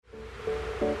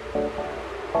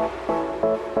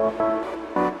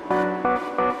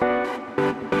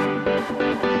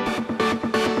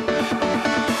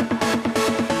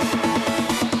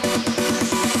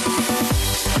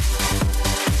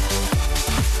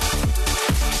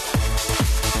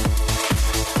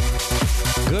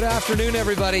afternoon,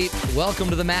 everybody. Welcome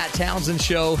to the Matt Townsend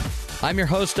Show. I'm your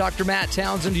host, Dr. Matt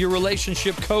Townsend, your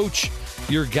relationship coach,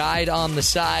 your guide on the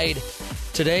side.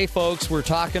 Today, folks, we're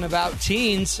talking about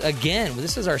teens again.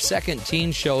 This is our second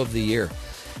teen show of the year.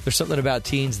 There's something about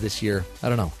teens this year. I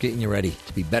don't know, getting you ready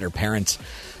to be better parents.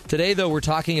 Today, though, we're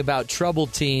talking about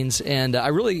troubled teens, and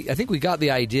I think we got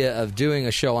the idea of doing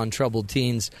a show on troubled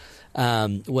teens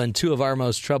when two of our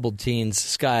most troubled teens,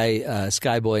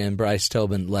 Skyboy and Bryce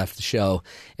Tobin, left the show,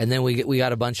 and then we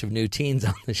got a bunch of new teens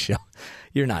on the show.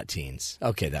 You're not teens.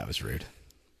 Okay, that was rude.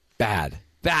 Bad.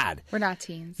 We're not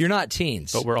teens. You're not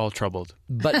teens. But we're all troubled.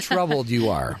 But troubled you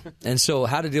are. And so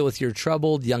how to deal with your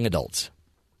troubled young adults.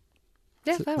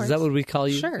 Yeah, that works. Is that what we call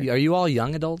you? Sure. Are you all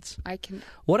young adults? I can.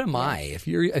 What am I? If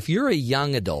you're a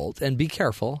young adult, and be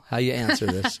careful how you answer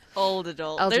this. Old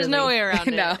adult. Elderly. There's no way around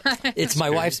it. No. It's my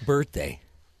wife's birthday.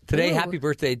 Today, Ooh. happy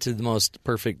birthday to the most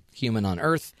perfect human on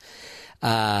earth.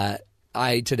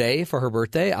 Today, for her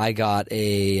birthday, I got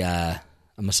a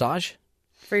massage.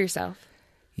 For yourself.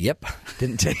 Yep.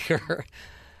 Didn't take her.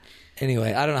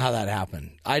 Anyway, I don't know how that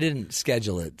happened. I didn't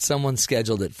schedule it. Someone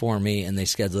scheduled it for me, and they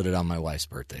scheduled it on my wife's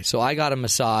birthday. So I got a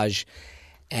massage,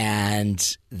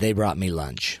 and they brought me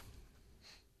lunch.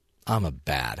 I'm a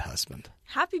bad husband.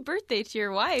 Happy birthday to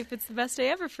your wife. It's the best day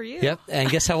ever for you. Yep. And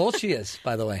guess how old she is,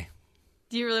 by the way?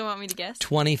 Do you really want me to guess?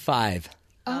 25.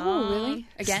 Oh, really?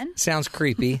 Again? Sounds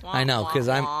creepy. I know, because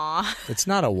it's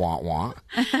not a wah-wah.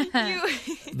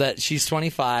 But she's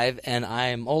 25, and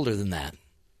I'm older than that.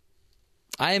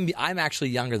 I'm actually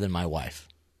younger than my wife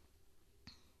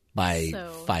by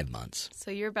 5 months. So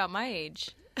you're about my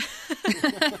age.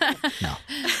 No.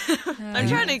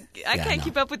 I can't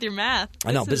keep up with your math.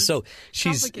 I know, but so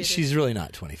complicated. she's really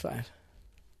not 25.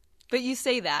 But you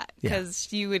say that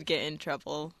because you would get in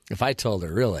trouble. If I told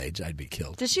her real age, I'd be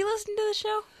killed. Does she listen to the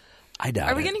show? I doubt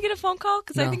it. Are we going to get a phone call?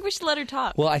 Because No. I think we should let her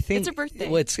talk. Well, I think it's her birthday.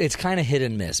 Well, it's kind of hit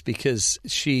and miss because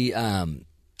she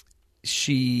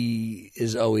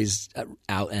is always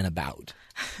out and about,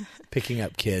 picking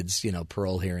up kids,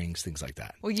 parole hearings, things like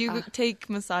that. Well, you take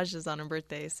massages on her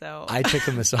birthday, so I took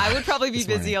a massage. I would probably be this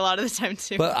busy morning. a lot of the time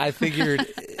too. But I figured,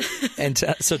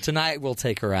 so tonight we'll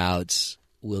take her out.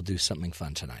 We'll do something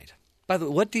fun tonight. By the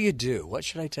way, what do you do? What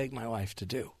should I take my wife to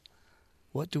do?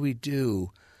 What do we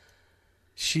do?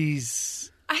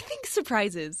 I think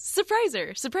surprises. Surprise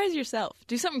her. Surprise yourself.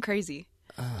 Do something crazy.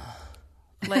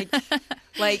 Like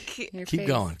Keep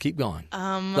going.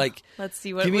 Let's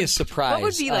see. Give me a surprise. What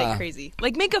would be crazy?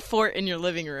 Like make a fort in your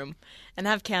living room and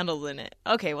have candles in it.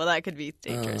 Okay, well that could be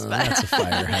dangerous. But That's a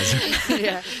fire hazard.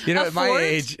 Yeah. At my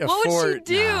age, a what fort. would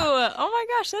she do? Nah. Oh my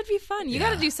gosh, that'd be fun. You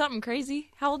got to do something crazy.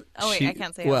 How old? Oh wait, I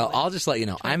can't say. Well, how old. I'll just let you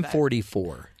know. I'm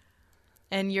 44,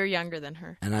 And you're younger than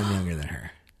her. and I'm younger than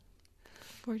her.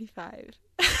 45.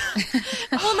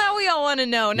 Well, now we all want to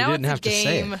know. Now didn't it's a have to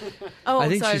say game. it. Oh, I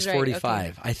think so she's I was right.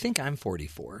 45. Okay. I think I'm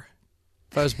 44.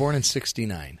 If I was born in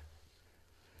 69.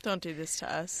 Don't do this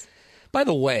to us. By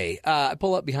the way, I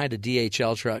pull up behind a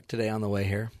DHL truck today on the way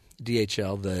here.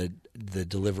 DHL, the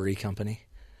delivery company.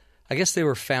 I guess they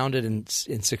were founded in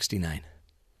 69.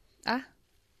 Ah.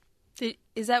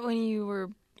 Is that when you were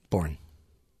Born.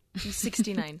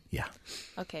 69? Yeah.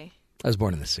 Okay. I was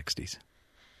born in the 60s.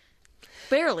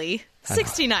 Barely.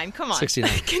 69. Come on. 69.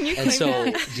 Can you And claim so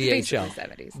that? DHL.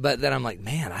 Basically 70s. But then I'm like,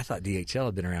 man, I thought DHL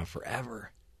had been around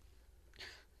forever.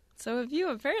 So have you,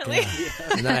 apparently.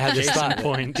 And then I had this thought.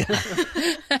 Point.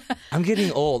 I'm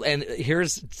getting old. And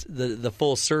here's the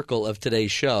full circle of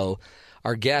today's show.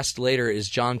 Our guest later is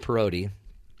John Perotti,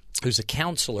 who's a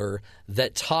counselor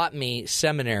that taught me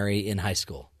seminary in high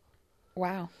school.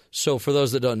 Wow. So for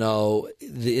those that don't know,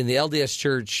 in the LDS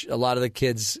Church, a lot of the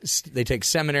kids, they take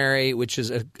seminary, which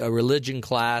is a religion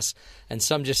class, and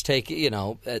some just take it,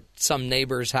 at some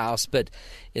neighbor's house. But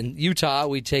in Utah,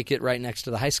 we take it right next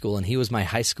to the high school, and he was my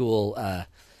high school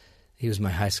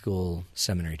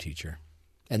seminary teacher.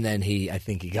 And then I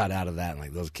think he got out of that, and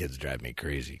like, those kids drive me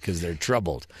crazy because they're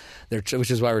troubled. Which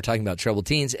is why we're talking about troubled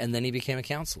teens. And then he became a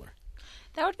counselor.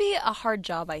 That would be a hard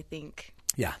job, I think.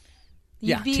 Yeah.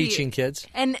 You'd be teaching kids.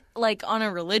 And like on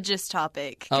a religious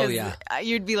topic. Oh, 'cause yeah.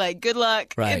 You'd be like, good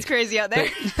luck. Right. It's crazy out there.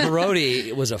 But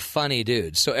Perotti was a funny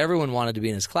dude. So everyone wanted to be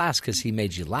in his class because he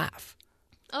made you laugh.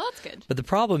 Oh, that's good. But the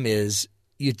problem is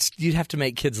you'd have to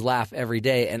make kids laugh every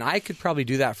day. And I could probably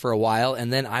do that for a while,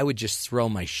 and then I would just throw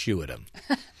my shoe at him.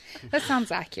 That sounds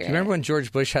accurate. Do you remember when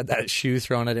George Bush had that shoe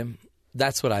thrown at him?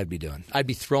 That's what I'd be doing. I'd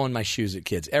be throwing my shoes at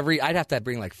kids. I'd have to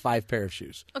bring like 5 pair of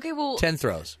shoes. Okay, well, 10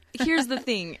 throws. here's the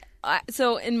thing.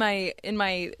 So in my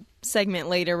segment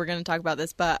later we're going to talk about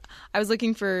this, but I was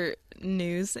looking for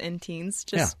news and teens,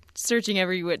 just searching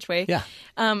every which way. Yeah.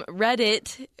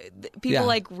 Reddit, people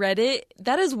like Reddit,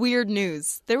 that is weird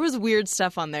news. There was weird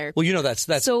stuff on there. Well, that's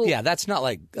that's not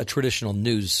like a traditional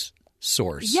news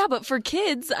source. Yeah, but for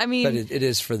kids, I mean... But it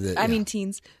is for the... I mean,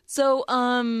 teens. So,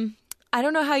 I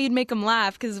don't know how you'd make them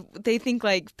laugh because they think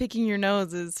like picking your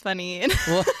nose is funny. And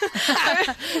Well,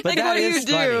 like, what do you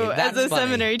do as a funny.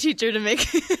 seminary teacher to make?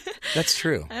 That's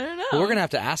true. I don't know. Well, we're gonna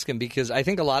have to ask them because I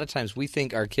think a lot of times we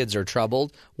think our kids are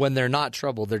troubled when they're not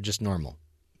troubled. They're just normal.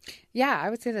 Yeah, I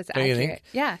would say that's Don't you accurate. think?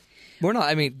 Yeah. We're not.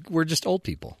 I mean, we're just old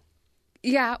people.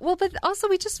 Yeah. Well, but also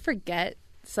we just forget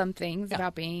some things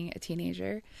about being a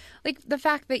teenager. Like the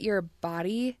fact that your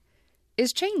body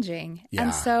is changing. Yeah.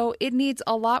 And so it needs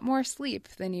a lot more sleep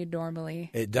than you normally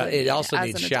It would it need also as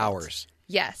needs an adult. showers.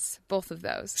 Yes, both of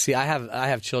those. See, I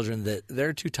have children that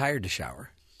they're too tired to shower.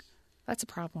 That's a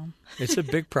problem. It's a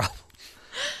big problem.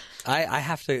 I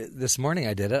have to. This morning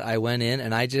I did it. I went in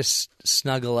and I just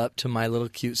snuggle up to my little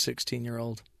cute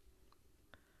 16-year-old,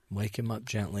 wake him up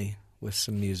gently with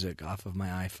some music off of my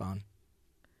iPhone.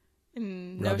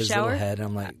 No Rub his shower? little head.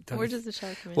 I'm like, Where does the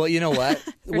shower come in? well, you know what?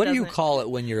 What do you doesn't? call it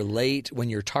when you're late? When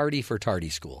you're tardy for tardy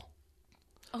school?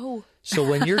 Oh, So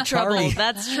when you're trouble. tardy,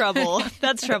 That's trouble.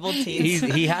 That's trouble, teens.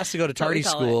 he has to go to That's what we tardy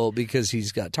call school because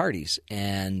he's got tardies,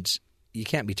 and you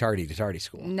can't be tardy to tardy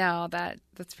school. No,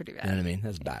 that's pretty You know what I bad. mean?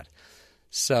 That's bad.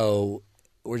 So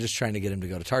we're just trying to get him to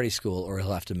go to tardy school, or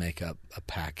he'll have to make up a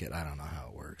packet. I don't know how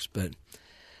it works, but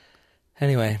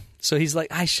anyway. So he's like,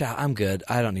 I'm good.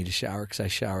 I don't need a shower because I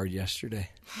showered yesterday.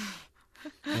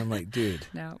 And I'm like, dude,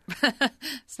 No.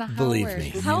 It's not how believe it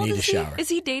me, works. How you old need is a shower. he? Is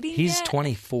he dating He's yet?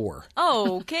 24.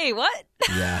 Oh, okay. What?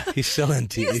 Yeah, he's still in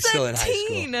You he's still in said high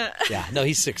teen. school. Yeah, no,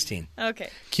 he's 16. Okay.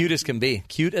 Cute as can be.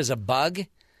 Cute as a bug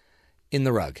in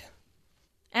the rug.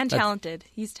 And talented.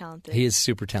 He's talented. He is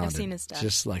super talented. seen his stuff.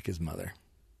 Just like his mother.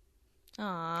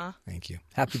 Aw. Thank you.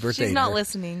 Happy birthday. She's to not her.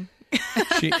 listening.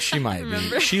 She might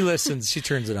be. She listens. She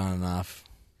turns it on and off.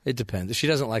 It depends. If she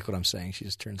doesn't like what I'm saying, she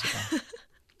just turns it off.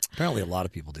 Apparently, a lot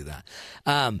of people do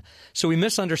that. So we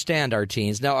misunderstand our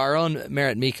teens. Now, our own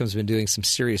Merritt Meekum's been doing some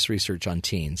serious research on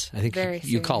teens. I think Very you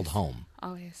serious. called home.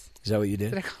 Always. Is that what you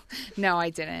did? No, I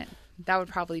didn't. That would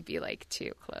probably be like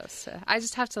too close. I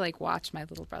just have to like watch my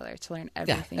little brother to learn Yeah,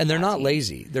 everything. and they're about not teens.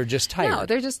 lazy. They're just tired. No,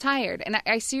 they're just tired. And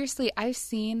I seriously, I've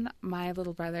seen my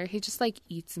little brother. He just like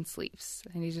eats and sleeps,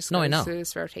 and he just No, I goes know. through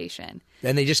this rotation.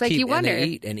 and they just Like, keep you wonder, and they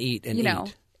eat and eat and you eat. know,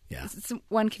 Yeah.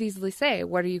 One could easily say,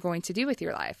 "What are you going to do with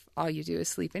your life? All you do is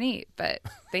sleep and eat." But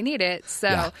they need it. So,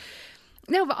 Yeah.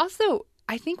 no. But also,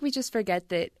 I think we just forget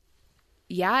that.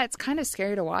 Yeah, it's kind of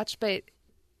scary to watch, but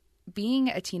being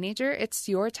a teenager, it's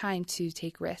your time to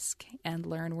take risk and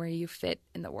learn where you fit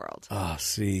in the world. Oh,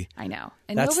 see. I know.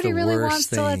 And That's nobody the really worst wants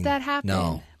to let thing. that happen.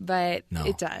 No. But No.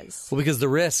 it does. Well, because the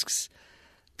risks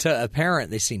to a parent,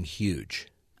 they seem huge.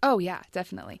 Oh, yeah,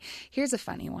 definitely. Here's a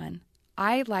funny one.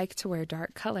 I like to wear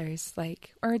dark colors,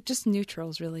 or just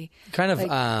neutrals, really. Kind of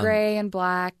like gray and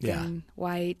black yeah. and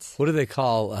white. What do they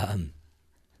call?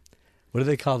 What do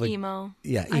they call the Emo.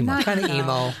 Yeah, I'm emo. not Kind of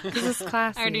emo. This is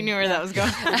classy. I already knew where that was going.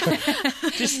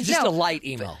 just No, a light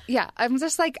emo. Yeah, I'm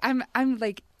just like I'm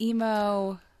like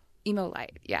emo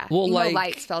light. Yeah, Well, emo like-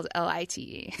 light spelled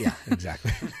LITE. Yeah,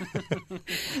 exactly.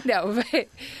 No, but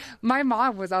my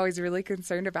mom was always really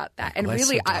concerned about that. And why so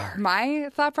really, dark? my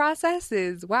thought process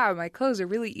is, wow, my clothes are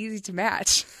really easy to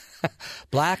match.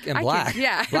 Black and black.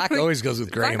 yeah. Black always goes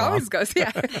with gray, Black Mom. always goes,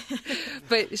 yeah.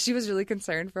 But she was really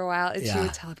concerned for a while. And she Yeah.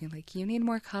 would tell me, like, you need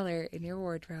more color in your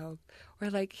wardrobe. Or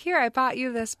like, here, I bought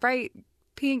you this bright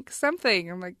pink something.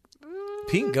 I'm like,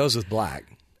 Pink goes with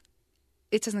black.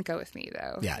 it doesn't go with me,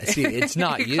 though. Yeah, see, it's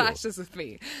not It you. clashes with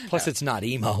me. Plus, it's not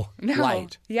emo. No.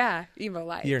 Light. Yeah, emo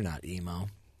light. You're not emo.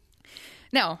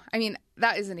 No, I mean,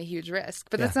 that isn't a huge risk,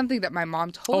 but Yeah. that's something that my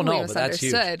mom totally no, but that's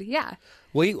huge. misunderstood. Yeah.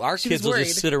 Our She kids was will just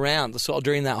worried. sit around. So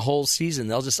during that whole season,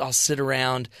 they'll just all sit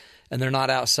around and they're not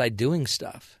outside doing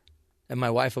stuff. And my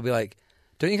wife will be like,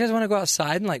 "Don't you guys want to go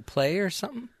outside and like play or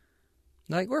something?"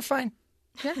 I'm like, "We're fine."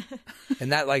 Yeah. And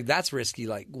that's risky.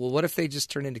 Like, well, what if they just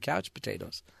turn into couch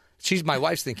potatoes? My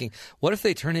wife's thinking, what if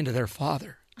they turn into their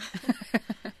father?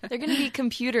 They're going to be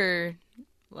computer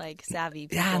savvy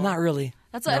people. Yeah, not really.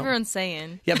 That's what No. everyone's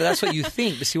saying. Yeah, but that's what you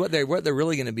think. But see, what they're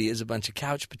really going to be is a bunch of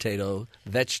couch potato,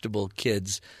 vegetable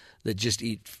kids that just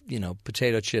eat,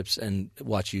 potato chips and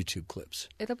watch YouTube clips.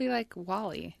 It'll be like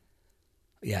Wall-E.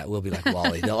 Yeah, it will be like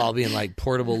Wall-E. They'll all be in like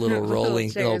portable little rolling.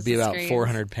 chairs They'll be with about screens.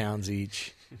 400 pounds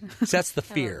each. So that's the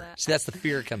fear. that. See, that's the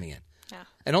fear coming in. Yeah.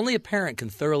 And only a parent can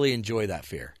thoroughly enjoy that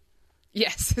fear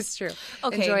Yes, it's true.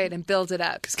 Okay. Enjoy it and build it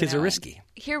up. because kids are risky.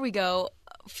 Here we go.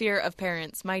 fear of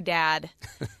parents. My dad.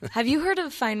 Have you heard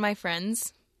of Find My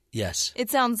Friends? Yes. It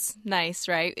sounds nice,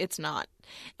 right? It's not.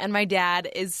 And my dad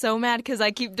is so mad because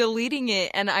I keep deleting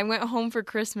it. And I went home for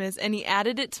Christmas and he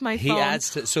added it to my phone. He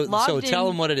adds to, so tell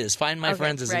him what it is. Find My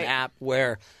Friends is an app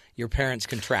where your parents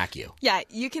can track you. Yeah,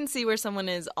 you can see where someone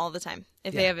is all the time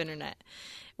if they have internet.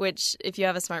 Which, if you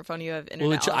have a smartphone, you have internet.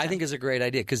 Which I think is a great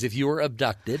idea, because if you were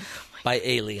abducted by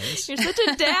aliens, you're such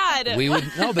a dad. We would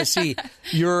no, but see,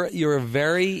 your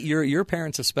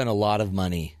parents have spent a lot of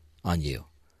money on you.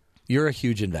 You're a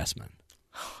huge investment.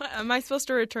 Am I supposed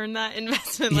to return that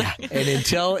investment? Yeah, and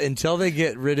until they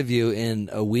get rid of you in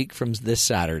a week from this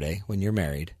Saturday when you're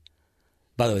married.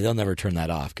 By the way, they'll never turn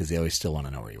that off because they always still want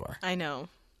to know where you are. I know.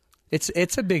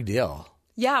 It's a big deal.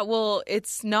 Yeah, well,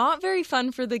 it's not very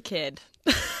fun for the kid.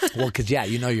 Well, because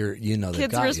the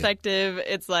kid's perspective.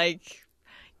 It's like,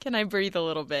 can I breathe a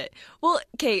little bit? Well,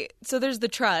 okay, so there's the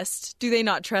trust. Do they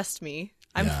not trust me?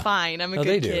 I'm fine. I'm a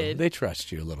good kid. They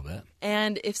trust you a little bit.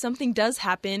 And if something does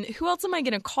happen, who else am I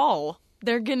going to call?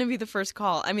 They're going to be the first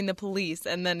call. I mean, the police,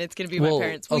 and then it's going to be my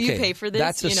parents. Will you pay for this?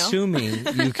 That's assuming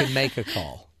you can make a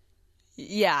call.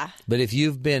 Yeah. But if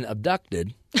you've been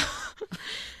abducted,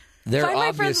 Find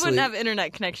My Friends wouldn't have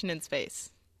internet connection in space.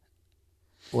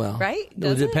 Well, right?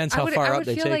 It depends how far up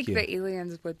they take you. I would feel like the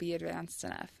aliens would be advanced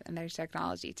enough in their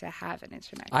technology to have an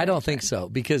internet connection. I don't think so,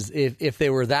 because if they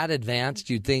were that advanced,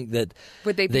 you'd think that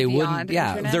would they be beyond wouldn't. Yeah,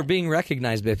 internet? They're being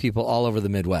recognized by people all over the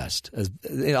Midwest.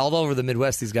 All over the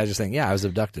Midwest, these guys are saying, "Yeah, I was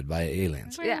abducted by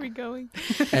aliens." Where are we going?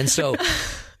 And so,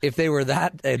 if they were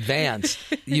that advanced,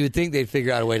 you would think they'd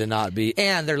figure out a way to not be.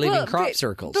 And they're leaving crop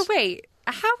circles. But wait.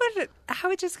 How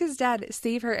would Jessica's dad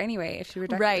save her anyway if she were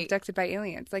abducted by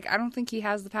aliens? Like, I don't think he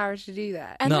has the power to do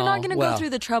that. And they're not going to go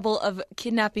through the trouble of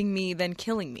kidnapping me, then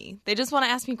killing me. They just want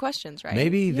to ask me questions, right?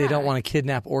 Maybe they don't want to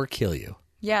kidnap or kill you.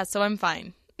 Yeah, so I'm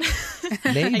fine.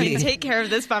 Maybe. I can take care of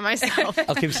this by myself.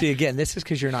 Okay, see, again, this is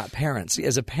because you're not parents. See,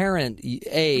 as a parent,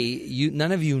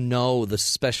 none of you know the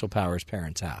special powers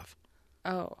parents have.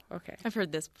 Oh, okay. I've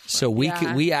heard this before. So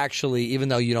we actually, even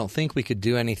though you don't think we could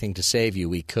do anything to save you,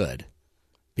 we could.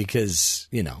 Because,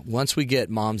 once we get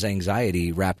mom's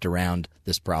anxiety wrapped around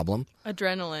this problem,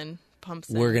 adrenaline pumps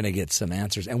in. We're going to get some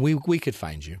answers. And we could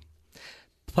find you.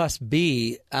 Plus,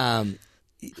 B,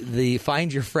 the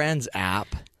Find Your Friends app,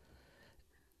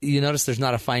 you notice there's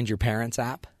not a Find Your Parents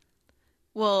app?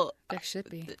 Well, there should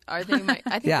be. Are they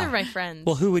I think they're my friends.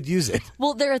 Well, who would use it?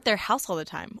 Well, they're at their house all the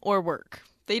time or work.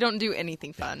 They don't do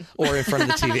anything fun. Or in front of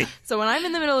the TV. So when I'm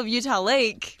in the middle of Utah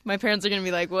Lake, my parents are going to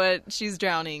be like, what? She's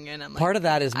drowning. And I'm like, part of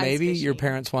that is maybe your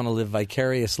parents want to live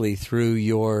vicariously through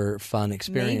your fun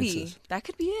experiences. Maybe. That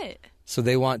could be it. So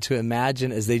they want to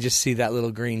imagine, as they just see that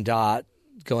little green dot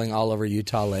going all over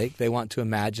Utah Lake, they want to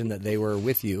imagine that they were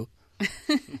with you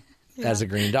as a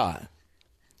green dot.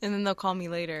 And then they'll call me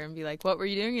later and be like, what were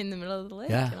you doing in the middle of the lake?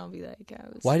 Yeah. And I'll be like,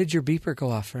 why did your beeper go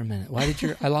off for a minute?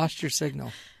 I lost your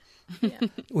signal. Yeah.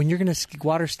 When you're going to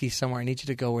water ski somewhere, I need you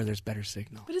to go where there's better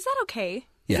signal. But is that okay?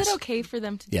 Yes. Is it okay for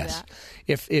them to do that?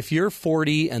 If you're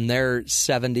 40 and they're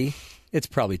 70, it's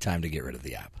probably time to get rid of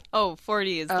the app. Oh,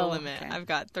 40 is the limit. Okay. I've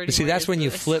got 30 See, that's when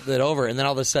you this. flip it over, and then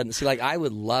all of a sudden, I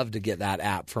would love to get that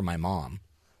app for my mom.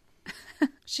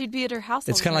 She'd be at her house.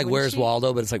 It's kind of like Where's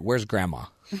Waldo, but it's like Where's Grandma?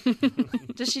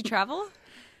 Does she travel?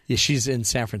 Yeah, she's in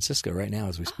San Francisco right now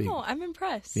as we speak. Oh, I'm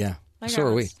impressed. Yeah, so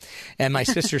are we. And my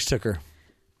sisters took her.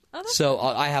 Oh, so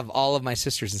I have all of my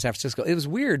sisters in San Francisco. It was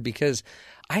weird because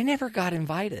I never got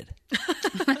invited.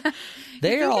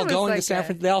 They're all going to San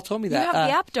Francisco. They all told me that. You have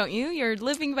the app, don't you? You're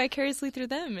living vicariously through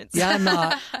them. Yeah, I'm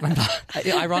not.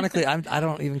 Ironically, I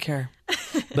don't even care.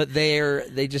 But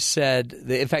they just said,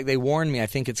 in fact, they warned me. I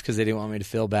think it's because they didn't want me to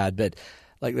feel bad. But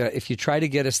if you try to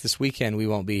get us this weekend, we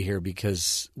won't be here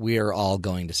because we are all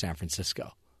going to San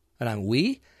Francisco. And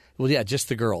we? Well, yeah, just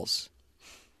the girls.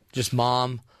 Just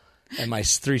mom. And my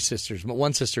 3 sisters.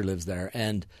 One sister lives there.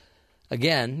 And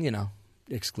again,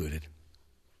 excluded.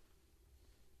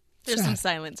 There's some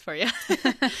silence for you.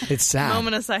 It's sad.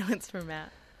 Moment of silence for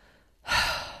Matt.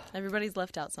 Everybody's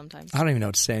left out sometimes. I don't even know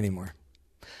what to say anymore.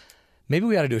 Maybe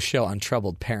we ought to do a show on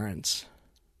troubled parents.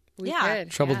 We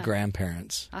could. Troubled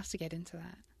grandparents. I'll have to get into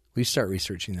that. We start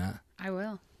researching that. I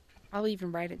will. I'll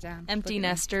even write it down. Empty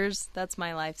nesters. That's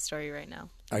my life story right now.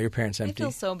 Are your parents empty? I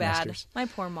feel so bad. Nesters? My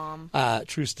poor mom.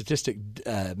 True statistic: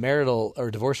 marital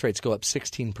or divorce rates go up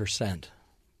 16%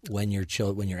 when you're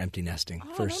empty nesting.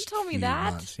 Oh, first don't tell me few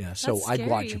that. months. Yeah, That's so scary. I'd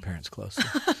watch your parents closely.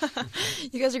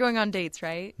 You guys are going on dates,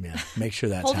 right? Yeah, make sure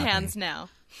that's Hold happening. hands now.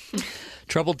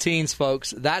 Troubled teens,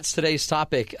 folks. That's today's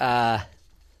topic.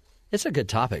 It's a good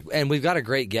topic, and we've got a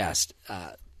great guest.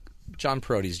 John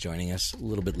Perotti's joining us a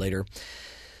little bit later.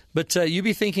 But you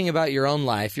be thinking about your own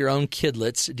life, your own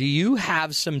kidlets. Do you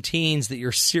have some teens that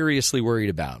you're seriously worried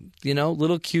about? You know,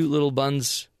 little cute little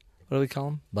buns. What do we call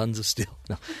them? Buns of steel.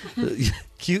 No.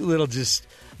 Cute little just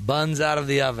buns out of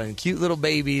the oven. Cute little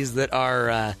babies that are,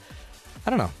 I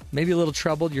don't know, maybe a little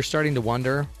troubled. You're starting to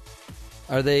wonder,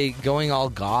 are they going all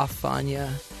goth on you?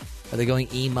 Are they going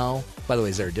emo? By the way,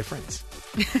 is there a difference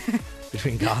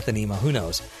between goth and emo? Who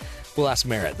knows? We'll ask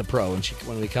Merritt, the pro,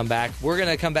 when we come back. We're going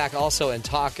to come back also and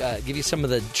talk, give you some of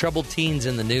the troubled teens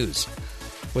in the news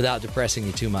without depressing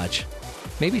you too much.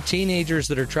 Maybe teenagers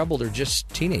that are troubled are just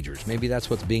teenagers. Maybe that's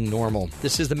what's being normal.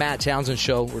 This is the Matt Townsend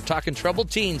Show. We're talking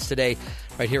troubled teens today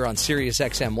right here on Sirius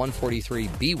XM 143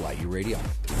 BYU Radio.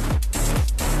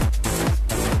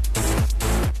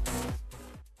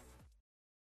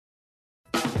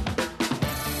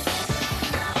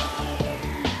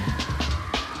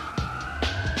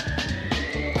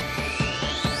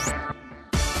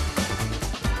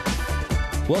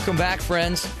 Welcome back,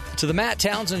 friends, to the Matt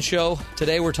Townsend Show.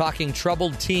 Today we're talking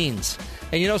troubled teens.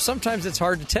 And you know, sometimes it's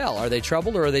hard to tell. Are they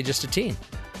troubled or are they just a teen?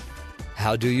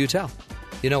 How do you tell?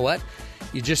 You know what?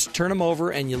 You just turn them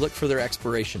over and you look for their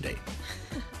expiration date.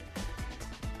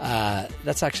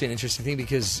 That's actually an interesting thing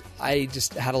because I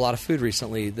just had a lot of food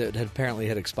recently that apparently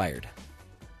had expired.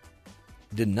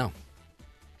 Didn't know.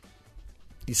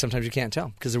 Sometimes you can't tell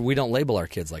because we don't label our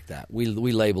kids like that. We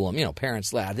label them, you know,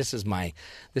 parents. This is my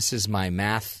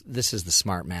math. This is the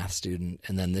smart math student,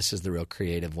 and then this is the real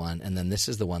creative one, and then this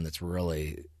is the one that's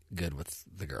really good with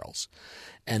the girls,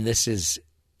 and this is,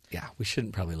 we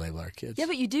shouldn't probably label our kids. Yeah,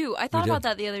 but you do. I thought about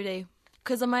that the other day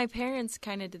because my parents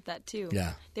kind of did that too.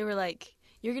 Yeah, they were like,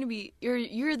 "You're gonna be,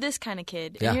 you're this kind of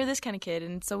kid, and you're this kind of kid,"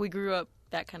 and so we grew up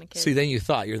that kind of kid. See, then you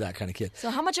thought you're that kind of kid. So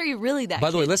how much are you really that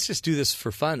By the kid? way, let's just do this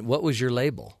for fun. What was your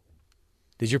label?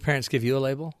 Did your parents give you a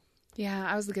label? Yeah,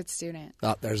 I was the good student.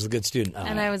 Oh, there's a good student.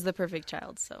 And I was the perfect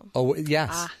child, so. Oh,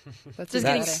 yes. That's Just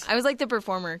better. kidding. I was like the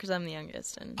performer because I'm the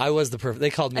youngest. And I was the perfect. They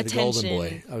called me the golden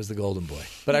boy. I was the golden boy.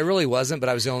 But I really wasn't, but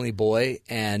I was the only boy,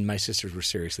 and my sisters were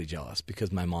seriously jealous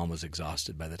because my mom was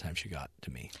exhausted by the time she got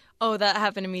to me. Oh, that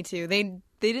happened to me too. They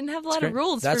didn't have a lot of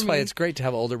rules That's for why me. it's great to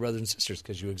have older brothers and sisters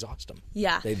because you exhaust them.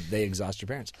 Yeah. They exhaust your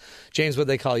parents. James, what'd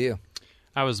they call you?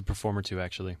 I was a performer too,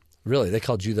 actually. Really? They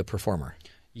called you the performer?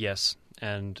 Yes,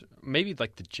 and maybe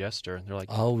like the jester. They're like,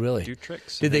 oh, really? Do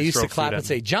tricks. Did they used throw to clap food and at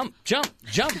say, me. jump, jump,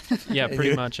 jump? Yeah,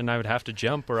 pretty much, and I would have to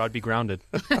jump or I'd be grounded.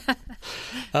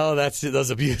 Oh, that's those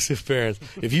abusive parents.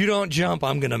 If you don't jump,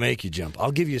 I'm going to make you jump.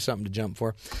 I'll give you something to jump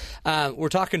for. We're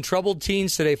talking troubled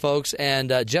teens today, folks,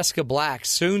 and Jessica Black,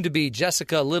 soon to be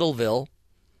Jessica Littleville.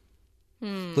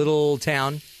 Little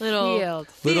town. Field.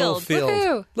 Little field.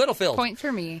 Woohoo. Little field. Point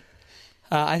for me.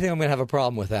 I think I'm going to have a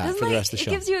problem with that for the rest of the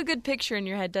show. It gives you a good picture in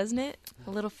your head, doesn't it?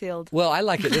 A little field. Well, I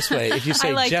like it this way. If you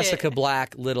say like Jessica it.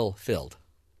 Black, Little Field.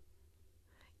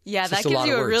 Yeah, It's that just a gives lot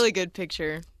you of a words. really good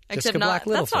picture. Except Black,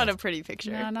 not that's not Littlefield. a pretty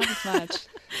picture. No, not as much.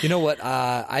 You know what?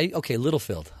 Okay,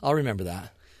 Littlefield. I'll remember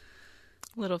that.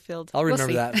 Littlefield. I'll remember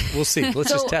see. that. We'll see. Let's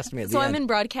just test me at the So end. I'm in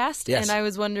broadcast, Yes. and I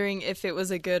was wondering if it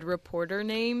was a good reporter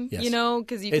name. Yes. You know,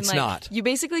 because you can It's not. you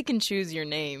basically can choose your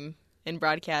name in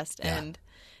broadcast, Yeah. and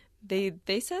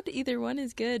they said either one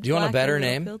is good. Do you want a Black or better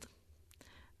name? Littlefield.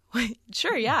 Wait,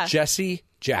 sure, yeah. Jesse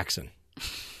Jackson.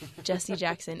 Jesse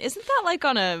Jackson. Isn't that like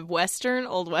on a Western,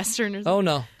 old Western or something? Oh,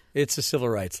 no. It's a civil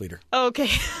rights leader. Oh, okay.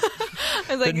 I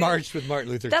was like, That marched with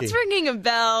Martin Luther King. that's ringing a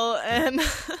bell, and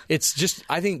It's just,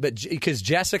 I think, but because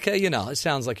Jessica, you know, it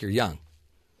sounds like you're young.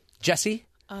 Jesse?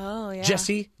 oh yeah.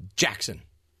 Jesse Jackson.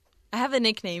 I have a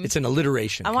nickname. It's an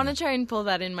alliteration. I want to kind try and pull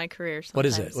that in my career. of. What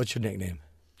is it? sometimes. What's your nickname?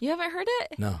 You haven't heard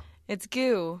it? No. It's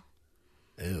Goo.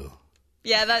 Ew.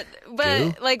 Yeah, Goo?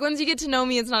 but like once you get to know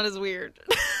me, it's not as weird.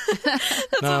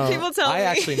 That's No, what people tell me. I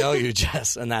actually know you,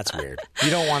 Jess, and that's weird. You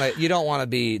don't want to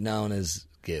be known as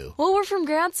Goo. Well, we're from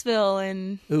Grantsville,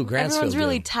 and Ooh, Grantsville everyone's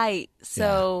really Goo. tight.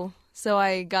 So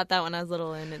I got that when I was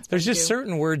little, and it's There's been just Goo.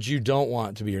 certain words you don't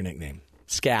want to be your nickname.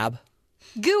 Scab.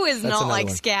 Goo is That's not another like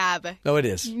one. scab. No, it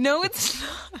is. No, it's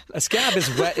not. A scab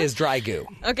is wet is dry goo.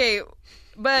 Okay,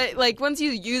 but like once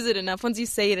you use it enough, once you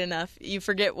say it enough, you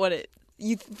forget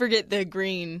you forget the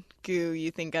green goo you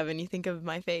think of, and you think of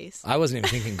my face. I wasn't even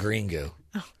thinking green goo.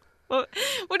 What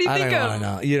do you I think don't of? want to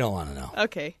know. You don't want to know.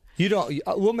 Okay. You don't.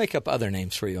 We'll make up other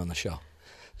names for you on the show.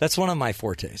 That's one of my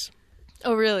fortes.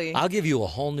 Oh, really? I'll give you a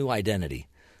whole new identity.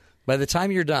 By the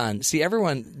time you're done, see,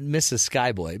 everyone misses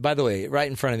Skyboy. By the way, right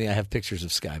in front of me, I have pictures of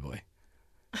Skyboy.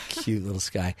 Cute little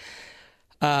Sky.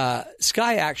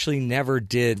 Sky actually never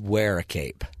did wear a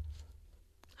cape.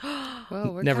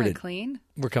 Whoa, we're Never coming did. clean.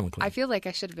 We're coming clean. I feel like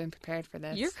I should have been prepared for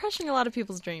this. You're crushing a lot of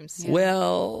people's dreams.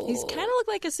 Well, He's kind of looked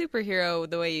like a superhero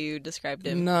the way you described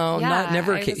him. no, not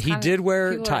never. He did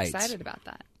wear people tights, were excited about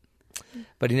that.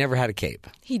 but he never had a cape.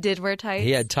 He did wear tights.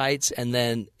 He had tights, and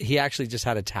then he actually just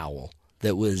had a towel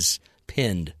that was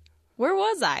pinned. Where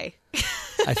was I?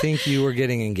 I think you were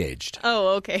getting engaged.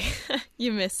 Oh, okay.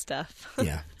 You missed stuff.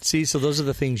 Yeah. See, so those are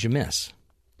the things you miss.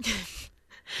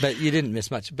 But you didn't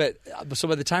miss much. But so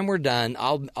by the time we're done,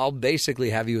 I'll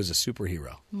basically have you as a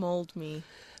superhero. Mold me.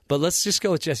 But let's just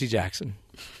go with Jesse Jackson.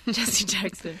 Jesse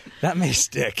Jackson. That may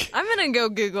stick. I'm gonna go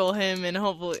Google him and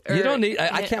hopefully. You don't need.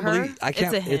 I can't her? believe. I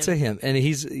can't. It's a him. and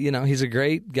he's he's a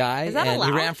great guy. Is that and he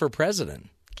allowed? ran for president.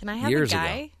 Can I have years a guy?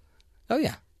 ago. Oh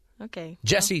yeah, Okay.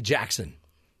 Jesse Jackson.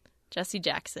 Jesse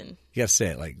Jackson. You got to say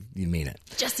it like you mean it.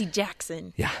 Jesse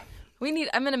Jackson. Yeah.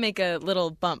 I'm gonna make a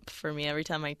little bump for me every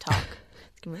time I talk.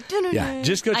 It's gonna be like, Yeah.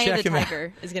 Just go I Am check the him out.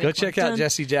 Tiger is gonna Go come check on. out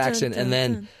Jesse Jackson, Dun, and dun,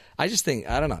 then dun. I just think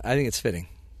I don't know. I think it's fitting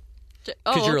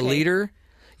Oh, because you're a okay. leader.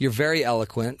 You're very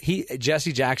eloquent.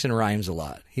 Jesse Jackson rhymes a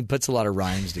lot. He puts a lot of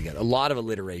rhymes together. A lot of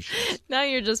alliteration. Now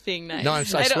you're just being nice. No, I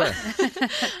don't- swear.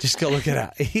 Just go look it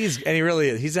up. He really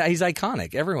is. He's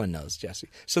iconic. Everyone knows Jesse.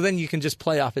 So then you can just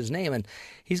play off his name, and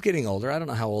he's getting older. I don't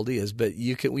know how old he is, but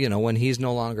you can. When he's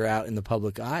no longer out in the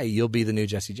public eye, you'll be the new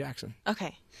Jesse Jackson.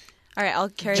 Okay. All right. I'll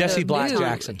carry Jesse the Black Ooh.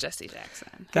 Jackson. Jesse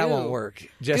Jackson. That Goo. won't work.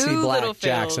 Jesse Goo Black Littlefield.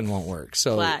 Jackson won't work.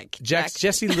 So Black Jackson.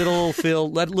 Jesse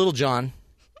Littlefield, Little John,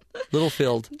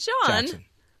 Littlefield John? Jackson.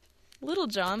 Little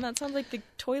John. That sounds like the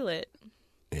toilet.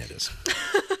 Yeah, it is.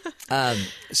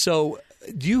 So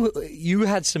you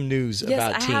had some news Yes,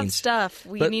 about I teens. have stuff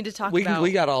we But need to talk we about.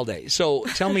 We got all day. So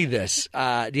tell me this.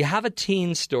 Do you have a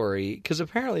teen story? Because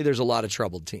apparently there's a lot of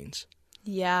troubled teens.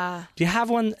 Yeah. Do you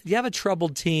have one? Do you have a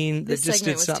troubled teen that This just segment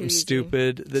did was something too easy.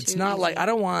 stupid? That's Too not easy. like I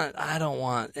don't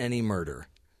want any murder.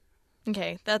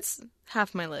 Okay, that's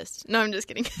half my list. No, I'm just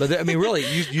kidding. But I mean, really,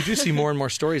 you do see more and more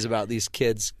stories about these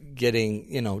kids getting,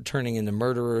 turning into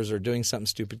murderers or doing something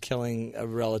stupid, killing a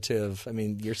relative. I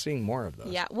mean, you're seeing more of those.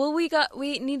 Yeah. Well,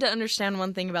 we need to understand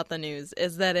one thing about the news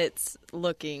is that it's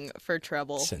looking for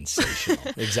trouble. Sensational.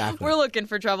 Exactly. We're looking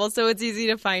for trouble, so it's easy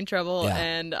to find trouble, Yeah.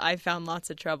 and I found lots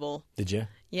of trouble. Did you?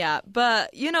 Yeah, but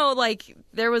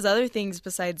there was other things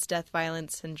besides death,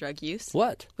 violence, and drug use.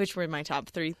 What? Which were my top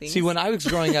 3 things. See, when I was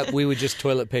growing up, we would just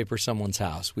toilet paper someone's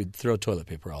house. We'd throw toilet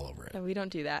paper all over it. No, we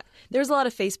don't do that. There's a lot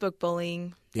of Facebook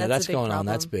bullying. Yeah, that's That's a big going on. problem.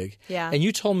 That's big. Yeah. And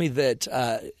you told me that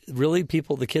really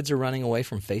the kids are running away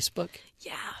from Facebook?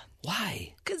 Yeah.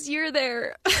 Why? Because you're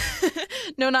there.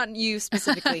 No, not you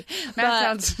specifically. Matt but-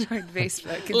 sounds joined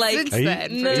Facebook. And Like- since Are you-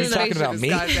 then, are you participation talking about has me?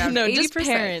 gone down No, just 80%.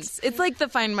 parents. It's like the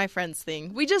Find My Friends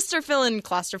thing. We just are feeling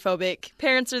claustrophobic.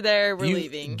 Parents are there. We're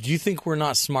leaving. Do you think we're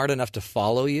not smart enough to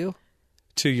follow you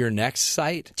to your next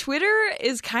site? Twitter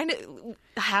is kind of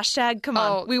hashtag. Come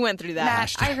on, Oh, we went through that.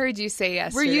 Matt, I heard you say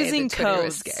yesterday using that Twitter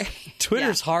was codes. scary.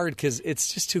 Twitter's hard because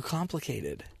it's just too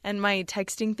complicated. And my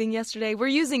texting thing yesterday, we're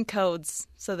using codes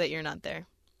so that you're not there.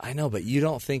 I know, but you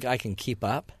don't think I can keep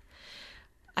up?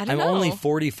 I don't I'm know. only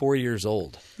 44 years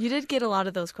old. You did get a lot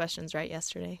of those questions right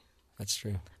yesterday. That's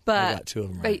true. But- I got 2 of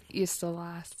them right. But you still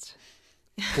lost.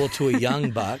 Well, to a young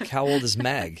buck, how old is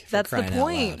Meg? For That's the crying out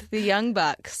point. loud? The young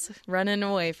bucks running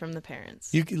away from the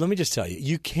parents. Let me just tell you,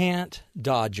 you can't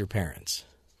dodge your parents.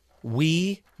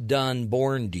 We done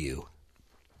borned you.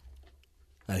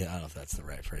 I don't know if that's the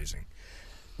right phrasing,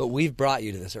 but we've brought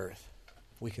you to this earth.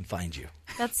 We can find you.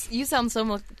 You sound so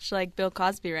much like Bill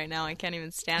Cosby right now. I can't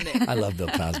even stand it. I love Bill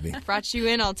Cosby. Brought you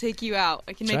in, I'll take you out.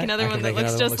 I can make Right. another I one can that make looks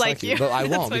another just one like you. But I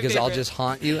That's won't my because I'll favorite. just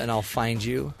haunt you and I'll find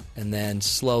you and then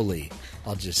slowly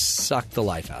I'll just suck the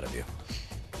life out of you.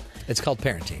 It's called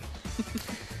parenting.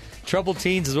 Troubled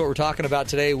teens is what we're talking about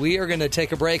today. We are going to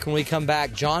take a break. When we come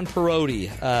back, John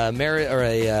Perotti,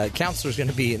 a counselor, is going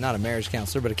to be, not a marriage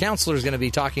counselor, but a counselor is going to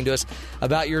be talking to us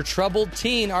about your troubled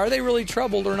teen. Are they really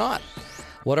troubled or not?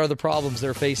 What are the problems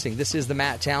they're facing? This is the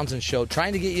Matt Townsend Show,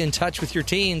 trying to get you in touch with your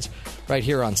teens right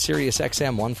here on Sirius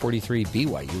XM 143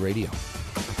 BYU Radio.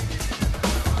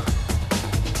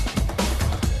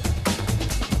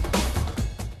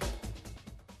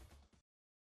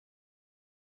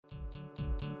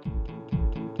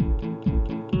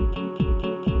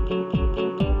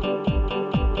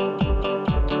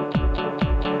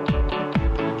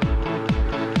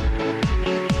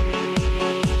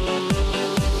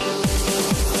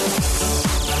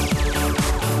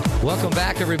 Welcome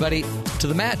back, everybody, to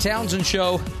the Matt Townsend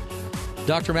Show.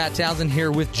 Dr. Matt Townsend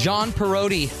here with John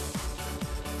Perotti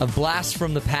of Blast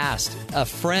from the Past, a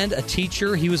friend, a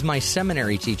teacher. He was my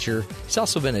seminary teacher. He's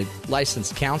also been a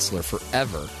licensed counselor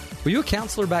forever. Were you a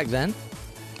counselor back then?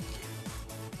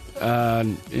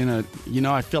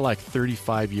 I feel like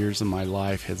 35 years of my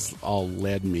life has all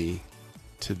led me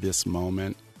to this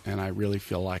moment, and I really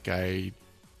feel like I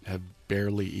have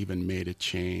barely even made a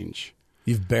change.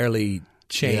 You've barely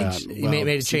changed. Yeah, You made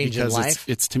a change in life?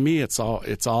 It's to me, it's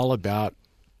all about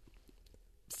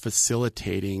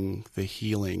facilitating the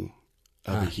healing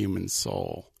of a human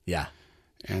soul. Yeah.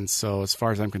 And so, as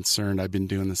far as I'm concerned, I've been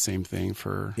doing the same thing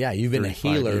for you've been a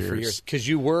 35 healer for years. Because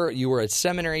you were a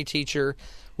seminary teacher,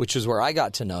 which is where I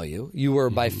got to know you. You were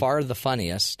by far the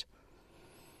funniest.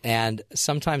 And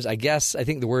sometimes, I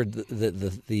think the word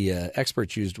the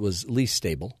experts used was least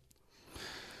stable.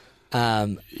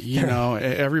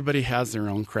 Everybody has their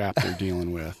own crap they're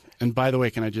dealing with. And by the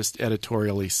way, can I just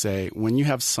editorially say, when you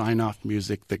have sign-off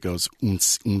music that goes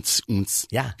oons, oons, oons,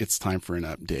 it's time for an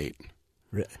update.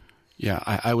 Yeah,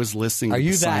 I was listening. Are to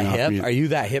you the that sign-off hip? Are you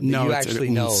that hip that no, you it's actually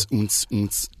an know? Oons,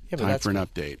 oons. Time for an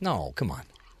update. No, come on.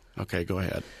 Okay, go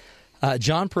ahead.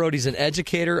 John Perotti is an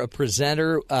educator, a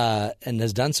presenter, and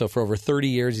has done so for over 30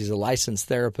 years. He's a licensed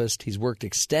therapist. He's worked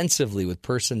extensively with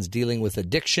persons dealing with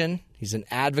addiction. He's an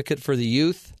advocate for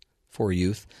youth,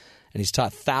 and he's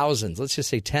taught thousands, let's just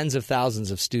say tens of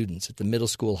thousands of students at the middle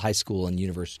school, high school, and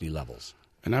university levels.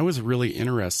 And I was really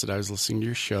interested. I was listening to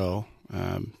your show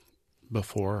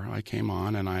before I came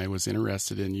on, and I was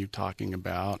interested in you talking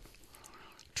about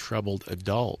troubled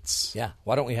adults. Yeah.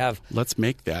 Why don't we have... Let's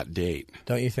make that date.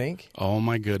 Don't you think? Oh,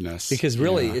 my goodness. Because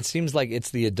really, it seems like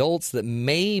it's the adults that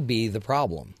may be the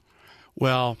problem.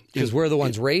 Well... Because we're the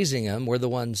ones raising them. We're the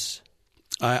ones...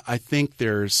 I think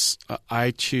there's...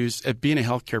 I choose... being a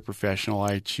healthcare professional,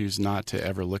 I choose not to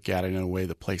ever look at it in a way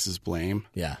that places blame.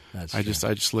 Yeah, that's I true.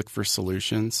 I just look for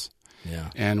solutions. Yeah.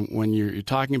 And when you're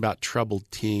talking about troubled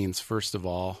teens, first of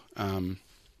all...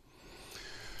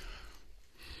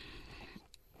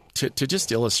 To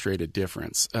just illustrate a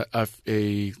difference,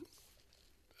 a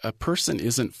person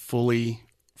isn't fully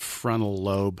frontal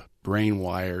lobe brain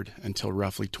wired until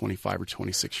roughly 25 or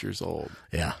 26 years old.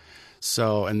 Yeah.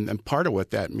 So, and part of what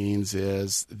that means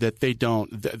is that they can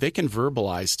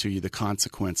verbalize to you the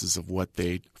consequences of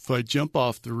if I jump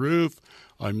off the roof,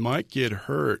 I might get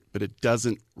hurt, but it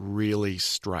doesn't really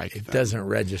strike them. It doesn't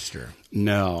register.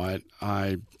 No,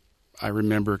 I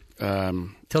remember.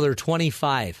 Till they're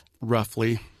 25.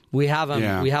 Roughly. We have them.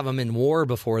 Yeah. We have them in war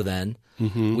before then.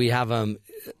 Mm-hmm. We have them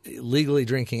legally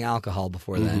drinking alcohol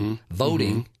before then,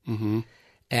 voting,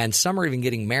 and some are even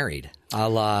getting married, a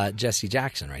la Jesse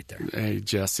Jackson, right there. Hey,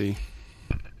 Jesse.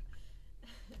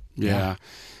 Yeah,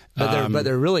 but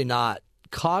they're really not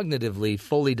cognitively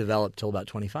fully developed till about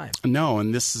 25. No,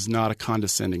 and this is not a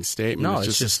condescending statement. No, it's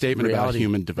just a statement about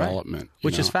human development, right.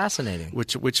 Which is fascinating.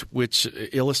 Which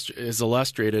is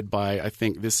illustrated by, I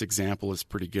think this example is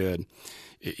pretty good.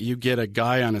 You get a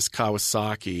guy on his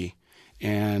Kawasaki,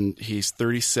 and he's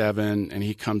 37, and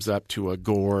he comes up to a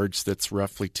gorge that's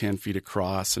roughly 10 feet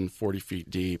across and 40 feet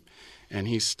deep. And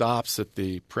he stops at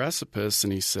the precipice,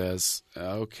 and he says,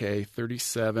 okay,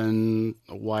 37,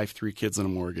 a wife, 3 kids, and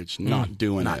a mortgage. Not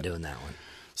doing that one.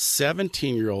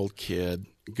 17-year-old kid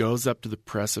goes up to the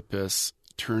precipice,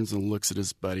 turns and looks at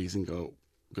his buddies and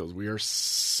goes, we are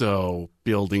so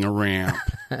building a ramp.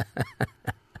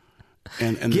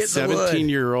 And the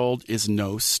 17-year-old is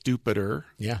no stupider,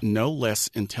 no less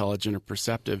intelligent or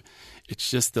perceptive. It's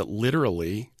just that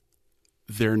literally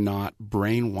they're not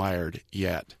brain wired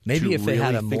yet. Maybe if they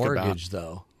had a mortgage,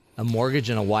 though. A mortgage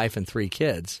and a wife and 3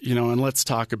 kids. And let's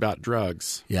talk about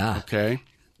drugs. Yeah. Okay?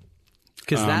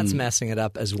 Because that's messing it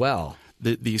up as well.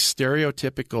 The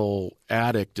stereotypical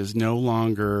addict is no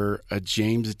longer a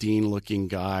James Dean-looking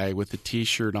guy with a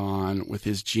T-shirt on, with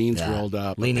his jeans rolled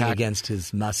up. Leaning against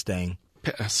his Mustang.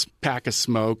 Pack of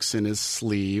smokes in his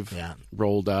sleeve,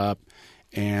 rolled up,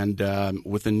 and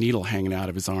with a needle hanging out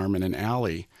of his arm in an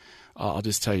alley. I'll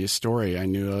just tell you a story. I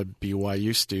knew a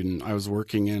BYU student. I was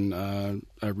working in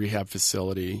a rehab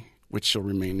facility, which shall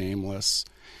remain nameless,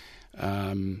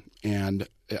 and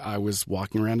I was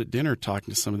walking around at dinner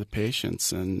talking to some of the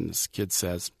patients, and this kid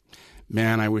says,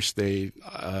 man, I wish they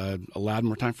allowed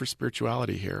more time for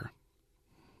spirituality here.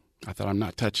 I thought, I'm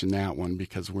not touching that one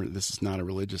because this is not a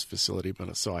religious facility.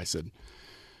 But so I said,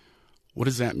 what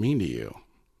does that mean to you?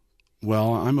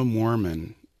 Well, I'm a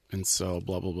Mormon, and so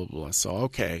blah, blah, blah, blah. So,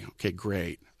 okay,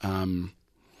 great. Tell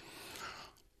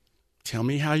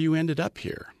me how you ended up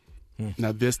here.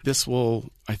 Now, this will,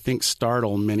 I think,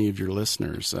 startle many of your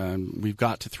listeners. We've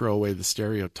got to throw away the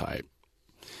stereotype.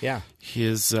 Yeah.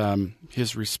 His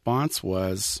response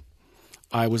was,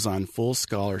 I was on full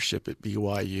scholarship at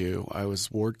BYU. I was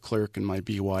ward clerk in my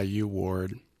BYU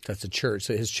ward. That's a church.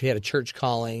 So he had a church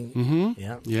calling.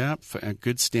 Mm-hmm. Yeah. A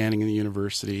good standing in the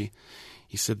university.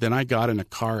 He said, then I got in a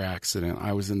car accident.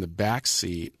 I was in the back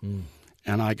seat,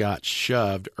 and I got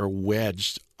shoved or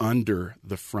wedged under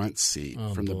the front seat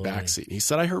from the back seat. He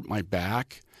said, I hurt my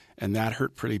back, and that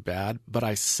hurt pretty bad, but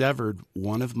I severed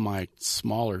one of my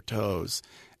smaller toes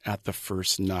at the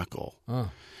first knuckle.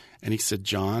 And he said,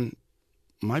 John,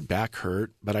 my back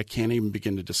hurt, but I can't even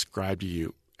begin to describe to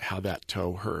you how that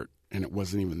toe hurt, and it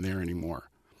wasn't even there anymore.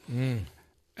 And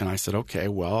I said, okay,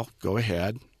 well, go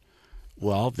ahead.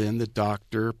 Well, then the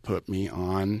doctor put me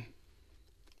on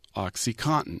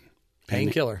OxyContin.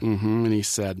 Painkiller. And he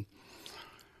said,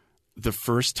 the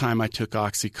first time I took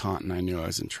OxyContin, I knew I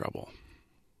was in trouble.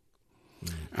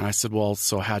 And I said, well,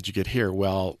 so how'd you get here?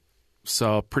 Well,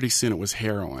 so pretty soon it was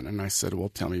heroin. And I said, well,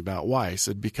 tell me about why. He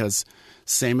said, because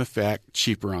same effect,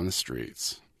 cheaper on the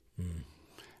streets.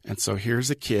 And so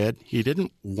here's a kid. He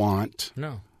didn't want,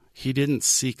 he didn't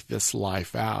seek this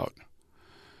life out.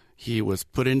 He was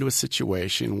put into a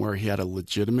situation where he had a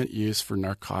legitimate use for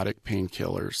narcotic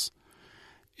painkillers.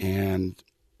 And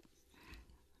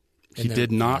he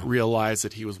did not realize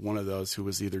that he was one of those who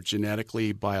was either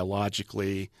genetically,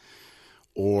 biologically,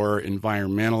 or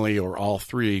environmentally, or all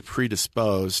three,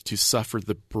 predisposed to suffer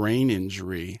the brain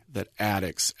injury that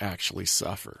addicts actually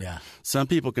suffer. Some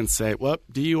people can say, well,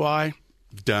 DUI,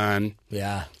 done.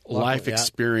 Life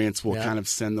experience will kind of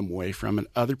send them away from it.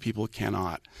 Other people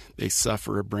cannot. They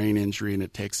suffer a brain injury, and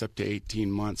it takes up to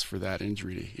 18 months for that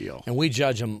injury to heal. And we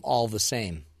judge them all the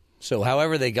same. So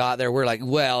however they got there, we're like,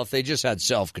 well, if they just had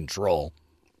self-control.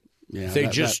 Yeah, they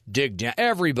dig down.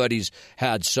 Everybody's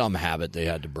had some habit they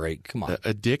had to break. Come on.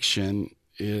 Addiction,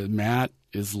 Matt,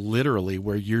 is literally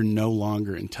where you're no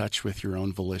longer in touch with your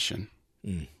own volition.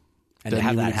 And to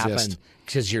have that happen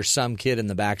because you're some kid in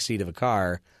the backseat of a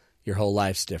car, your whole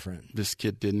life's different. This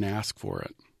kid didn't ask for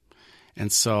it.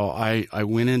 And so I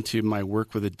went into my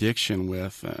work with addiction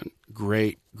with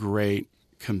great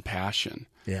compassion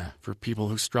for people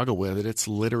who struggle with it. It's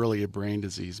literally a brain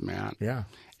disease, Matt.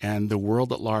 And the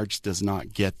world at large does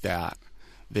not get that.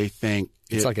 They think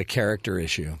it's like a character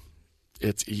issue.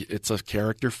 It's a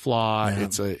character flaw.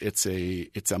 It's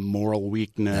a moral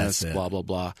weakness. Blah blah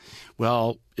blah.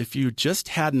 Well, if you just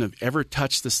hadn't have ever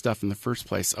touched this stuff in the first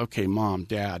place, okay, Mom,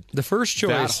 Dad, the first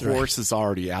choice, that horse is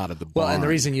already out of the barn. Well, and the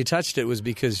reason you touched it was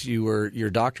because your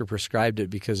doctor prescribed it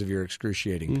because of your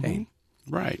excruciating pain.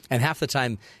 Right. And half the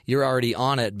time you're already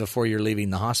on it before you're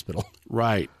leaving the hospital.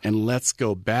 Right. And let's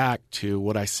go back to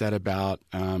what I said about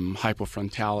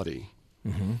hypofrontality.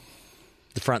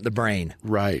 The brain.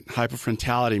 Right.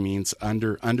 Hypofrontality means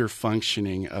under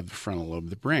functioning of the frontal lobe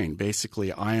of the brain.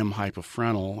 Basically, I am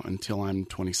hypofrontal until I'm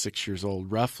 26 years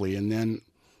old, roughly, and then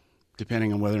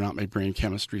depending on whether or not my brain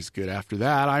chemistry is good after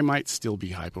that, I might still be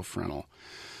hypofrontal.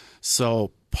 So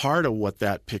part of what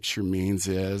that picture means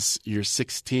is you're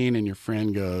 16 and your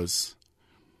friend goes,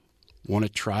 want to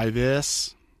try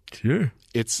this? Sure.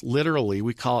 It's literally,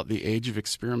 we call it the age of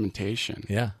experimentation.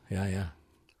 Yeah.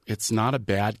 It's not a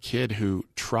bad kid who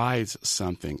tries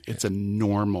something. It's a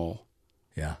normal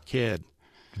kid.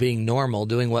 Being normal,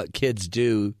 doing what kids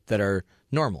do that are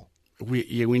normal.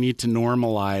 We need to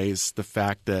normalize the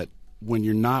fact that when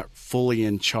you're not fully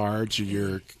in charge of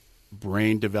your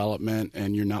brain development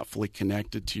and you're not fully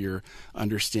connected to your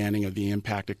understanding of the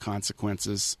impact of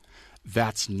consequences,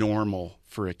 that's normal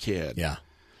for a kid. Yeah.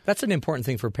 That's an important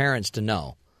thing for parents to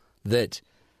know, that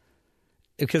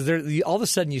because all of a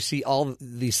sudden you see all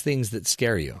these things that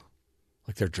scare you.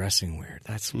 Like they're dressing weird.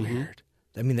 That's weird.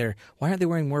 I mean, why aren't they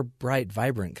wearing more bright,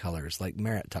 vibrant colors like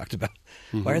Merritt talked about?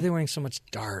 Why are they wearing so much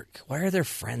dark? Why are their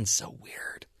friends so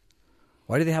weird?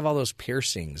 Why do they have all those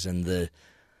piercings and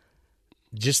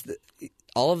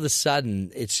all of a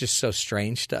sudden, it's just so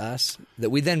strange to us that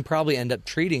we then probably end up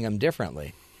treating them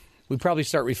differently. We probably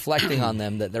start reflecting on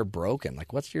them that they're broken.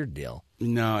 Like, what's your deal?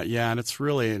 No, yeah, and it's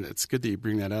good that you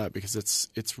bring that up because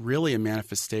it's really a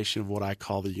manifestation of what I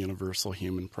call the universal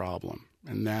human problem,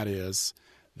 and that is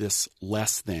this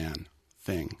less than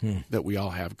thing that we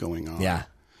all have going on. Yeah.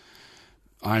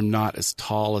 I'm not as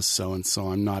tall as so-and-so.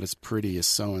 I'm not as pretty as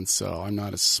so-and-so. I'm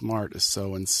not as smart as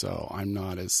so-and-so. I'm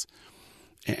not as...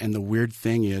 And the weird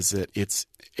thing is that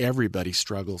everybody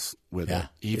struggles with it.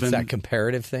 Even it's that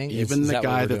comparative thing. Even the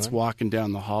guy that's walking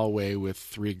down the hallway with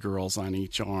 3 girls on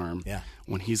each arm,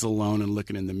 when he's alone and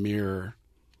looking in the mirror,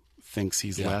 thinks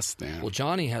he's less than. Well,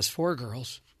 Johnny has 4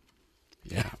 girls.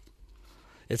 Yeah.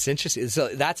 It's interesting. So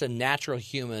that's a natural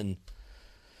human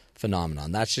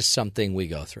phenomenon. That's just something we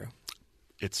go through.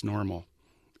 It's normal.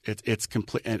 It's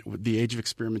complete. And with the age of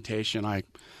experimentation,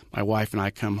 my wife and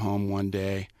I come home one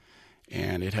day,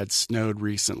 and it had snowed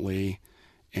recently,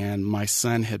 and my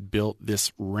son had built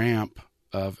this ramp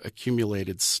of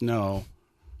accumulated snow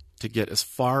to get as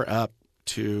far up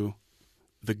to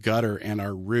the gutter and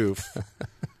our roof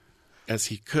as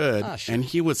he could. And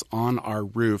he was on our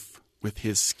roof with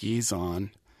his skis on,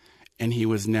 and he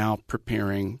was now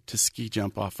preparing to ski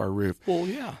jump off our roof. Well,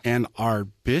 yeah. And our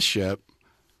bishop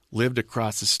lived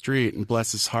across the street, and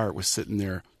bless his heart, was sitting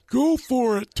there. Go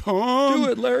for it, Tom.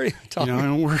 Do it, Larry. Tommy.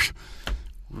 And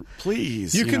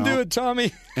please. You can do it,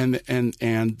 Tommy. And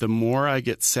the more I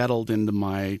get settled into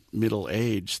my middle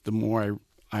age, the more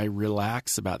I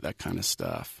relax about that kind of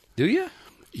stuff. Do you?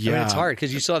 Yeah. I mean, it's hard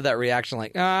because you still have that reaction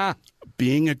like,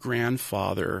 Being a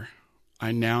grandfather,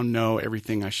 I now know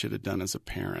everything I should have done as a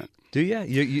parent. Do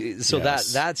you? So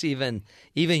Yes. that's even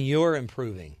you're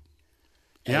improving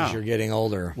as you're getting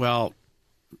older. Well,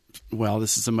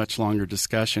 this is a much longer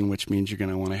discussion, which means you're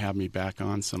going to want to have me back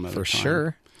on some other For time.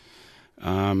 sure.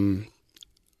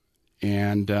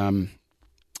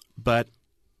 But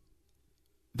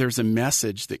there's a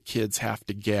message that kids have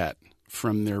to get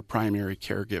from their primary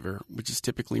caregiver, which is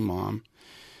typically mom.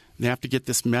 They have to get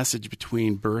this message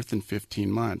between birth and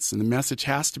 15 months, and the message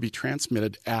has to be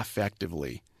transmitted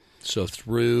affectively. So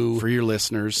for your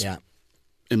listeners,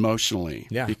 emotionally.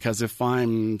 Yeah. Because if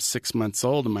I'm 6 months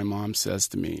old and my mom says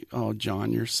to me, "Oh,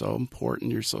 John, you're so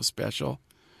important, you're so special,"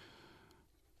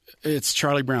 it's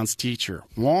Charlie Brown's teacher.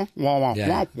 Wah, wah, wah,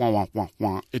 wah, wah, wah, wah,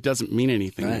 wah. It doesn't mean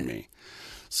anything to me.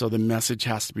 So the message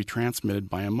has to be transmitted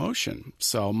by emotion.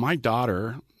 So my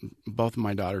daughter, both of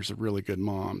my daughters are really good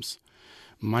moms.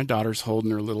 My daughter's holding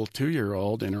her little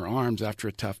 2-year-old in her arms after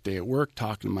a tough day at work,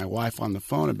 talking to my wife on the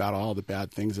phone about all the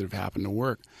bad things that have happened to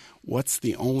work. What's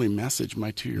the only message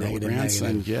my 2-year-old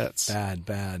grandson gets?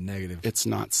 Bad, negative. It's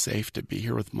not safe to be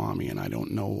here with Mommy, and I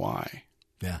don't know why.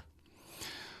 Yeah.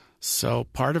 So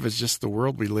part of it's just the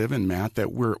world we live in, Matt,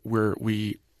 that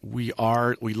we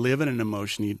live in an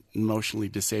emotionally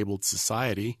disabled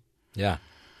society. Yeah.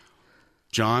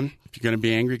 John, if you're going to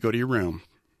be angry, go to your room.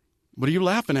 What are you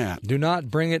laughing at? Do not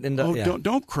bring it into.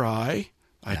 Don't cry.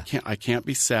 I can't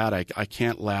be sad. I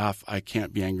can't laugh. I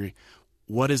can't be angry.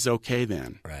 What is okay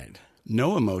then? Right.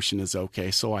 No emotion is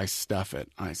okay, so I stuff it.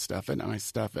 I stuff it, and I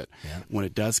stuff it. Yeah. When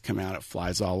it does come out, it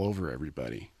flies all over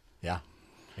everybody. Yeah.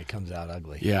 It comes out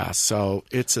ugly. Yeah, so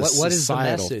it's a what is the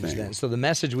societal message thing. then? So the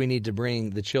message we need to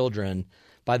bring the children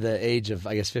by the age of,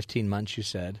 I guess, 15 months, you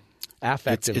said,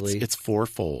 affectively. It's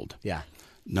fourfold. Yeah.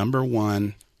 Number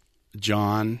one,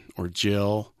 John or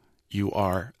Jill, you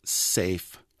are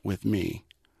safe with me.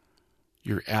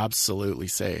 You're absolutely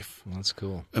safe. Well, that's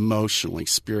cool. Emotionally,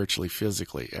 spiritually,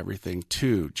 physically, everything.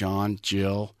 2, John,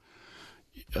 Jill,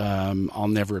 I'll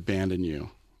never abandon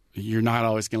you. You're not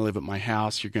always going to live at my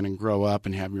house. You're going to grow up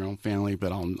and have your own family,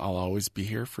 but I'll always be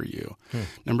here for you.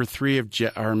 Number 3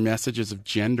 are messages of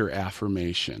gender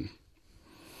affirmation.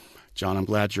 John, I'm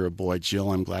glad you're a boy.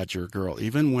 Jill, I'm glad you're a girl.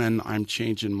 Even when I'm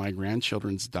changing my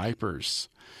grandchildren's diapers,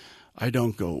 I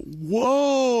don't go,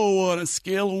 whoa, on a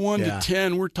scale of 1 to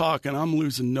 10, we're talking, I'm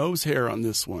losing nose hair on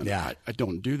this one. Yeah. I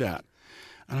don't do that.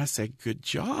 And I say, good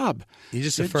job. You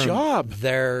just good affirm job.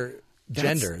 their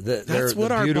gender. That's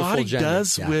what our body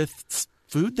does with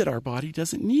food that our body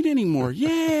doesn't need anymore.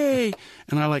 Yay!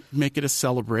 And I make it a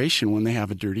celebration when they have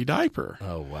a dirty diaper.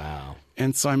 Oh, wow.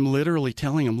 And so I'm literally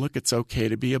telling them, look, it's okay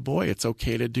to be a boy. It's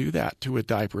okay to do that to a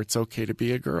diaper. It's okay to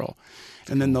be a girl.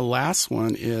 And then the last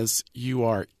one is you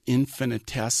are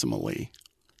infinitesimally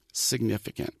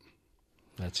significant.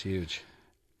 That's huge.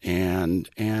 And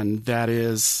that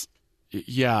is,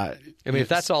 yeah. I mean, if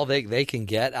that's all they can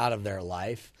get out of their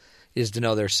life is to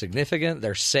know they're significant,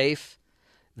 they're safe,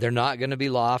 they're not going to be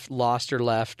lost or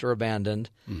left or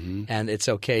abandoned, and it's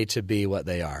okay to be what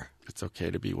they are. It's okay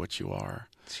to be what you are.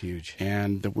 It's huge.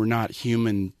 And that we're not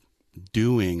human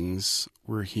doings,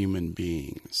 we're human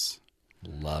beings.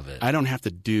 Love it. I don't have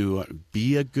to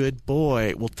be a good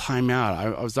boy. Well, time out.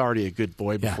 I was already a good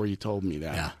boy before you told me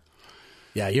that. Yeah.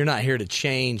 Yeah, you're not here to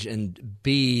change and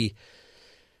be.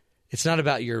 It's not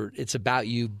about it's about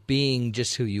you being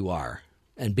just who you are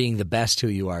and being the best who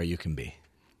you are you can be.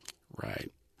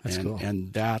 Right. That's cool.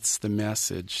 And that's the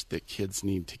message that kids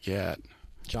need to get.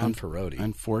 John Perotti.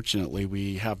 Unfortunately,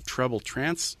 we have trouble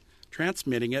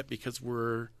transmitting it because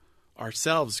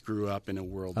ourselves grew up in a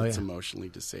world that's emotionally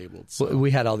disabled. So. Well,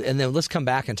 we had and then let's come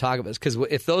back and talk about this because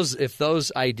if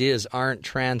those ideas aren't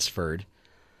transferred,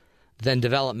 then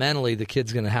developmentally the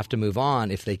kid's going to have to move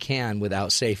on if they can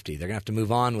without safety. They're going to have to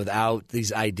move on without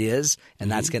these ideas,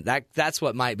 and that's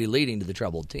what might be leading to the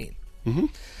troubled teen. Mm-hmm.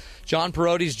 John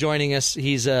Perotti's joining us.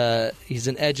 He's an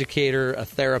educator, a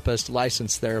therapist,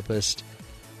 licensed therapist.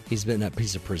 He's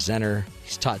a presenter.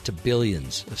 He's taught to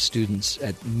billions of students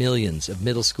at millions of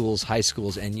middle schools, high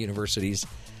schools, and universities.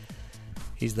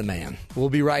 He's the man. We'll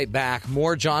be right back.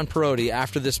 More John Perotti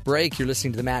after this break. You're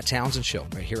listening to the Matt Townsend Show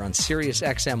right here on Sirius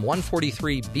XM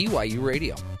 143 BYU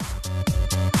Radio.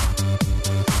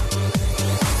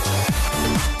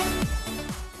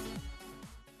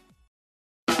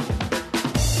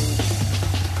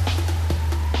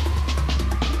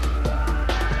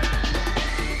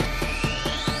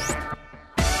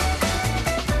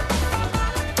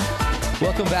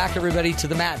 Welcome back, everybody, to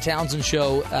the Matt Townsend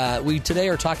Show. We today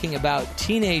are talking about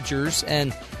teenagers,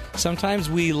 and sometimes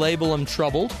we label them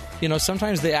troubled. You know,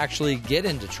 sometimes they actually get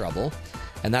into trouble,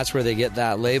 and that's where they get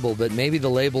that label. But maybe the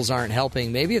labels aren't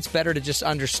helping. Maybe it's better to just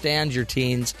understand your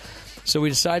teens. So we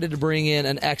decided to bring in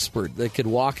an expert that could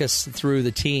walk us through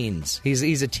the teens.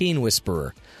 He's a teen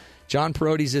whisperer. John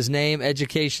Perotti's his name.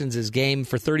 Education's his game.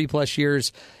 For 30-plus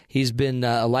years, he's been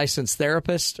a licensed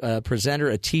therapist, a presenter,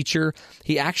 a teacher.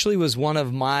 He actually was one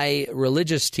of my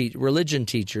religion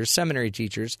teachers, seminary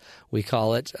teachers, we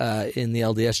call it, in the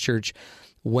LDS Church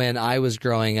when I was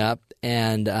growing up.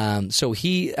 And so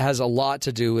he has a lot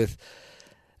to do with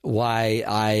why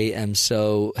I am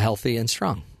so healthy and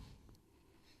strong.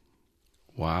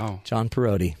 Wow. John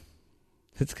Perotti.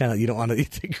 It's kind of, you don't want to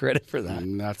take credit for that.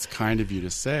 And that's kind of you to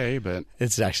say, but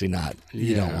it's actually not.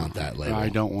 You don't want that label. I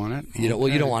don't want it. You don't. Well,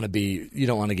 you don't want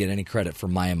to get any credit for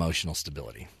my emotional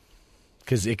stability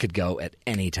because it could go at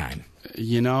any time.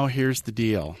 You know, here's the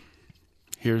deal.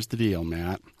 Here's the deal,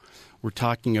 Matt. We're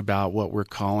talking about what we're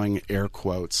calling, air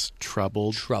quotes,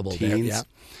 troubled teens. Yeah.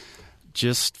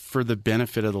 Just for the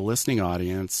benefit of the listening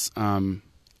audience,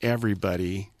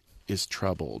 everybody is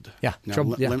troubled. Yeah, now,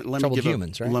 troubled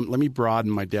humans, right? Let me broaden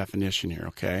my definition here,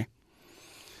 okay?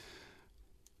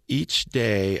 Each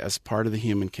day, as part of the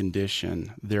human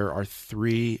condition, there are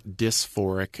 3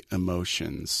 dysphoric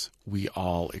emotions we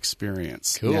all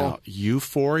experience. Cool. Now,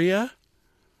 euphoria,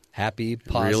 happy,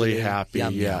 positive, really happy,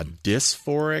 yum, yeah. yum.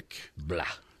 Dysphoric, blah,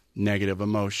 negative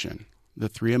emotion. The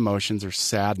 3 emotions are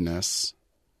sadness,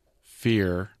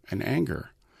 fear, and anger.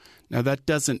 Now, that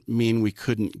doesn't mean we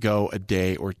couldn't go a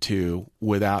day or two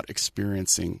without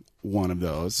experiencing one of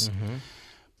those,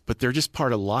 but they're just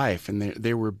part of life, and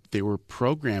they were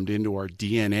programmed into our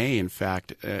DNA. In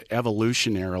fact,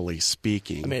 evolutionarily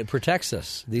speaking, I mean, it protects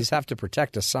us. These have to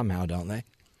protect us somehow, don't they?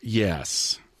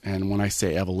 Yes. And when I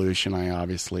say evolution, I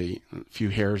obviously a few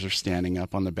hairs are standing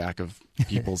up on the back of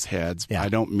people's heads. Yeah. I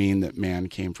don't mean that man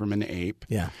came from an ape.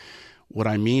 Yeah. What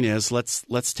I mean is,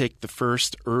 let's take the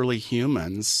first early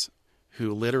humans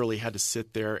who literally had to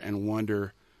sit there and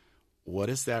wonder, what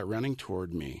is that running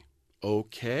toward me?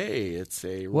 Okay, it's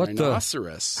a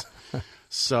rhinoceros.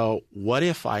 So what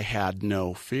if I had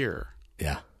no fear?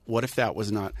 Yeah. What if that was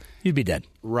not? You'd be dead.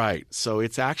 Right. So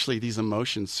it's actually, these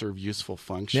emotions serve useful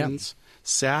functions. Yeah.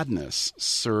 Sadness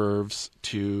serves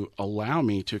to allow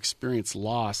me to experience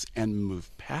loss and move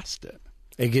past it.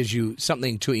 It gives you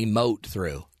something to emote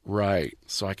through. Right.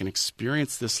 So I can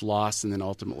experience this loss, and then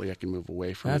ultimately I can move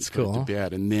away from That's it and put cool. it to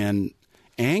bed. And then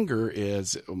anger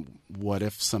is, what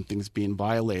if something's being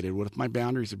violated? What if my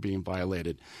boundaries are being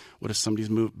violated? What if somebody's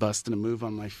busting a move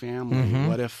on my family?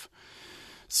 What if...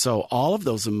 So all of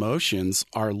those emotions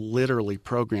are literally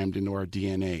programmed into our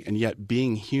DNA. And yet,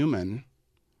 being human,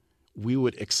 we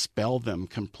would expel them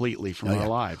completely from our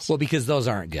lives. Well, because those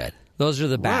aren't good. Those are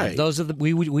the bad. Right. Those are the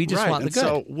we just want the and good.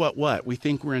 So what? We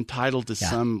think we're entitled to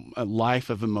some life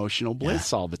of emotional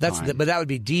bliss all the time. But that would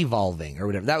be devolving or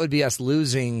whatever. That would be us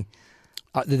losing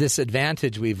this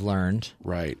advantage we've learned.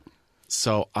 Right.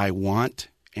 So I want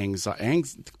anxiety.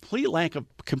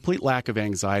 Complete lack of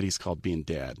anxiety is called being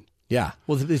dead. Yeah.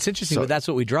 Well, it's interesting, but that's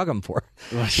what we drug them for.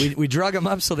 We drug them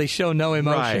up so they show no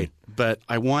emotion. Right. But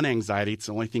I want anxiety. It's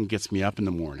the only thing that gets me up in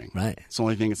the morning. Right. It's the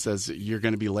only thing that says you're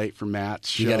going to be late for Matt's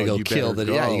show. You got to go kill the.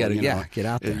 Yeah. You got to get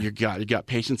out there. You got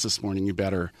patience this morning. You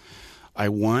better. I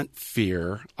want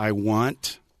fear. I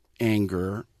want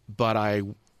anger. But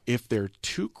if they're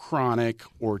too chronic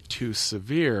or too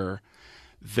severe,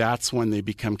 that's when they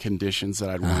become conditions that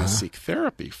I'd want to seek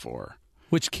therapy for.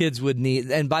 Which kids would need,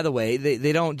 and by the way,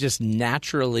 they don't just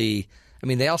naturally, I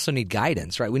mean, they also need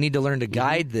guidance, right? We need to learn to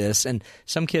guide this, and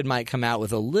some kid might come out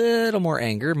with a little more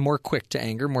anger, more quick to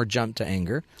anger, more jump to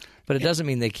anger, but it doesn't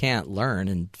mean they can't learn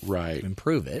and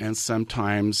improve it. And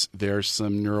sometimes there's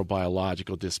some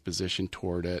neurobiological disposition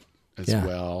toward it as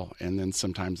well, and then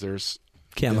sometimes there's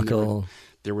chemical.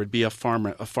 There would be a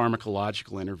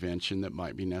pharmacological intervention that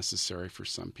might be necessary for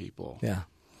some people. Yeah.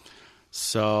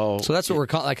 So that's what we're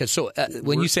calling.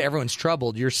 When you say everyone's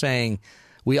troubled, you're saying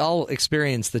we all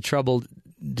experience the troubled,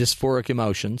 dysphoric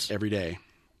emotions every day,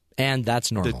 and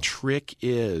that's normal. The trick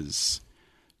is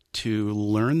to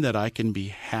learn that I can be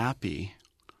happy,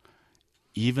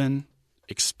 even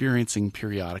experiencing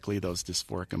periodically those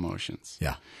dysphoric emotions.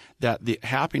 Yeah. That the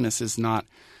happiness is not,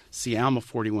 see, Alma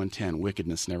 41:10,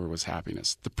 wickedness never was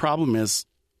happiness. The problem is,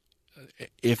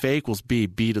 if A equals B,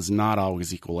 B does not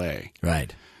always equal A.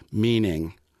 Right.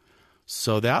 Meaning,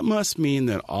 so that must mean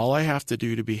that all I have to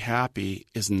do to be happy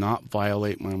is not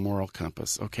violate my moral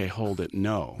compass. Okay, hold it.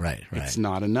 No. Right. It's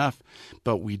not enough.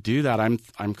 But we do that.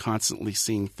 I'm constantly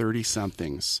seeing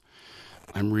 30-somethings.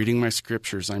 I'm reading my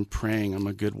scriptures. I'm praying. I'm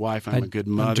a good wife. I'm a good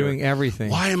mother. I'm doing everything.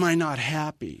 Why am I not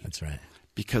happy? That's right.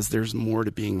 Because there's more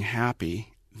to being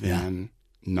happy than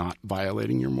not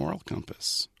violating your moral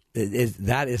compass.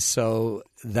 That is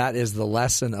the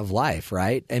lesson of life,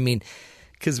 right? I mean,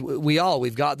 because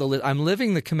we've got I'm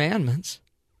living the commandments,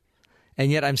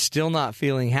 and yet I'm still not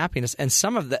feeling happiness. And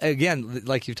some of the, again,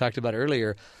 like you talked about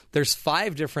earlier, there's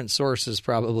 5 different sources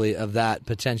probably of that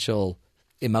potential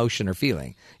emotion or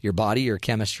feeling: your body, your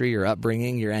chemistry, your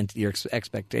upbringing, your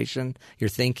expectation, your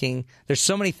thinking. There's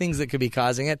so many things that could be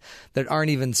causing it that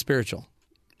aren't even spiritual.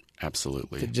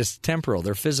 Absolutely. They're just temporal.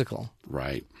 They're physical.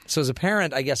 Right. So as a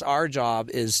parent, I guess our job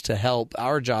is to help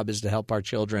our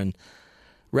children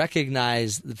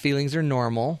recognize the feelings are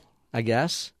normal, I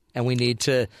guess, and we need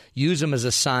to use them as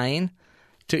a sign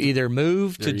to either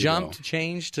move, to jump, to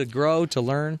change, to grow, to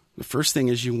learn. The first thing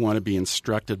is you want to be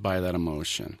instructed by that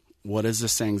emotion. What is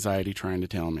this anxiety trying to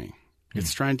tell me?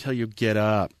 It's trying to tell you, get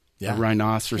up. Yeah. The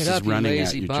rhinoceros is running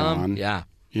at you, John. Yeah.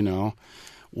 You know,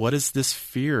 what is this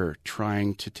fear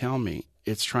trying to tell me?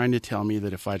 It's trying to tell me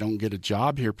that if I don't get a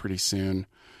job here pretty soon,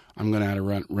 I'm going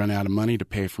to run out of money to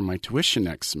pay for my tuition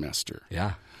next semester.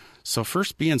 Yeah. So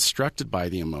first, be instructed by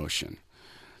the emotion.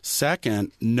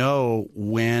 Second, know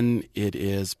when it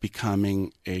is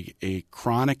becoming a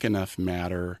chronic enough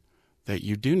matter that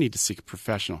you do need to seek a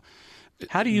professional.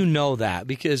 How do you know that?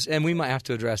 Because, and we might have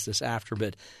to address this after,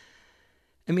 but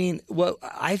I mean,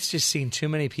 I've just seen too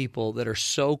many people that are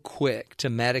so quick to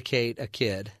medicate a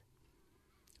kid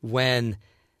when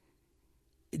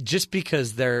just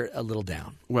because they're a little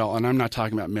down. Well, and I'm not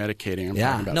talking about medicating. I'm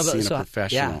talking about seeing a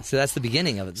professional. Yeah, so that's the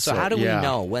beginning of it. So how do we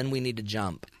know when we need to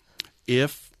jump?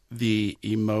 If the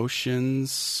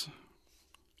emotions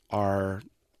are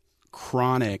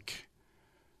chronic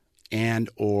and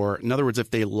or, in other words,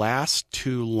 if they last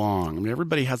too long, I mean,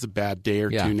 everybody has a bad day or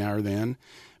two now or then,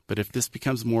 but if this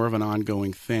becomes more of an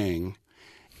ongoing thing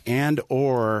and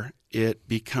or it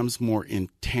becomes more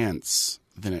intense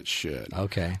than it should.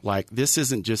 Okay. Like, this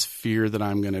isn't just fear that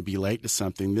I'm going to be late to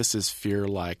something. This is fear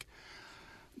like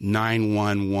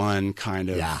 911 kind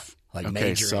of. Yeah, like okay,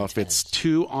 major so intense. if it's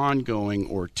too ongoing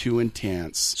or too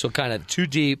intense. So kind of too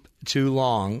deep, too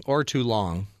long, or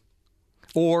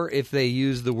if they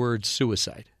use the word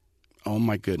suicide. Oh,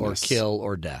 my goodness. Or kill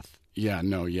or death. Yeah,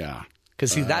 no, yeah.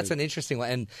 Because, see, that's an interesting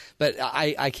one. But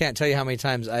I can't tell you how many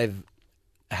times I've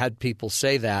had people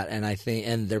say that,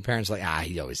 and their parents are like,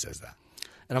 he always says that.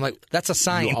 And I'm like, that's a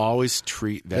sign. You always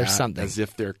treat that There's something. as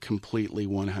if they're completely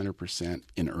 100%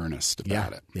 in earnest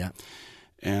about it. Yeah.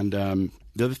 And the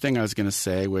other thing I was going to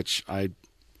say, which I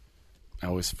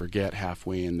always forget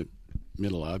halfway in the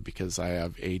middle of, because I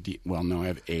have I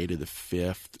have A to the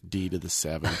 5th, D to the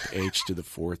 7th, H to the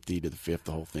 4th, D to the 5th,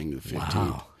 the whole thing to the 15th.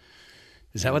 Wow.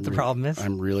 Is that what the problem is?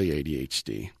 I'm really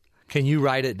ADHD. Can you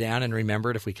write it down and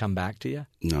remember it if we come back to you?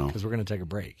 No. Because we're going to take a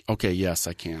break. Okay, yes,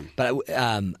 I can. But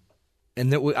we'll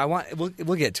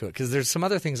get to it because there's some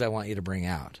other things I want you to bring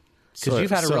out because you've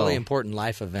had a really important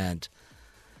life event.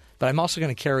 But I'm also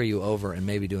going to carry you over and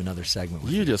maybe do another segment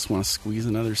with you. You just want to squeeze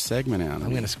another segment out. I'm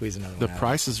going to squeeze another one The out.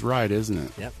 price is right, isn't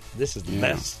it? Yep. This is the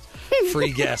best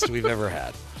free guest we've ever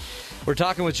had. We're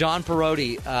talking with John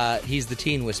Perotti. He's the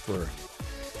Teen Whisperer.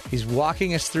 He's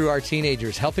walking us through our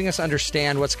teenagers, helping us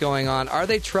understand what's going on. Are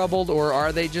they troubled or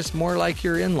are they just more like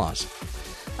your in-laws?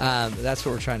 That's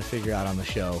what we're trying to figure out on the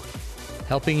show.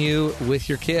 Helping you with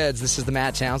your kids. This is the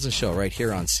Matt Townsend Show right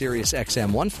here on Sirius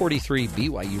XM 143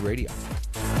 BYU Radio.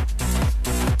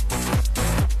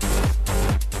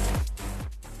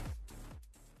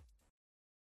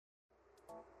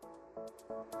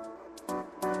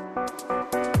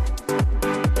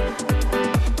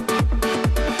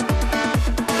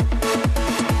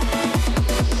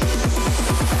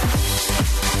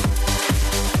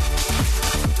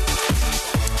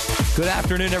 Good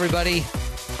afternoon, everybody.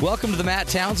 Welcome to the Matt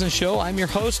Townsend Show. I'm your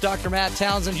host, Dr. Matt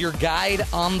Townsend, your guide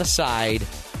on the side,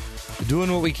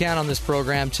 doing what we can on this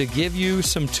program to give you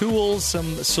some tools,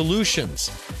 some solutions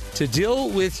to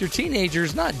deal with your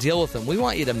teenagers, not deal with them. We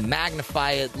want you to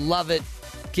magnify it, love it,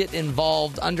 get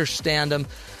involved, understand them.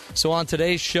 So on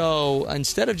today's show,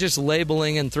 instead of just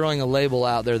labeling and throwing a label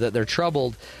out there that they're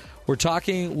troubled, We're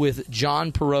talking with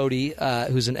John Perotti,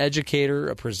 who's an educator,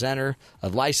 a presenter, a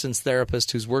licensed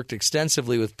therapist who's worked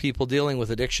extensively with people dealing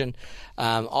with addiction,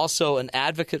 also an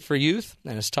advocate for youth,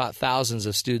 and has taught thousands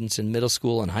of students in middle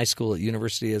school and high school at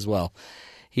university as well.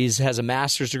 He has a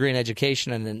master's degree in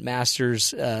education and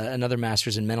another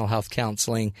master's in mental health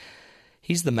counseling.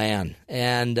 He's the man,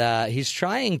 and he's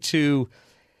trying to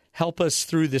help us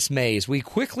through this maze. We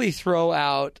quickly throw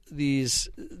out these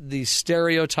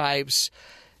stereotypes.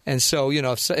 And so,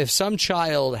 if some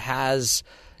child has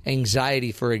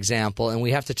anxiety, for example, and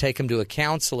we have to take them to a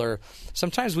counselor,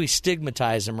 sometimes we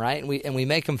stigmatize them, right? And we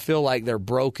make them feel like they're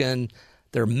broken,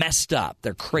 they're messed up,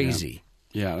 they're crazy.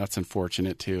 Yeah, that's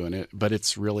unfortunate too, but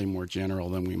it's really more general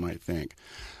than we might think.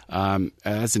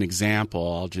 As an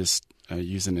example, I'll just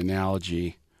use an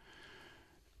analogy.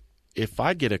 If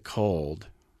I get a cold,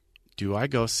 do I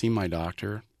go see my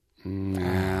doctor?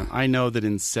 I know that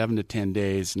in 7 to 10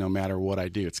 days, no matter what I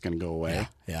do, it's going to go away.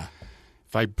 Yeah.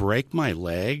 If I break my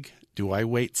leg, do I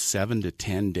wait 7 to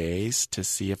 10 days to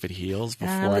see if it heals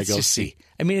before I go see?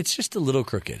 I mean, it's just a little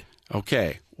crooked.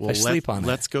 Okay. Well,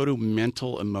 let's go to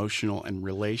mental, emotional, and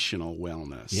relational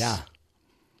wellness. Yeah.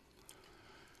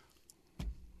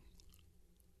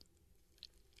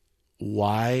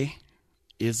 Why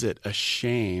is it a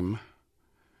shame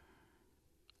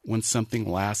when something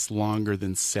lasts longer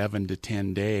than 7 to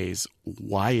 10 days?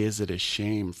 Why is it a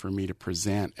shame for me to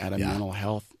present at a mental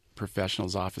health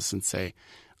professional's office and say,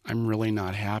 I'm really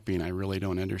not happy and I really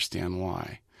don't understand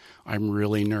why? I'm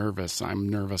really nervous. I'm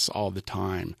nervous all the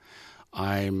time.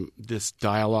 This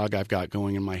dialogue I've got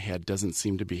going in my head doesn't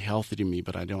seem to be healthy to me,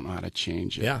 but I don't know how to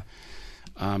change it. Yeah.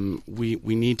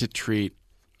 We need to treat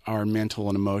our mental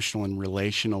and emotional and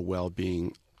relational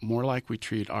well-being more like we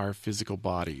treat our physical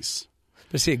bodies.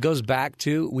 But see, it goes back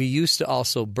to, we used to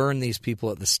also burn these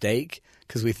people at the stake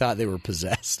because we thought they were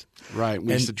possessed. Right.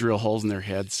 We used to drill holes in their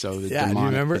heads so that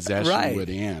demonic possession would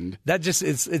end. That just,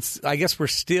 it's. I guess we're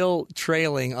still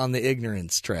trailing on the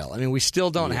ignorance trail. I mean, we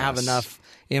still don't have enough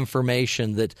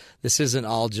information that this isn't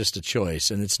all just a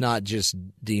choice and it's not just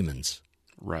demons.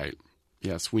 Right.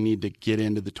 Yes, we need to get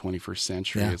into the 21st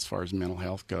century as far as mental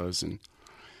health goes.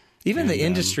 Even the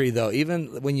industry, though,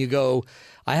 even when you go,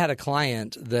 I had a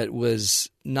client that was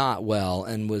not well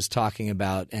and was talking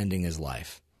about ending his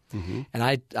life. Mm-hmm.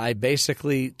 And I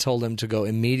basically told him to go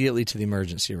immediately to the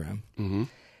emergency room. Mm-hmm.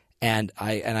 And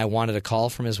I wanted a call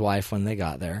from his wife when they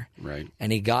got there. Right.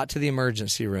 And he got to the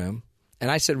emergency room.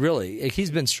 And I said, really, he's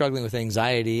been struggling with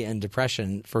anxiety and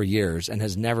depression for years and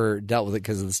has never dealt with it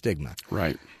because of the stigma.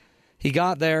 Right. He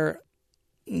got there,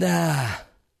 you've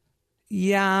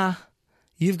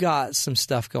got some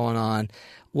stuff going on.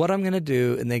 What I'm going to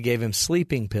do, and they gave him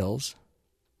sleeping pills,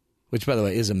 which, by the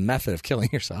way, is a method of killing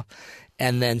yourself,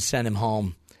 and then sent him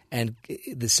home and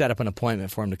set up an appointment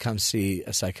for him to come see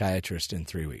a psychiatrist in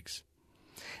 3 weeks.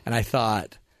 And I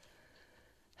thought,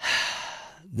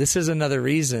 this is another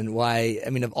reason why, I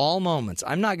mean, of all moments,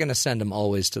 I'm not going to send him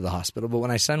always to the hospital, but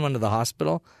when I send one to the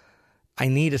hospital, I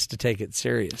need us to take it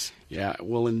serious. Yeah,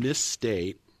 well, in this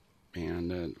state,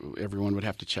 and everyone would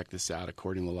have to check this out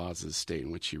according to the laws of the state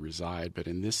in which you reside, but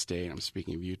in this state, I'm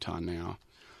speaking of Utah now,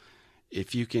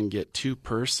 if you can get 2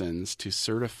 persons to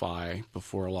certify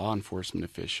before a law enforcement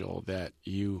official that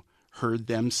you heard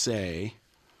them say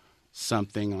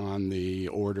something on the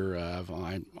order of,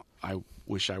 I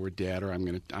wish I were dead, or I'm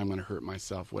gonna hurt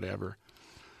myself, whatever.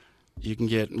 You can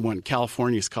get one.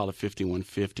 California is called a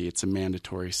 5150. It's a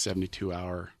mandatory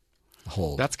 72-hour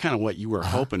hold. That's kind of what you were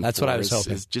hoping. That's for, what I was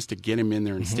hoping. Is just to get him in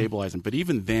there and stabilize him. But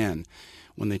even then,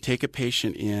 when they take a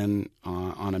patient in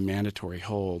on a mandatory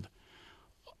hold,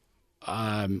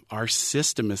 our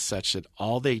system is such that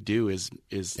all they do is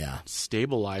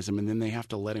stabilize him, and then they have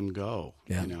to let him go.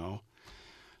 Yeah. You know.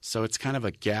 So it's kind of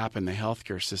a gap in the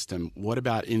healthcare system. What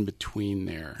about in between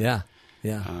there? Yeah,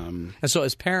 yeah. And so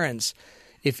as parents,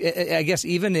 I guess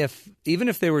even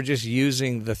if they were just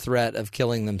using the threat of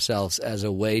killing themselves as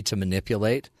a way to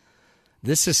manipulate,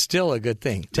 this is still a good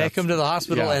thing. Take them to the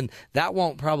hospital, and that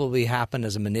won't probably happen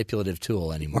as a manipulative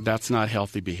tool anymore. That's not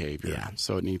healthy behavior. Yeah.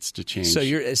 So it needs to change.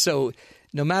 So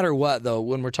no matter what, though,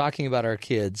 when we're talking about our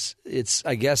kids, it's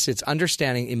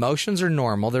understanding emotions are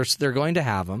normal. They're going to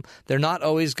have them. They're not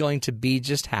always going to be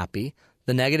just happy.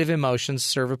 The negative emotions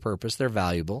serve a purpose. They're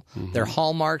valuable. Mm-hmm. They're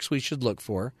hallmarks we should look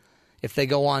for. If they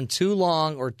go on too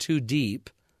long or too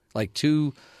deep, like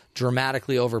too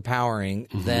dramatically overpowering,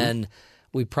 then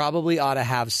we probably ought to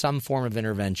have some form of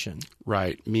intervention.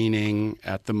 Right, meaning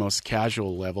at the most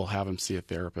casual level, have them see a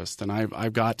therapist. And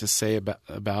I've got to say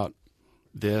about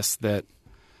this that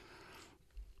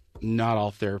not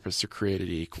all therapists are created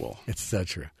equal. It's so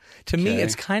true. To me,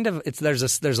 it's kind of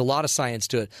there's a lot of science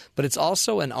to it, but it's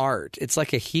also an art. It's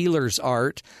like a healer's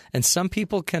art, and some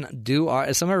people can do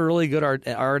art. Some are really good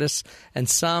artists, and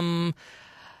some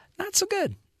not so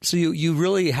good. So you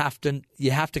really have to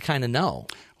kind of know.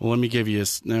 Well, let me give you a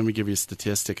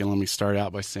statistic, and let me start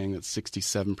out by saying that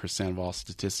 67% of all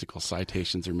statistical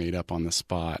citations are made up on the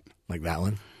spot. Like that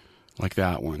one? Like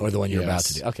that one. Or the one you're about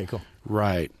to do. Okay, cool.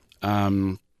 Right.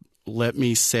 Let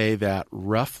me say that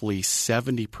roughly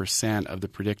 70% of the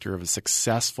predictor of a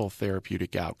successful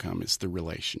therapeutic outcome is the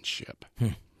relationship.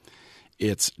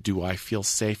 It's, do I feel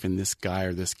safe in this guy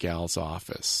or this gal's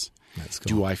office? That's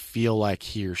cool. Do I feel like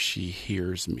he or she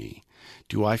hears me?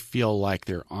 Do I feel like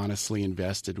they're honestly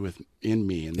invested in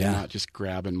me and they're not just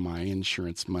grabbing my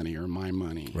insurance money or my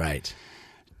money? Right.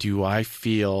 Do I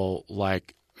feel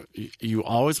like you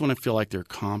always want to feel like they're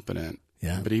competent,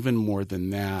 but even more than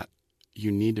that,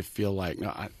 you need to feel like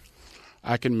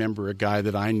I can remember a guy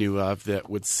that I knew of that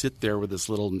would sit there with this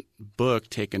little book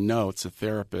taking notes, a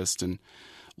therapist, and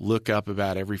look up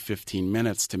about every 15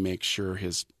 minutes to make sure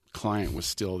his client was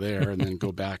still there and then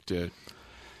go back to, I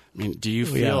mean, do you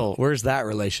feel... Where's that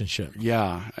relationship?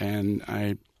 Yeah, and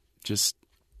I just...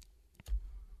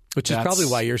 Which is probably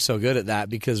why you're so good at that,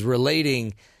 because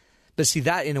relating... But see,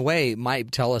 that in a way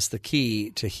might tell us the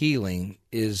key to healing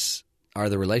are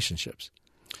the relationships.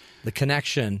 The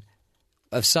connection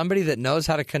of somebody that knows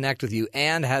how to connect with you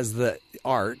and has the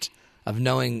art of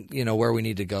knowing, where we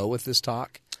need to go with this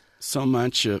talk. So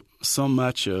much of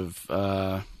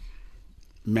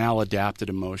maladapted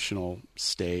emotional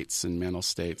states and mental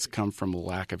states come from a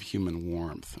lack of human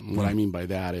warmth. And what I mean by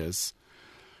that is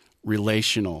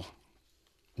relational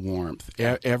warmth.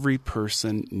 Every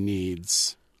person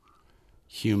needs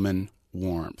human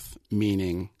warmth,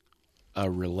 meaning a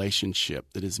relationship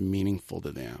that is meaningful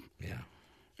to them,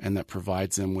 and that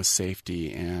provides them with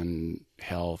safety and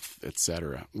health,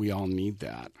 etc. We all need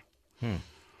that.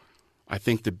 I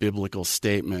think the biblical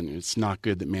statement, it's not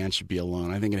good that man should be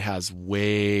alone, I think it has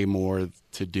way more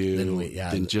to do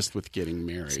than just with getting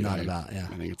married. It's not about,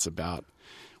 I think it's about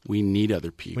we need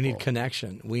other people. We need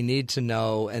connection. We need to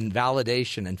know and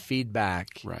validation and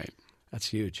feedback. Right. That's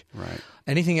huge. Right.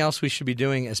 Anything else we should be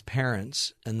doing as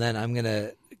parents? And then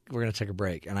we're gonna take a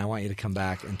break, and I want you to come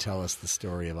back and tell us the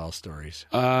story of all stories.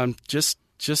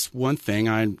 Just one thing.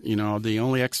 The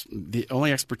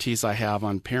only expertise I have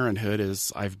on parenthood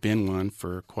is I've been one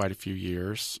for quite a few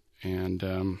years, and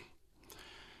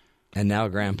now a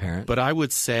grandparent. But I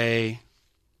would say,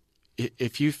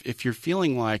 if you're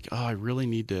feeling like, oh, I really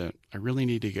need to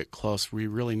get close. We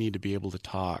really need to be able to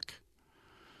talk.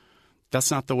 That's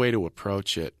not the way to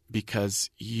approach it, because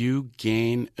you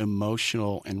gain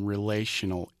emotional and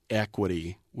relational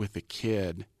equity with a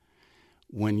kid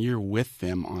when you're with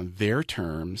them on their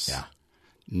terms,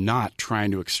 not trying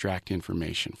to extract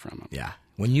information from them. Yeah.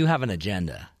 When you have an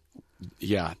agenda.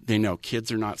 Yeah. They know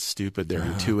kids are not stupid. They're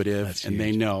intuitive. And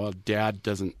they know Dad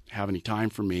doesn't have any time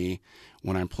for me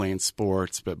when I'm playing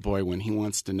sports. But, boy, when he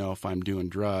wants to know if I'm doing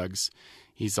drugs,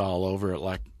 he's all over it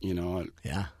like,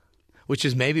 Yeah. Which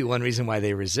is maybe one reason why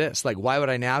they resist. Like, why would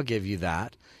I now give you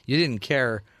that? You didn't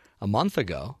care a month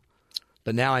ago,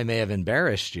 but now I may have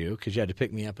embarrassed you because you had to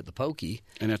pick me up at the pokey.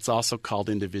 And it's also called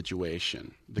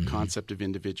individuation, the concept of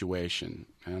individuation.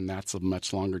 And that's a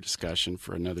much longer discussion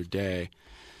for another day.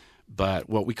 But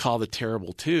what we call the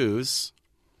terrible twos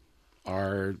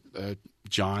are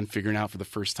John figuring out for the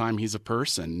first time he's a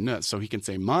person. So he can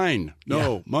say, mine,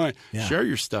 mine. Yeah. Share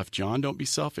your stuff, John. Don't be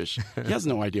selfish. He has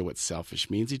no idea what selfish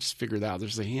means. He just figured out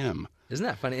there's a him. Isn't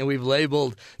that funny? And we've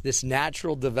labeled this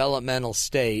natural developmental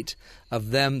state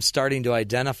of them starting to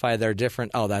identify their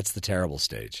different, that's the terrible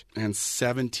stage. And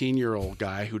 17-year-old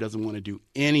guy who doesn't want to do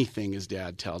anything his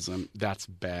dad tells him, that's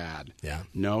bad. Yeah.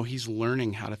 No, he's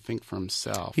learning how to think for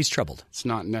himself. He's troubled. It's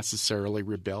not necessarily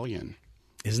rebellion.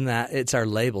 Isn't that? It's our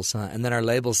labels, huh? And then our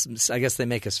labels, I guess they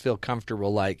make us feel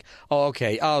comfortable like,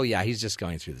 okay, he's just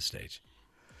going through the stage.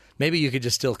 Maybe you could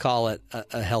just still call it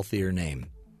a healthier name.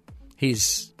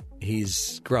 He's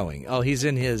growing. Oh, he's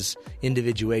in his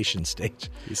individuation stage.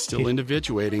 He's still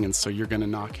individuating, and so you're going to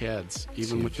knock heads.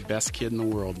 Even with the best kid in the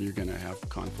world, you're going to have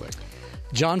conflict.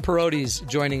 John Perotti's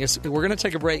joining us. We're going to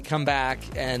take a break, come back,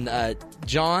 and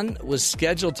John was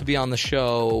scheduled to be on the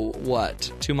show,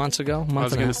 2 months ago? I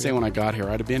was going to say when I got here.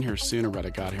 I'd have been here sooner, but I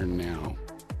got here now.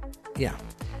 Yeah.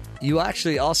 You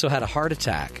actually also had a heart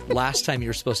attack last time you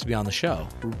were supposed to be on the show,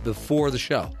 before the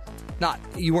show.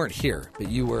 You weren't here, but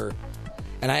you were.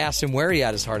 And I asked him where he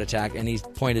had his heart attack, and he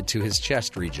pointed to his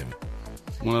chest region.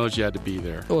 One of those you had to be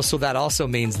there. Well, so that also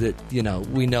means that,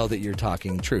 we know that you're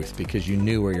talking truth because you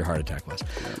knew where your heart attack was.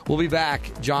 We'll be back.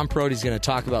 John Perotti is going to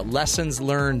talk about lessons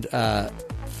learned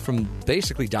from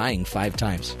basically dying 5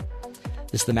 times.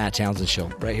 This is the Matt Townsend Show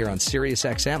right here on Sirius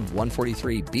XM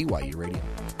 143 BYU Radio.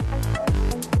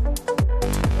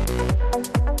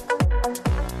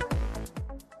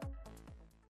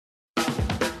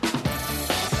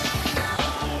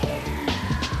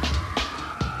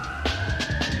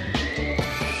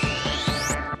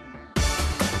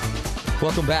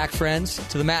 Welcome back, friends,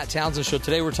 to the Matt Townsend Show.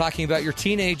 Today we're talking about your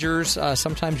teenagers.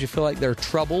 Sometimes you feel like they're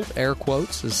troubled, air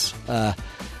quotes, as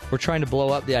we're trying to blow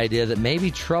up the idea that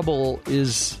maybe trouble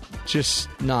is just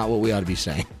not what we ought to be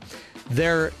saying.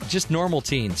 They're just normal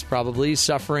teens, probably,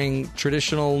 suffering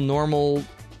traditional, normal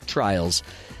trials.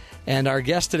 And our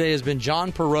guest today has been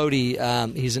John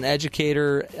Perotti. He's an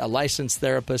educator, a licensed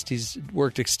therapist. He's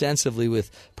worked extensively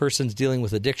with persons dealing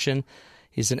with addiction.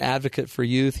 He's an advocate for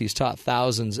youth. He's taught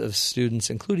thousands of students,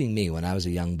 including me when I was a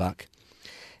young buck.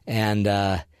 And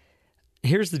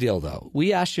here's the deal, though.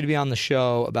 We asked you to be on the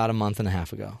show about a month and a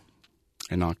half ago.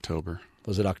 In October.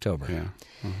 Was it October? Yeah.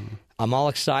 Mm-hmm. I'm all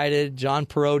excited. John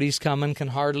Perotti's coming. Can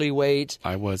hardly wait.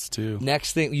 I was, too.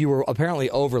 Next thing, you were apparently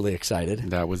overly excited.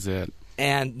 That was it.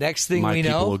 And next thing my we know...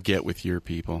 My people will get with your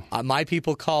people. My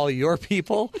people call your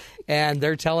people, and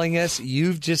they're telling us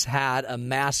you've just had a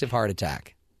massive heart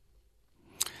attack.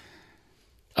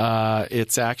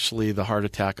 It's actually the heart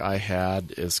attack I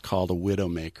had is called a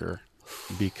widowmaker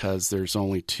because there's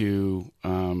only 2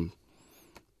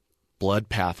 blood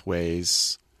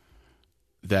pathways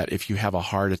that if you have a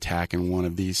heart attack in one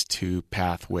of these 2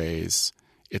 pathways,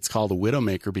 it's called a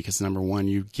widowmaker because, number one,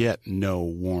 you get no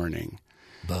warning.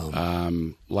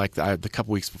 Boom. The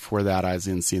couple weeks before that, I was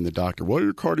in seeing the doctor. Well,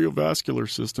 your cardiovascular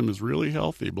system is really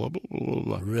healthy. Blah blah blah blah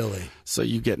blah. Really? So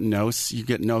you get no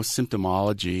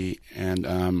symptomology,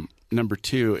 and number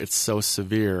 2, it's so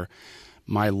severe.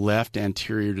 My left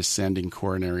anterior descending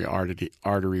coronary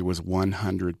artery was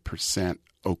 100%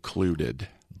 occluded,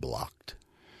 blocked.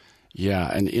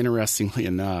 Yeah, and interestingly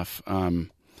enough.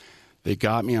 They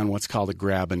got me on what's called a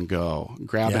grab and go.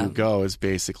 Grab and go is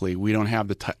basically we don't have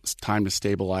the time to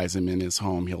stabilize him in his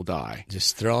home. He'll die.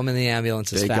 Just throw him in the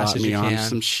ambulance as fast as you can. They got me on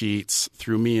some sheets,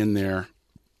 threw me in there.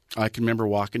 I can remember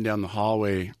walking down the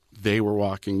hallway. They were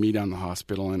walking me down the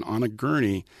hospital, and on a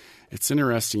gurney. It's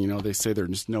interesting, they say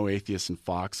there's no atheists in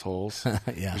foxholes. Yeah.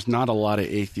 There's not a lot of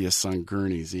atheists on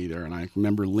gurneys either. And I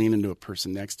remember leaning to a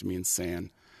person next to me and saying,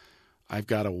 I've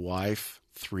got a wife,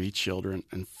 3 children,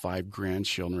 and 5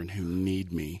 grandchildren who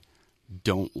need me.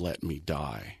 Don't let me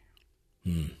die.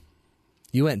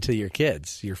 You went to your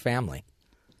kids, your family.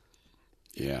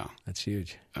 Yeah. That's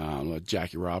huge.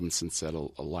 Jackie Robinson said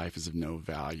a life is of no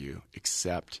value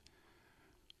except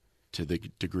to the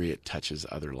degree it touches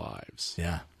other lives.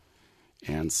 Yeah.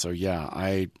 And so, yeah,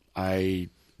 I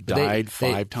died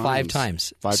 5 times. 5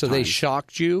 times. 5 so times. They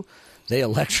shocked you. They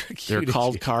electrocuted They're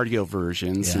called you.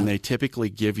 cardioversions, and they typically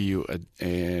give you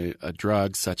a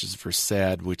drug such as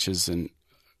Versed, which is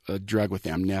a drug with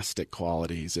amnestic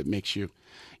qualities. It makes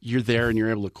you're there and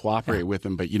you're able to cooperate with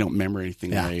them, but you don't remember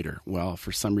anything later. Well,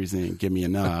 for some reason, they didn't give me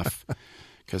enough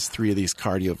because 3 of these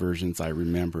cardioversions I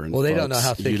remember. And they don't know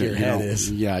how thick your head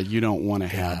is. Yeah, you don't want to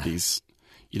have these.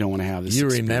 You don't want to have this You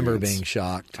experience. remember being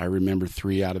shocked. I remember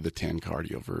 3 out of the 10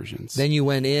 cardioversions. Then you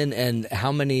went in, and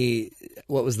how many,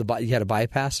 you had a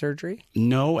bypass surgery?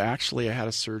 No, actually, I had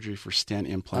a surgery for stent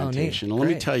implantation. Oh, Let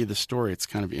me tell you the story. It's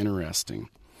kind of interesting.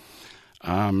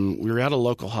 We were at a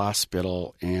local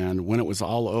hospital, and when it was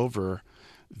all over,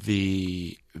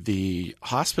 the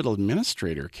hospital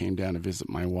administrator came down to visit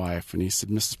my wife, and he said,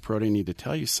 Mrs. Perotti, I need to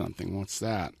tell you something. What's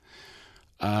that?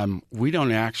 We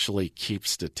don't actually keep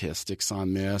statistics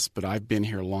on this, but I've been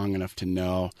here long enough to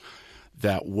know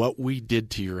that what we did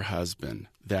to your husband,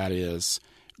 that is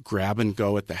grab and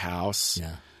go at the house,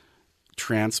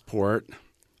 transport,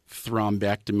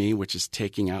 thrombectomy, which is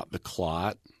taking out the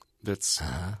clot that's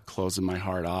closing my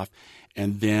heart off,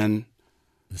 and then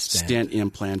stent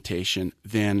implantation,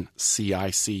 then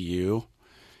CICU.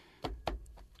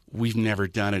 We've never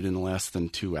done it in less than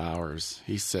 2 hours.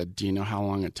 He said, do you know how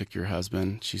long it took your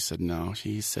husband? She said, no.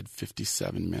 He said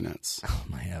 57 minutes. Oh,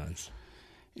 my heavens.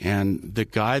 And the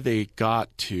guy they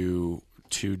got to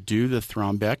do the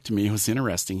thrombectomy was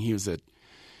interesting. He was a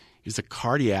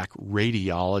cardiac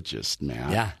radiologist,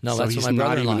 Matt. Yeah, no, so that's what my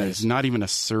brother-in-law is. He's not even a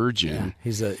surgeon.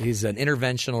 Yeah, he's an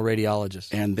interventional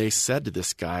radiologist. And they said to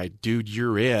this guy, dude,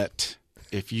 you're it.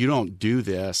 If you don't do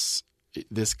this,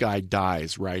 this guy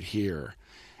dies right here.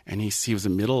 And he was a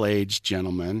middle-aged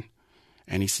gentleman,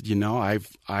 And he said, I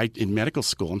in medical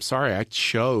school, I'm sorry, I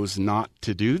chose not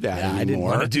to do that anymore. I didn't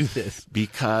want to do this.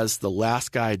 Because the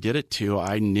last guy I did it to,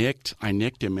 I nicked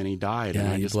him and he died. Yeah, and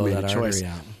I you just blow made that a choice. artery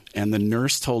out. And the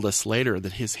nurse told us later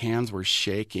that his hands were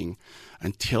shaking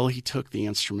until he took the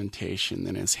instrumentation.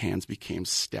 Then his hands became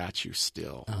statue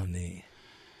still. Oh, neat.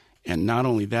 And not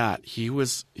only that,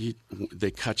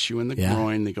 they cut you in the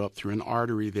groin. They go up through an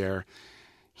artery there.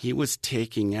 He was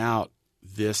taking out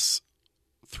this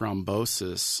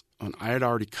thrombosis. And I had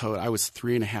already code. I was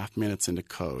 3.5 minutes into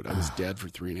code. I was dead for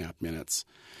 3.5 minutes.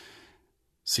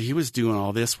 So he was doing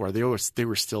all this while they were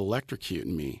still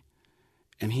electrocuting me.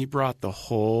 And he brought the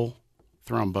whole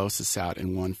thrombosis out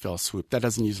in one fell swoop. That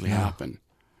doesn't usually happen.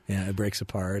 Yeah, it breaks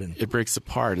apart. It breaks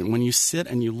apart. And when you sit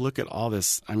and you look at all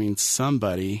this, I mean,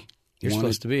 You're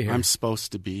supposed to be here. I'm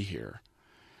supposed to be here.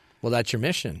 Well, that's your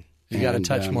mission. You got to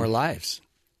touch more lives.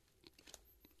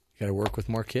 You got to work with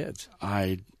more kids.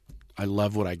 I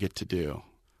love what I get to do.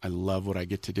 I love what I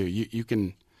get to do. You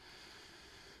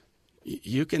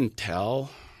can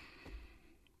tell.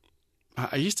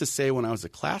 I used to say when I was a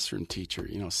classroom teacher,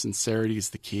 sincerity is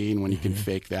the key, and when you can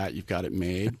fake that, you've got it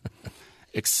made.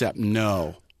 Except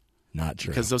no. Not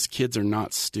true. Because those kids are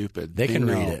not stupid. They can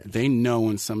know. read it. They know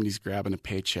when somebody's grabbing a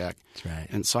paycheck. That's right.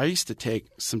 And so I used to take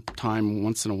some time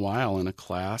once in a while in a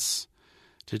class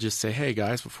to just say, hey,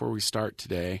 guys, before we start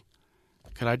today,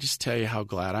 could I just tell you how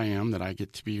glad I am that I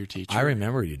get to be your teacher? I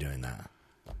remember you doing that.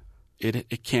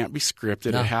 It can't be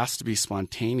scripted. No. It has to be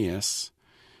spontaneous.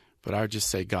 But I would just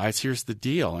say, guys, here's the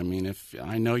deal. I mean, if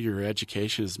I know your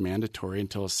education is mandatory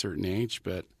until a certain age,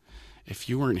 but if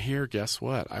you weren't here, guess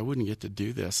what? I wouldn't get to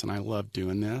do this, and I love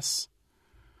doing this.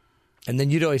 And then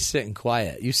you'd always sit and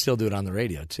quiet. You still do it on the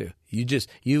radio too.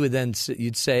 You would then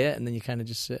you'd say it, and then you kind of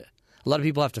just sit. A lot of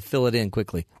people have to fill it in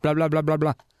quickly. Blah blah blah blah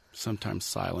blah. Sometimes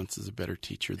silence is a better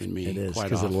teacher than me. It is quite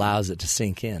because it often. allows it to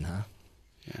sink in, huh?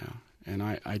 Yeah, and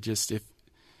I just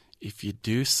if you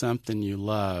do something you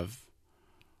love,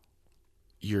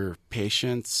 your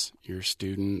patients, your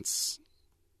students,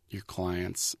 your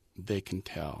clients, they can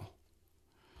tell.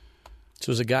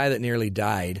 So as a guy that nearly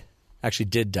died, actually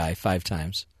did die 5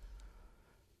 times,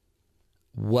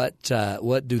 what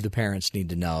do the parents need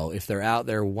to know if they're out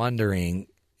there wondering,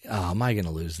 oh, am I going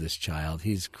to lose this child?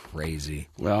 He's crazy.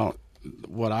 Well,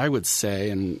 what I would say,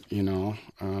 and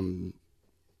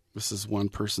this is one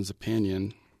person's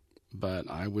opinion, but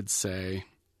I would say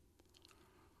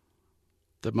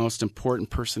the most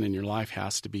important person in your life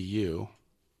has to be you.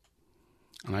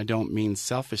 And I don't mean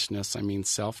selfishness, I mean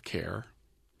self-care.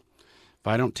 If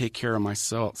I don't take care of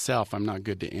myself, I'm not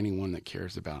good to anyone that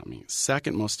cares about me.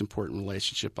 Second most important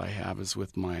relationship I have is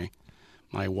with my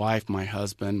wife, my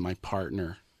husband, my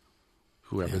partner,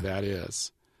 whoever that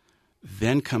is.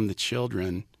 Then come the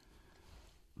children.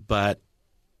 But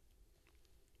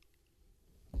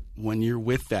when you're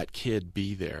with that kid,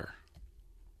 be there.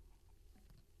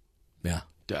 Yeah.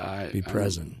 Be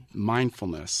present.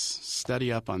 Mindfulness.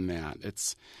 Study up on that.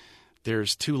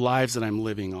 There's 2 lives that I'm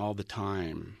living all the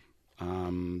time.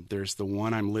 There's the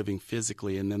one I'm living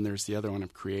physically, and then there's the other one I'm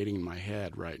creating in my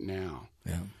head right now.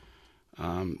 Yeah.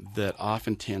 That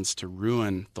often tends to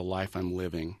ruin the life I'm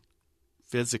living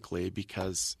physically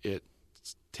because it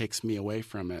takes me away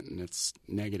from it, and it's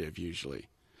negative usually.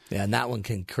 Yeah, and that one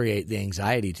can create the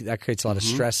anxiety too. That creates a lot of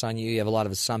stress on you. You have a lot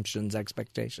of assumptions,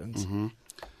 expectations. Mm-hmm.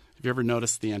 Have you ever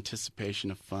noticed the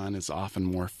anticipation of fun is often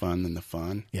more fun than the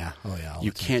fun? Yeah. Oh, yeah.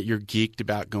 You're geeked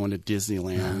about going to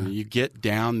Disneyland. You get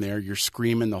down there, you're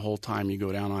screaming the whole time you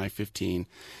go down I-15.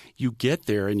 You get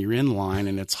there and you're in line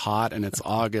and it's hot and it's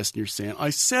August and you're saying, I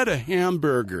said a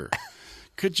hamburger.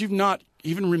 Could you not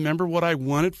even remember what I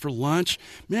wanted for lunch?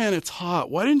 Man, it's hot.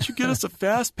 Why didn't you get us a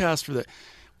fast pass for that?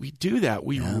 We do that.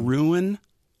 We ruin.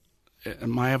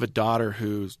 I have a daughter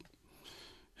who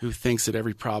thinks that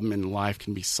every problem in life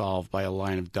can be solved by a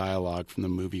line of dialogue from the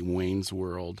movie Wayne's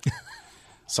World.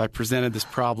 So I presented this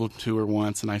problem to her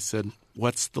once, and I said,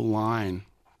 what's the line?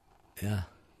 Yeah.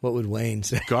 What would Wayne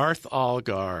say? Garth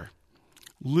Algar,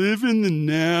 live in the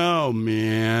now,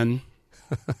 man.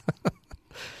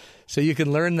 So you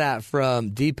can learn that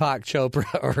from Deepak Chopra,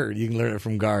 or you can learn it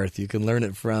from Garth. You can learn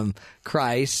it from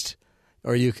Christ,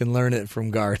 or you can learn it from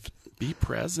Garth. Be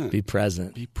present. Be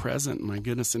present. Be present, my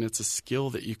goodness. And it's a skill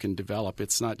that you can develop.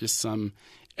 It's not just some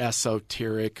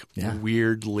esoteric,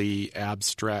 weirdly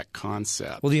abstract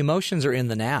concept. Well, the emotions are in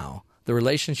the now. The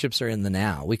relationships are in the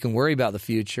now. We can worry about the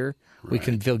future. Right. We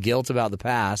can feel guilt about the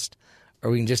past,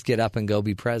 or we can just get up and go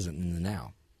be present in the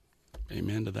now.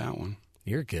 Amen to that one.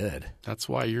 You're good. That's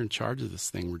why you're in charge of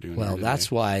this thing we're doing. Well, that's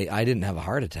why I didn't have a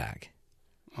heart attack.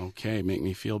 Okay, make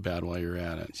me feel bad while you're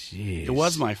at it. Jeez. It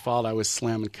was my fault. I was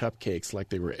slamming cupcakes like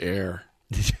they were air.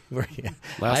 Yeah.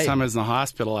 Last time I was in the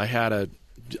hospital, I had a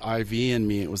IV in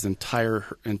me. It was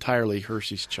entirely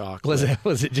Hershey's chocolate.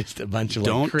 Was it just a bunch of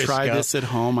Don't Crisco? try this at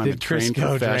home. I'm a Did trained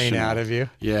Crisco professional. drain out of you?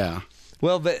 Yeah.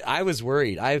 Well, but I was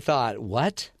worried. I thought,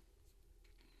 what?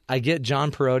 I get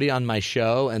John Perotti on my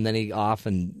show, and then he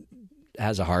often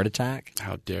has a heart attack.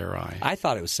 How dare I? I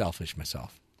thought it was selfish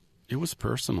myself. It was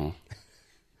personal.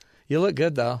 You look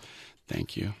good, though.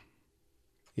 Thank you.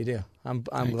 You do. I'm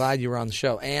glad you were on the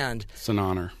show, and It's an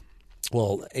honor.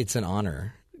 well, it's an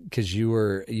honor because you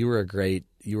were a great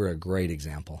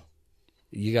example.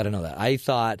 You got to know that. I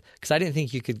thought because I didn't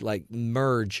think you could like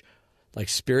merge like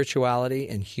spirituality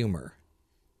and humor.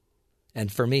 And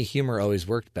for me, humor always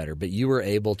worked better. But you were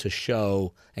able to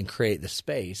show and create the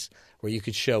space where you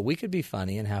could show we could be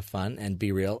funny and have fun and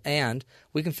be real, and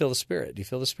we can feel the Spirit. Do you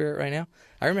feel the Spirit right now?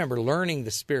 I remember learning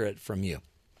the Spirit from you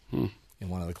in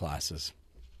one of the classes.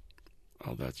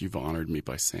 Oh, you've honored me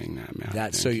by saying that,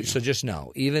 Matt. So just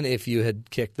know, even if you had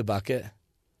kicked the bucket,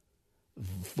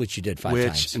 which you did 5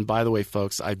 times. And by the way,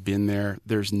 folks, I've been there.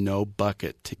 There's no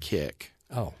bucket to kick.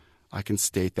 Oh. I can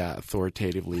state that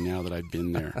authoritatively now that I've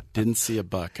been there. Didn't see a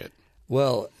bucket.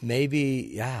 Well,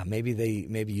 maybe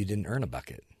you didn't earn a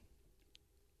bucket.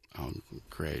 Oh,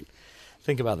 great.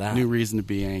 Think about that. New reason to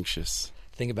be anxious.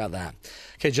 Think about that.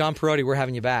 Okay, John Perotti, we're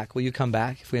having you back. Will you come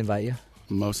back if we invite you?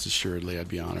 Most assuredly, I'd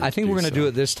be honored. I think to we're going to so. do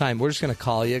it this time. We're just going to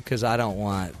call you because I don't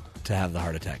want to have the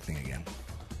heart attack thing again.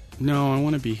 No, I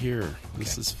want to be here.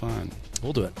 This is fun.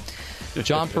 We'll do it.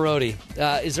 John Perotti,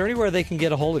 is there anywhere they can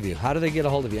get a hold of you? How do they get a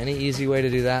hold of you? Any easy way to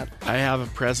do that? I have a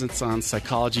presence on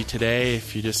Psychology Today.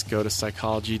 If you just go to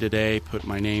Psychology Today, put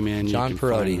my name in, John you can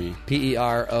find Perotti, me.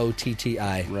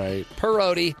 Perotti. Right.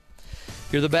 Perotti.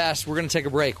 You're the best. We're going to take a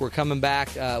break. We're coming back.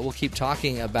 We'll keep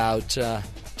talking about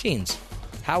teens.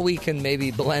 How we can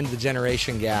maybe blend the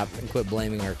generation gap and quit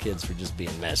blaming our kids for just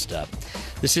being messed up.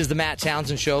 This is the Matt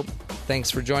Townsend Show. Thanks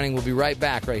for joining. We'll be right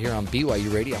back right here on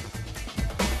BYU Radio.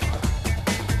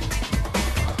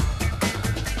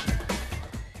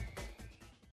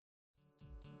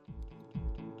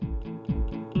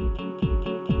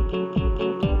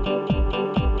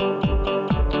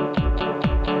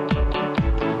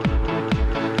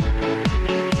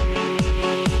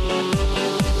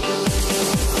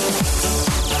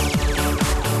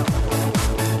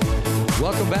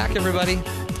 Welcome back, everybody,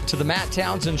 to the Matt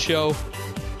Townsend Show.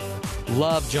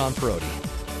 Love John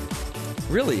Perotti.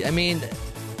 Really, I mean,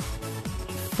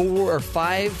 4 or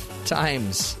 5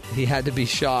 times he had to be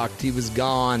shocked. He was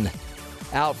gone,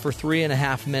 out for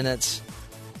 3.5 minutes.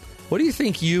 What do you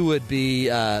think you would be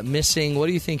missing? What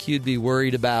do you think you'd be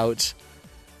worried about?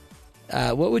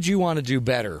 What would you want to do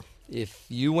better if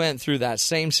you went through that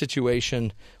same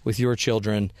situation with your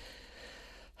children?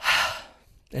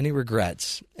 Any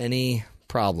regrets? Any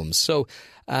problems? So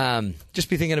just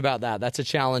be thinking about that. That's a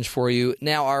challenge for you.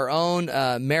 Now, our own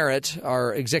Merritt,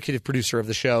 our executive producer of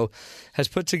the show, has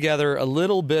put together a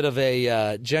little bit of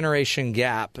a generation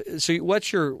gap. So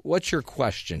what's your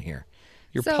question here?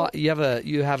 You have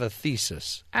a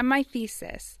thesis. My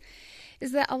thesis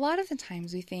is that a lot of the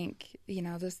times we think,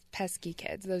 those pesky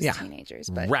kids, those teenagers,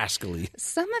 but rascally.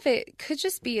 Some of it could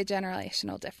just be a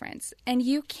generational difference. And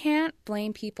you can't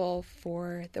blame people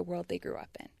for the world they grew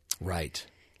up in. Right.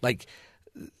 Like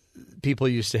people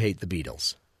used to hate the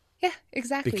Beatles. Yeah,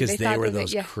 exactly. Because they were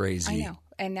those crazy. I know.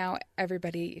 And now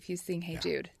everybody, if you sing Hey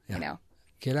Jude,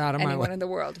 get out of my way. Anyone in the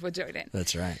world would join in.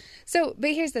 That's right. So, but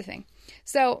here's the thing.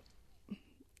 So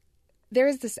there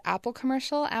was this Apple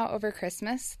commercial out over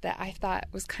Christmas that I thought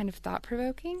was kind of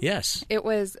thought-provoking. Yes. It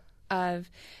was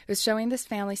showing this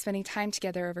family spending time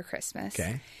together over Christmas.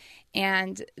 Okay.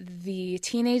 And the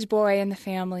teenage boy in the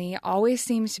family always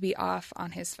seems to be off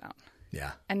on his phone.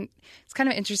 Yeah. And it's kind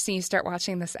of interesting. You start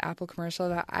watching this Apple commercial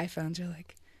about iPhones. You're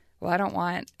like, well, I don't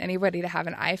want anybody to have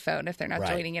an iPhone if they're not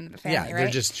joining into the family, right? They're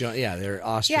just, they're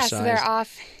ostracized. Yeah, so they're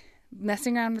off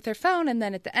messing around with their phone. And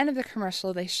then at the end of the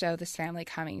commercial, they show this family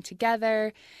coming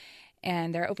together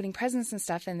and they're opening presents and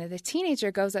stuff. And the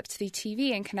teenager goes up to the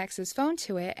TV and connects his phone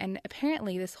to it. And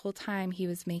apparently this whole time he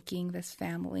was making this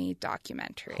family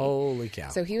documentary. Holy cow.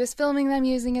 So he was filming them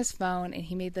using his phone and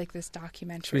he made like this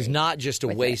documentary. So he's not just a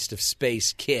waste of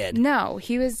space kid. No,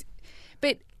 he was.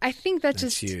 But I think that's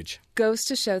just huge. Goes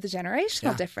to show the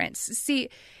generational difference. See,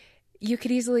 you could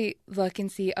easily look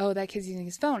and see, oh, that kid's using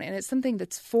his phone. And it's something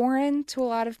that's foreign to a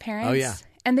lot of parents. Oh, yeah.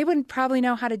 And they wouldn't probably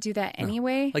know how to do that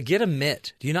anyway. Like, get a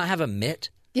mitt. Do you not have a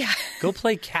mitt? Yeah. Go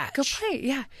play catch. Go play,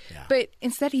 yeah. But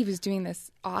instead he was doing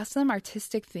this awesome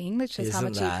artistic thing that shows how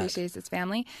much he appreciates his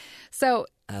family. So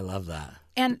I love that.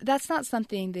 And that's not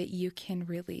something that you can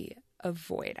really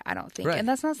avoid, I don't think. Right. And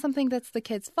that's not something that's the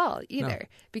kid's fault either,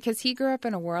 because he grew up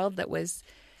in a world that was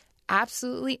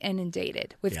absolutely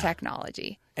inundated with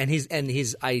technology. And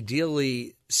he's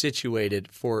ideally situated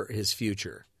for his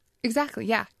future. Exactly,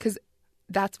 yeah, because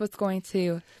that's what's going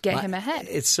to get him ahead.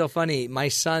 It's so funny. My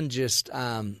son just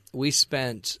we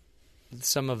spent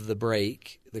some of the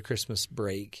Christmas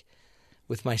break,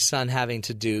 with my son having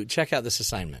to check out this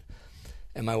assignment.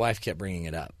 And my wife kept bringing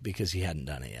it up because he hadn't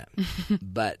done it yet.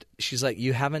 But she's like,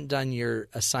 you haven't done your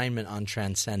assignment on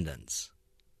transcendence.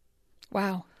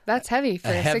 Wow. That's heavy for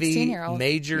a 16-year-old.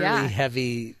 Majorly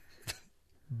heavy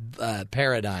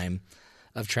paradigm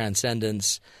of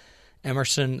transcendence.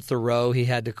 Emerson, Thoreau, he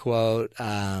had to quote.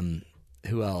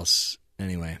 Who else?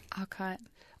 Anyway.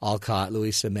 Alcott,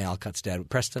 Louisa May Alcott's dad.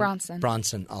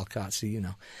 Bronson Alcott, so you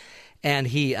know. And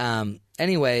he,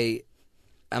 anyway,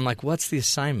 I'm like, what's the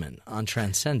assignment on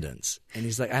transcendence? And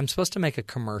he's like, I'm supposed to make a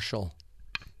commercial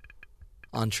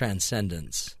on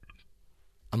transcendence.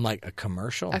 I'm like, a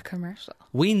commercial? A commercial.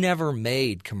 We never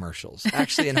made commercials.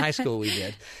 Actually, in high school we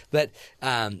did, but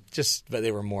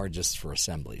they were more just for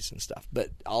assemblies and stuff. But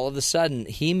all of a sudden,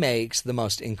 he makes the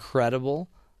most incredible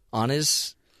on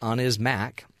his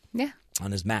Mac,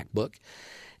 on his MacBook,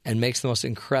 and makes the most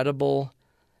incredible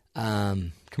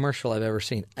commercial I've ever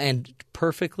seen, and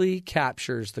perfectly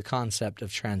captures the concept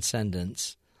of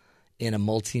transcendence in a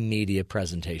multimedia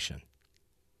presentation.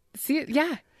 See,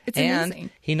 yeah. It's amazing. And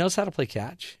he knows how to play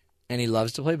catch, and he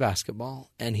loves to play basketball,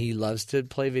 and he loves to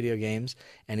play video games,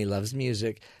 and he loves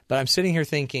music. But I'm sitting here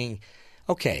thinking,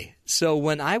 okay, so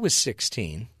when I was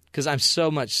 16, because I'm so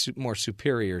much more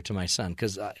superior to my son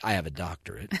because I have a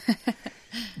doctorate,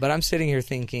 but I'm sitting here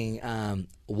thinking,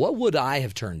 what would I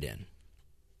have turned in?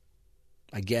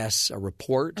 I guess a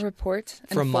report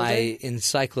from my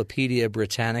Encyclopedia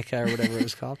Britannica or whatever it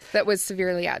was called. That was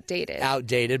severely outdated.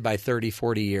 Outdated by 30,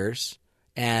 40 years.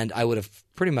 And I would have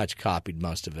pretty much copied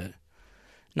most of it.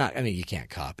 You can't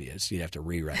copy it, so you'd have to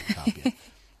rewrite and copy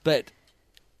it.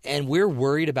 And we're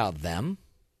worried about them.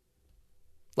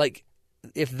 Like,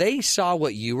 if they saw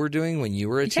what you were doing when you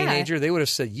were a teenager, they would have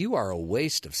said, you are a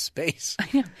waste of space. I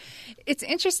know. It's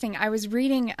interesting. I was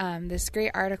reading this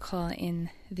great article in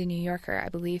The New Yorker, I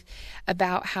believe,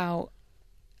 about how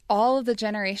all of the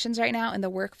generations right now in the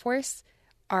workforce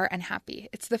are unhappy.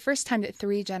 It's the first time that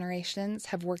 3 generations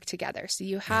have worked together. So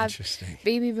you have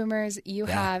baby boomers, you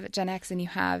have Gen X, and you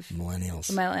have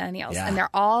millennials. Yeah. And they're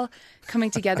all coming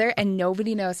together and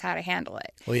nobody knows how to handle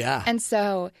it. Well, yeah. And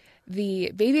so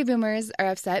the baby boomers are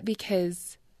upset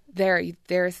because they're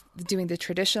doing the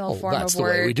traditional form of work. That's the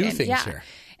way we do things here.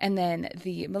 And then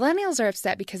the millennials are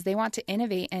upset because they want to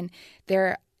innovate, and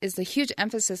there is a huge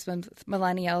emphasis with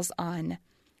millennials on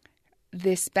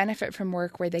this benefit from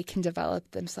work where they can develop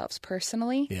themselves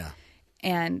personally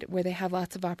and where they have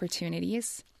lots of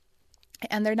opportunities.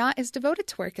 And they're not as devoted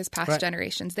to work as past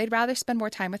generations. They'd rather spend more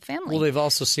time with family. Well, they've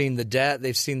also seen the debt.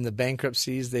 They've seen the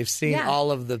bankruptcies. They've seen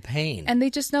all of the pain. And they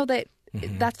just know that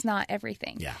that's not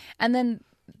everything. Yeah. And then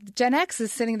Gen X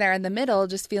is sitting there in the middle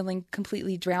just feeling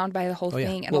completely drowned by the whole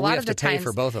thing. And well, a lot we have of the to pay times,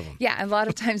 for both of them. Yeah. And a lot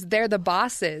of times they're the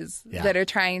bosses that are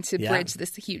trying to bridge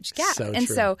this huge gap.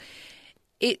 So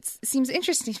it seems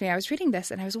interesting to me. I was reading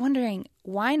this and I was wondering,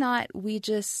 why not we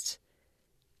just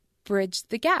bridge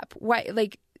the gap? Why,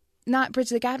 not bridge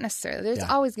the gap necessarily. There's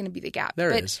always going to be the gap.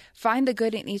 There but is. Find the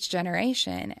good in each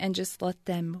generation and just let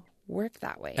them work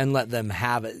that way. And let them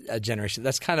have a generation.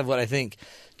 That's kind of what I think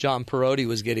John Perotti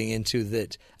was getting into.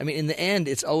 That, I mean, in the end,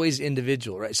 it's always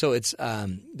individual, right? So it's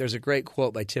there's a great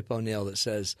quote by Tip O'Neill that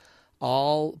says,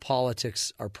 all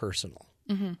politics are personal.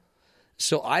 Mm-hmm.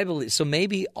 So I believe,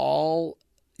 maybe all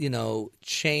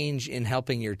change in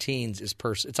helping your teens is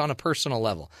it's on a personal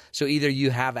level. So either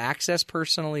you have access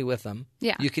personally with them,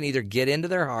 you can either get into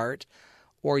their heart,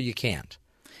 or you can't.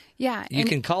 Yeah, you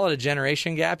can call it a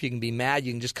generation gap. You can be mad.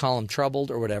 You can just call them troubled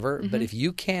or whatever. Mm-hmm. But if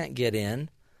you can't get in,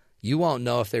 you won't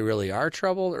know if they really are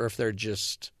troubled or if they're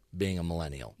just being a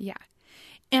millennial. Yeah,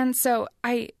 and so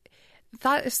I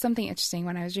thought of something interesting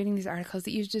when I was reading these articles,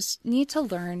 that you just need to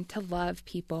learn to love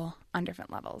people on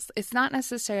different levels. It's not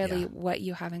necessarily what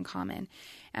you have in common.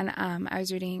 And I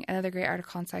was reading another great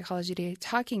article on Psychology Today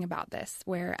talking about this,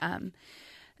 where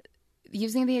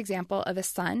using the example of a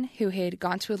son who had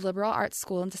gone to a liberal arts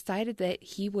school and decided that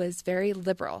he was very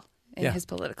liberal in his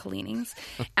political leanings.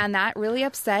 And that really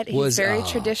upset his very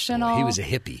traditional... Boy, he was a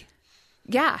hippie.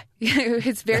 Yeah.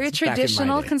 His very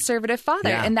traditional conservative father.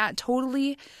 Yeah. And that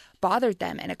totally bothered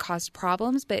them and it caused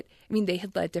problems. But I mean, they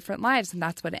had led different lives and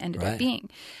that's what it ended up being.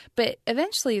 But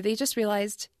eventually they just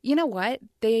realized, you know what?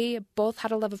 They both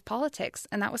had a love of politics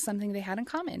and that was something they had in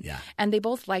common. Yeah. And they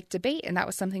both liked debate and that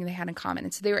was something they had in common.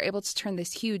 And so they were able to turn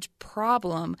this huge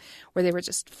problem where they were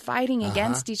just fighting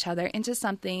against each other into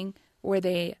something where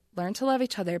they learned to love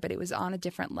each other, but it was on a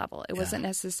different level. It wasn't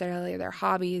necessarily their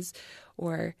hobbies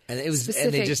or and it was, specific,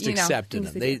 and they just accepted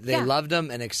them. They loved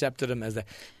them and accepted them as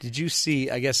Did you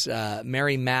see? I guess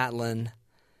Mary Matlin,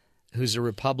 who's a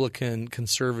Republican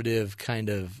conservative kind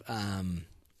of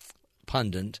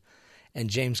pundit, and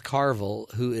James Carville,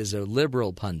 who is a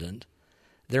liberal pundit.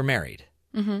 They're married,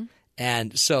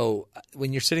 and so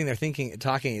when you're sitting there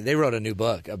talking, they wrote a new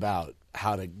book about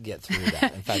how to get through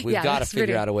that. In fact, we've got to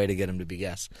figure out a way to get them to be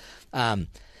guests.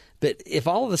 But if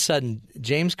all of a sudden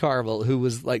James Carville, who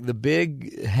was like the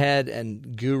big head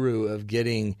and guru of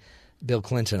getting Bill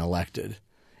Clinton elected,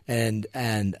 and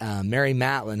Mary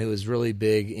Matlin, who was really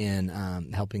big in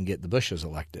helping get the Bushes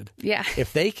elected. Yeah.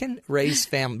 If they can raise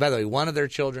family, by the way, one of their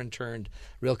children turned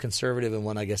real conservative and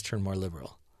one, I guess, turned more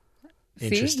liberal.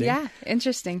 Interesting. See? Yeah,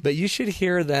 interesting. But you should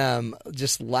hear them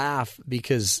just laugh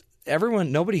because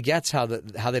nobody gets how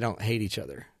they don't hate each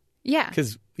other. Yeah.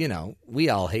 Because, we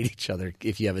all hate each other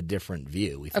if you have a different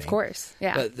view, we think. Of course,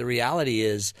 yeah. But the reality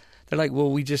is they're like,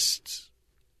 well, we just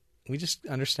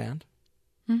understand.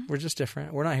 Mm-hmm. We're just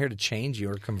different. We're not here to change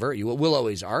you or convert you. We'll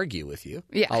always argue with you.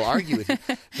 Yeah. I'll argue with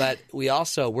you. But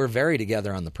we're very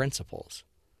together on the principles.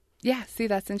 Yeah, see,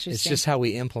 that's interesting. It's just how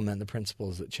we implement the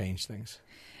principles that change things.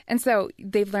 And so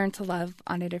they've learned to love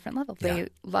on a different level. They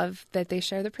love that they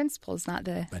share the principles, not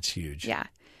the... That's huge. Yeah.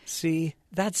 See,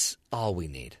 that's all we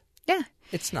need. Yeah.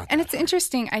 It's not. And that it's hard.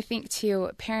 interesting, I think, too,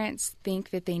 parents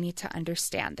think that they need to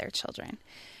understand their children.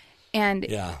 And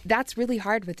that's really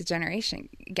hard with the generation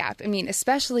gap. I mean,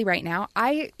 especially right now.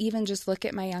 I even just look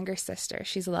at my younger sister.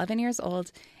 She's 11 years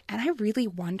old, and I really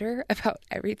wonder about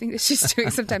everything that she's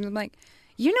doing. Sometimes I'm like,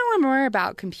 you know more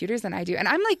about computers than I do. And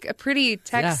I'm like a pretty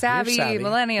tech-savvy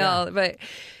millennial, but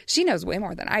she knows way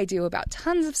more than I do about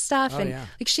tons of stuff. Like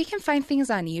she can find things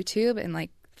on YouTube in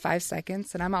like 5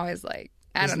 seconds, and I'm always like,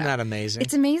 I don't know. Isn't that amazing?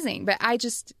 It's amazing, but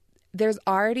there's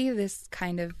already this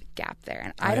kind of gap there,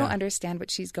 and I don't understand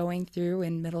what she's going through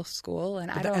in middle school,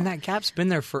 and And that gap's been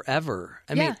there forever.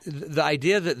 I mean, the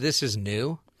idea that this is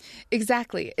new.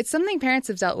 Exactly. It's something parents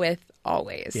have dealt with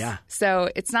always. Yeah. So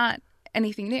it's not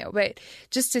anything new, but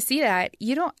just to see that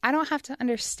I don't have to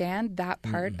understand that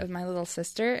part of my little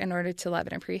sister in order to love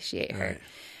and appreciate her.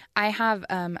 I have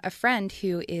a friend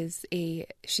who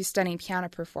she's studying piano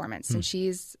performance, and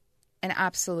she's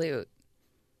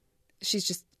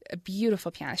just a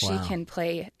beautiful pianist. Wow. She can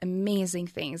play amazing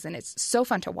things, and it's so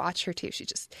fun to watch her too. She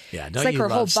just it's like her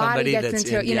whole body gets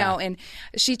into it, and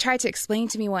she tried to explain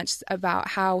to me once about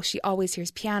how she always hears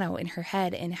piano in her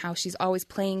head and how she's always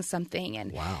playing something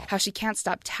and how she can't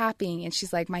stop tapping, and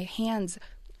she's like, my hands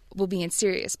will be in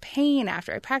serious pain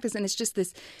after I practice, and it's just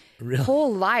this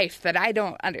whole life that I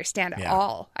don't understand at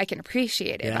all. I can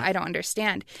appreciate it, but I don't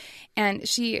understand. And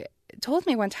she told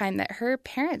me one time that her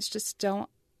parents just don't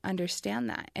understand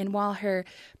that. And while her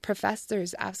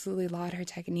professors absolutely laud her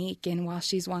technique, and while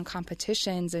she's won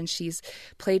competitions and she's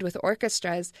played with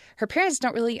orchestras, her parents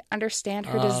don't really understand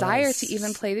her desire to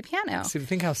even play the piano. See,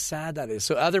 think how sad that is.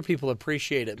 So other people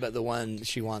appreciate it, but the one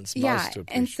she wants most to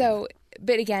appreciate. And so,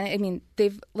 but again, I mean,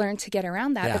 they've learned to get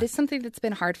around that, but it's something that's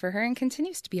been hard for her and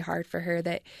continues to be hard for her,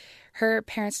 that her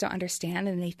parents don't understand,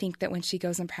 and they think that when she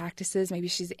goes and practices, maybe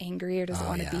she's angry or doesn't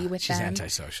want to be with them. She's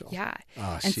antisocial. Yeah.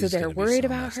 Oh, and so they're worried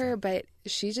about her, but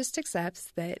she just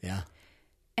accepts that. Yeah.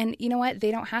 And you know what?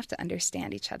 They don't have to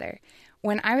understand each other.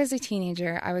 When I was a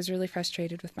teenager, I was really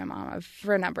frustrated with my mom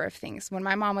for a number of things. When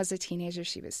my mom was a teenager,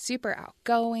 she was super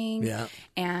outgoing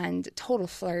and total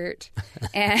flirt.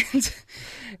 And,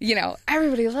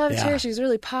 everybody loved her. She was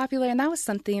really popular. And that was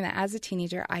something that as a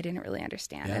teenager, I didn't really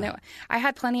understand. Yeah. And I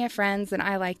had plenty of friends and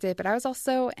I liked it, but I was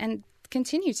also and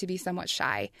continue to be somewhat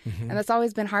shy. Mm-hmm. And that's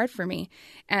always been hard for me.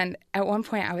 And at one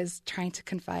point, I was trying to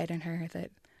confide in her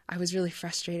that I was really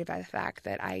frustrated by the fact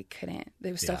that I couldn't.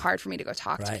 It was so hard for me to go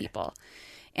talk to people.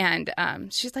 And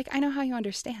she's like, I know how you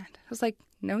understand. I was like,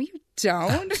 no, you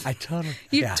don't.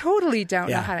 You totally don't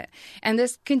know how to. And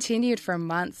this continued for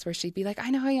months where she'd be like, I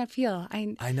know how you feel.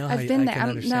 I know I've been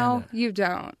there. No, you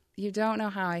don't. You don't know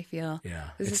how I feel.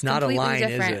 Yeah. This is not a line,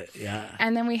 different. Is it? Yeah.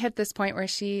 And then we hit this point where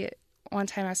one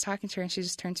time I was talking to her and she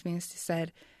just turned to me and she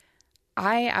said,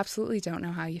 I absolutely don't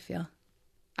know how you feel.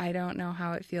 I don't know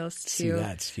how it feels to... See,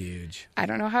 that's huge. I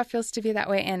don't know how it feels to be that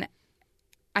way. And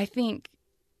I think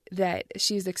that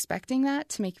she was expecting that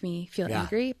to make me feel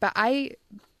angry. But I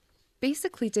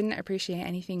basically didn't appreciate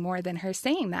anything more than her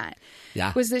saying that.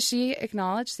 Yeah. Was that she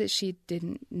acknowledged that she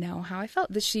didn't know how I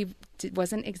felt, that she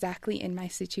wasn't exactly in my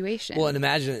situation. Well, and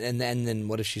imagine, and then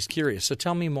what if she's curious? So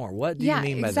tell me more. What do you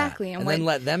mean by exactly. that? And then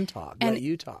let them talk. Let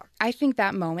you talk. I think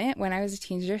that moment when I was a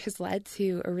teenager has led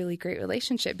to a really great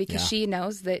relationship because she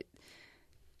knows that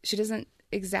she doesn't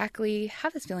exactly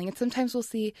have this feeling. And sometimes we'll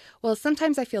see, well,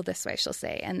 sometimes I feel this way, she'll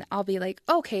say. And I'll be like,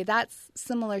 okay, that's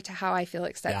similar to how I feel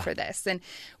except for this. And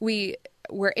we're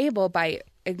able, by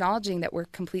acknowledging that we're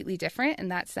completely different in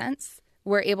that sense,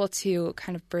 we're able to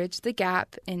kind of bridge the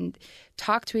gap and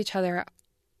talk to each other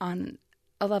on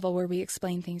a level where we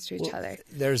explain things to each other.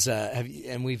 There's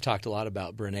and we've talked a lot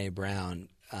about Brene Brown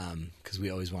because we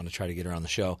always want to try to get her on the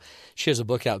show. She has a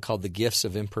book out called The Gifts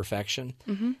of Imperfection.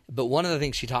 Mm-hmm. But one of the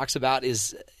things she talks about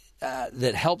is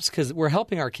that helps because we're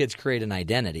helping our kids create an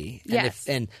identity.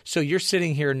 And so you're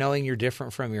sitting here knowing you're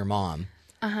different from your mom,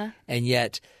 and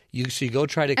yet you go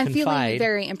try to confide. Feeling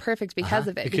very imperfect because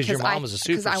of it. Because your mom was a superstar.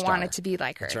 Because I wanted to be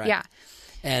like her. That's right. Yeah.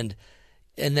 And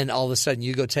then all of a sudden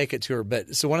you go take it to her.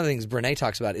 But so one of the things Brene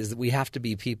talks about is that we have to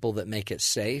be people that make it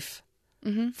safe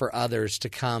for others to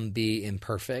come be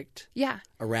imperfect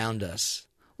around us.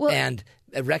 Well, and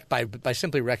by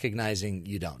simply recognizing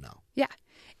you don't know. Yeah.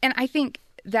 And I think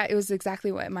that it was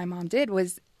exactly what my mom did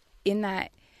was in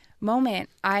that moment,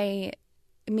 and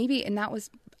that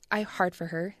was hard for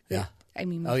her. Yeah. I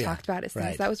mean, we've talked about it since.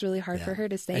 Right. That was really hard for her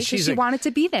to say because she wanted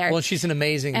to be there. Well, she's an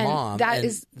amazing mom.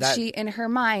 She in her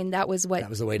mind, that was what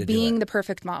the way to being do it. The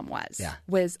perfect mom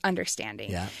was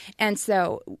understanding. Yeah. And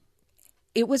so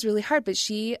it was really hard, but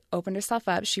she opened herself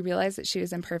up. She realized that she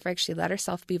was imperfect. She let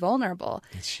herself be vulnerable.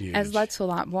 It's huge. Has led to a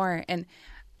lot more. And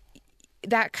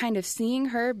that kind of seeing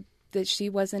her, that she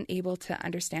wasn't able to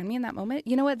understand me in that moment,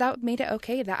 you know what? That made it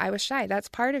okay that I was shy. That's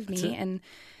part of me. And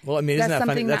well, I mean, isn't that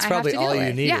funny? That's probably all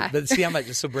you needed. Yeah. But see how much.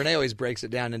 So Brene always breaks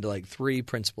it down into like 3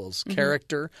 principles: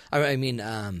 character.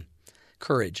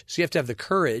 Courage. So you have to have the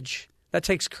courage. That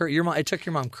takes courage. It took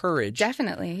your mom courage,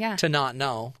 definitely, to not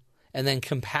know, and then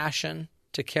compassion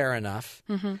to care enough,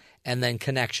 and then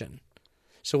connection.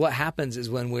 So what happens is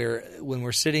when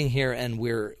we're sitting here and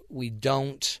we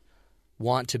don't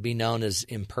want to be known as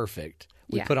imperfect,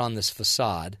 we put on this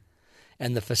facade.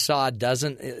 And the facade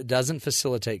doesn't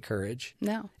facilitate courage.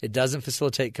 No. It doesn't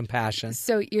facilitate compassion.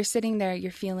 So you're sitting there,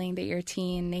 you're feeling that you're a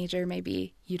teenager.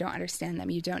 Maybe you don't understand them.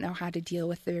 You don't know how to deal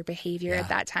with their behavior at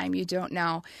that time. You don't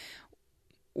know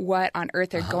what on earth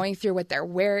they're going through, what they're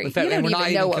wearing. You don't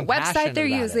even know what website they're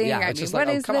using. Yeah, I mean, what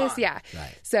is this? Yeah.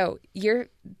 Right. So you're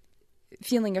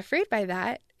feeling afraid by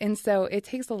that. And so it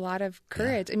takes a lot of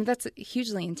courage. Yeah. I mean, that's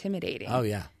hugely intimidating. Oh,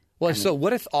 yeah. Well, so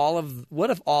what if all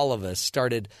of us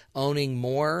started owning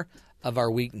more of our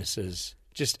weaknesses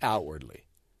just outwardly?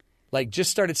 Like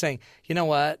just started saying, you know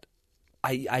what?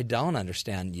 I don't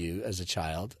understand you as a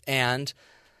child, and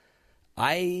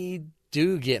I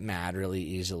do get mad really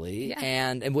easily. Yeah.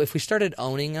 And if we started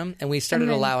owning them and we started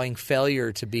allowing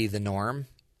failure to be the norm.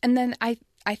 And then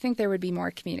I think there would be more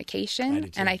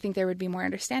communication, and I think there would be more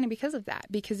understanding because of that.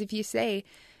 Because if you say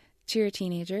to your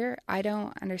teenager, I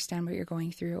don't understand what you're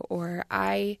going through, or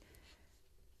I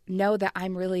know that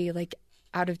I'm really like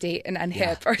out of date and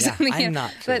unhip or something. I'm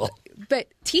not cool. But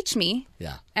teach me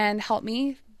and help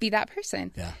me be that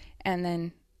person. Yeah. And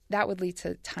then that would lead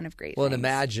to a ton of great things. And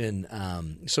imagine,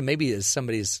 so maybe as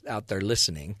somebody's out there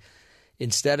listening,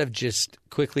 instead of just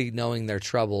quickly knowing they're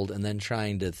troubled and then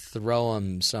trying to throw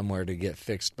them somewhere to get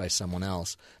fixed by someone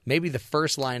else, maybe the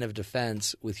first line of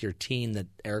defense with your teen that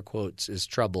air quotes is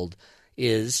troubled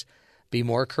is be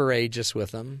more courageous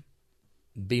with them,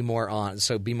 be more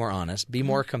honest, be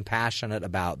more compassionate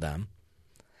about them,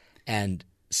 and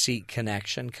seek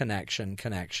connection.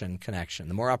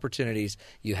 The more opportunities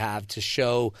you have to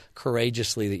show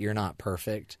courageously that you're not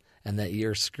perfect and that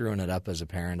you're screwing it up as a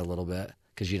parent a little bit,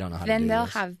 because you don't know how to do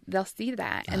this. Then they'll see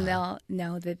that, and they'll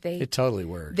know that it totally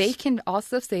works. They can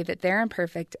also say that they're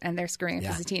imperfect and they're screwing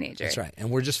up as a teenager. That's right. And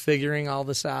we're just figuring all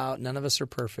this out. None of us are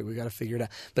perfect. We got to figure it out.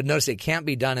 But notice it can't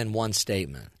be done in one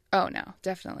statement. Oh, no,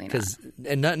 definitely not.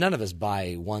 And none of us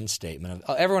buy one statement.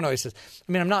 Everyone always says, I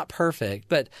mean, I'm not perfect.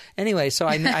 But anyway, so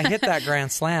I hit that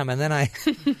grand slam, and then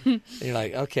you're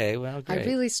like, okay, well, great. I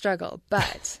really struggled,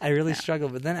 but. I really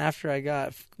struggled. But then after I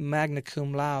got magna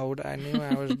cum laude, I knew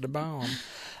I was the bomb.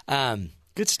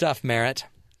 Good stuff, Merritt.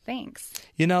 Thanks.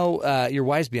 You know, you're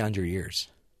wise beyond your years.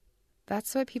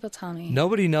 That's what people tell me.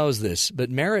 Nobody knows this, but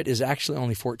Merritt is actually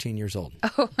only 14 years old.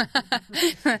 Oh,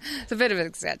 it's a bit of an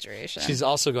exaggeration. She's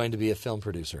also going to be a film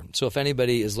producer. So if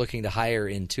anybody is looking to hire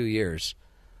in 2 years,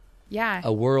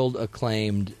 a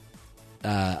world-acclaimed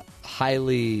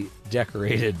highly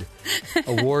decorated,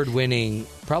 award-winning,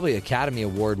 probably Academy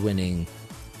Award-winning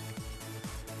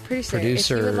Producer.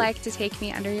 Producer. If you would like to take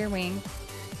me under your wing,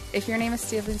 if your name is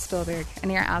Steven Spielberg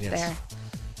and you're out there,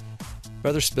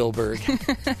 Brother Spielberg,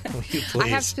 will you please I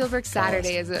have Spielberg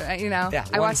Saturdays. Yeah,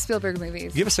 I watch Spielberg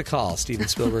movies. Give us a call, Steven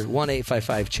Spielberg,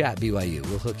 1-855-CHAT-BYU.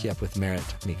 We'll hook you up with Merritt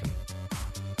Meekum.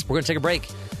 We're going to take a break.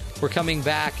 We're coming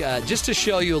back just to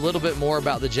show you a little bit more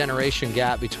about the generation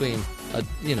gap between,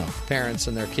 parents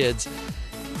and their kids.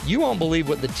 You won't believe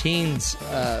what the teens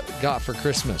got for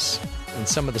Christmas and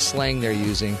some of the slang they're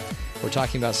using. We're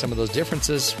talking about some of those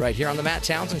differences right here on the Matt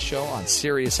Townsend Show on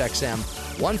Sirius XM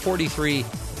 143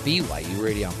 BYU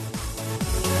Radio.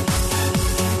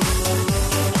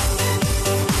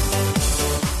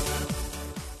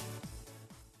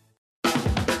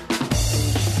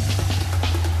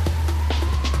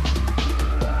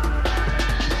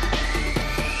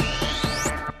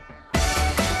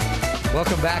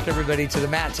 Welcome back, everybody, to the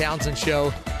Matt Townsend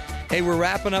Show. Hey, we're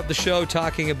wrapping up the show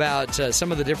talking about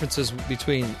some of the differences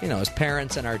between, as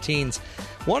parents and our teens.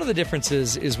 One of the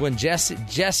differences is when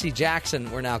Jessie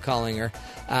Jackson, we're now calling her,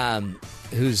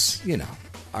 who's,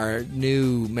 our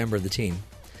new member of the team.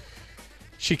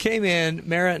 She came in,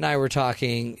 Merritt and I were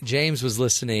talking, James was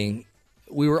listening.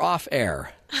 We were off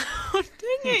air. Oh,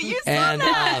 dang it, you saw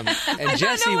that. And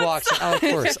Jessie walks in. Oh, of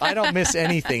course. I don't miss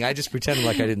anything. I just pretended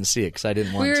like I didn't see it because I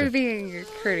didn't want to. We were being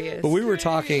courteous. But we were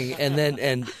talking,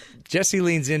 and Jessie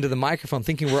leans into the microphone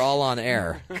thinking we're all on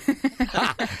air.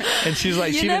 And she's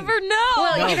like, you never know.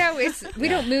 Well, we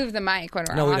don't move the mic when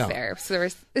we're off air, so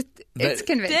it's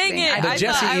convincing. Dang it. But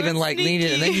Jessie even leaned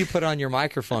in, and then you put on your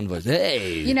microphone voice.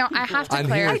 Hey. I have to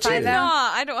clarify, though.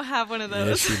 I don't have one of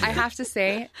those. Yes, I have to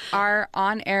say, our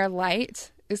on-air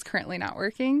light is currently not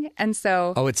working, and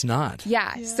so... Oh, it's not?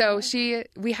 Yeah. So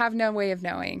we have no way of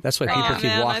knowing. That's why people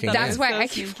keep walking in. That's why I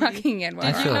keep walking in.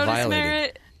 I feel violated.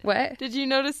 Merritt? What? Did you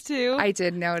notice too? I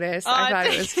did notice. I thought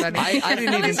it was funny. I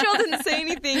didn't even... Michelle didn't say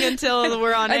anything until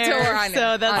we're on air.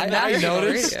 So that's I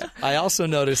noticed. I also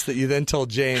noticed that you then told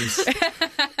James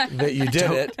that you did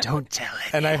it. Don't tell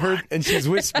it. And I heard, and she's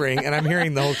whispering, and I'm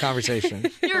hearing the whole conversation.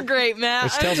 You're great, Matt.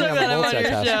 Which tells I'm so me I'm glad I'm on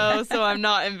your multitasking. show, so I'm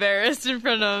not embarrassed in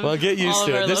front of. Well, get used all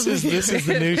to of it. our This is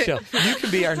the new show. You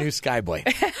can be our new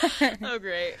Skyboy. Oh,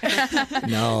 great.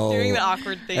 No. Doing the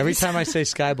awkward things. Every time I say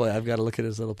Skyboy, I've got to look at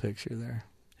his little picture there.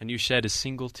 And you shed a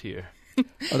single tear.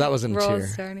 Oh, that wasn't a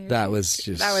Rolls tear. down your That face. was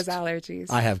just... That was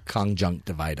allergies. I have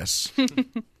conjunctivitis.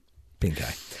 Pink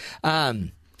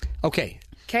eye. Okay.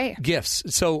 Okay. Gifts.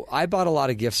 So I bought a lot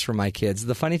of gifts for my kids.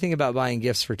 The funny thing about buying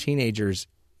gifts for teenagers,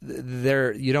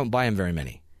 you don't buy them very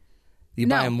many. You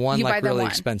buy them one really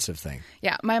expensive thing.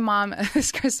 Yeah, my mom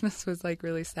this Christmas was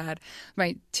really sad.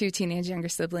 My two teenage younger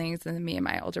siblings and then me and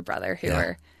my older brother who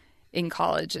were in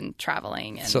college and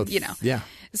traveling and Yeah.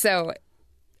 So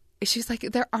she was like,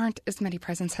 there aren't as many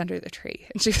presents under the tree.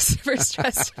 And she was super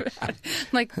stressed about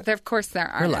it. Of course there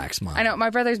aren't. Relax, Mom. I know. My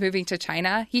brother's moving to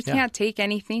China. He can't take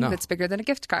anything that's bigger than a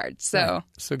gift card. So,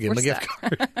 So give him a gift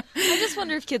card. I just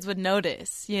wonder if kids would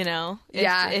notice,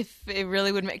 if it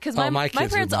really would make... Because my my kids would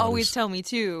parents always notice. tell me,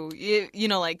 too,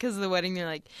 because of the wedding, they're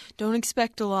like, don't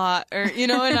expect a lot. Or,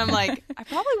 and I'm like, I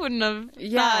probably wouldn't have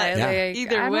thought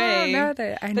either way. I know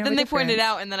that. I know but then the they pointed difference.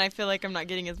 out, and then I feel like I'm not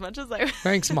getting as much as I...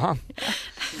 Thanks, Mom.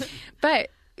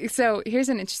 But so here's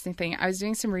an interesting thing. I was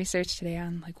doing some research today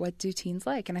on what do teens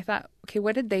like, and I thought, okay,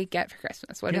 what did they get for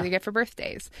Christmas? What do they get for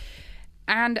birthdays?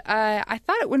 And I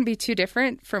thought it wouldn't be too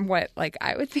different from what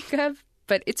I would think of,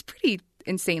 but it's pretty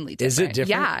insanely different. Is it different?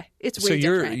 Yeah, it's way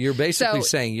different. So you're basically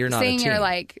saying you're not a teen. Saying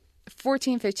you're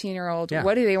 14, 15-year-old. Yeah.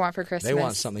 What do they want for Christmas? They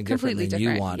want something different Completely than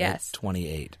different. you want Yes. at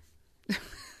 28.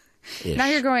 Now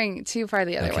you're going too far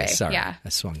the other way. Sorry. Yeah. I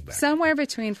swung back. Somewhere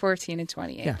between 14 and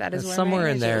 28. Yeah, that is where somewhere my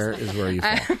in age there is. is where you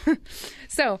fall.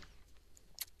 So,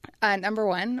 number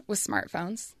one was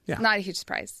smartphones. Yeah. Not a huge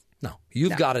surprise. No, you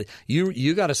got a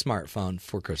smartphone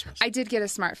for Christmas. I did get a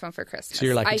smartphone for Christmas. So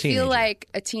you're like a I teenager. feel like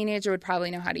a teenager would probably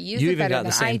know how to use You it even better got the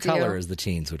than I same do. color as the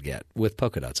teens would get with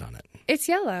polka dots on it. It's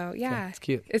yellow, yeah. It's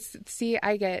cute.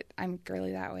 I'm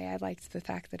girly that way. I liked the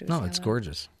fact that it was No, yellow. it's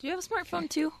gorgeous. Do you have a smartphone,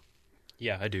 too?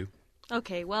 Yeah, I do.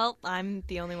 Okay, well, I'm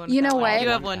the only one. You with know that one. what? You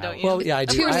have one, don't you? Well, yeah, I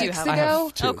do. 2 I weeks have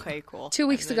ago? two. Okay, cool. 2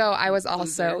 weeks ago, I was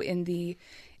also in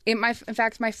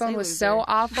fact, my phone was so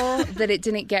awful that it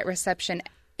didn't get reception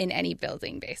in any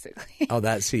building, basically. Oh,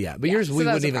 yeah. But yours, so we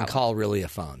that was wouldn't a even problem. call really a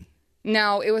phone.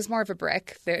 No, it was more of a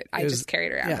brick that I just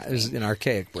carried around. Yeah, it was an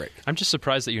archaic brick. I'm just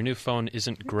surprised that your new phone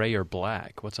isn't gray or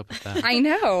black. What's up with that? I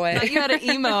know. You had an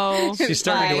emo. She's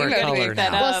starting to wear color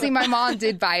now. Well, see, my mom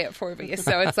did buy it for me,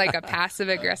 so it's like a passive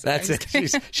aggressive. That's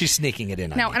it. She's sneaking it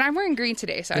in on No, you. and I'm wearing green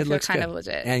today, so I feel kind of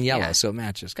legit. And yellow, so it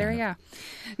matches. There we go.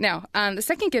 No, the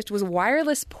second gift was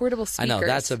wireless portable speakers. I know,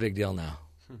 that's a big deal now.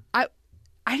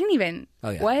 I didn't even. Oh,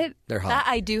 yeah. What? They're hot. That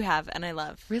I do have, and I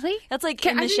love. Really? That's like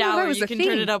Okay, in I the didn't know that shower. was You a can thing.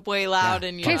 turn it up way loud,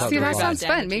 and you Okay, don't see, have that to sounds go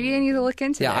fun. down Maybe I need to look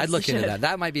into Yeah, this. I'd look into that.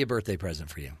 That might be a birthday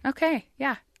present for you. Okay,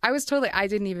 yeah. I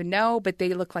didn't even know, but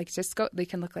they look like disco. They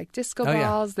can look like disco Oh, yeah.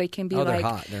 balls. They can be they're like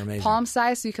hot. They're amazing. palm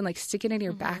size, so you can like stick it in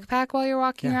your backpack while you're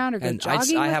walking around or go And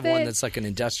jogging I with have it. one that's like an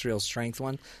industrial strength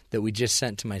one that we just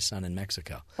sent to my son in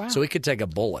Mexico. Wow. So we could take a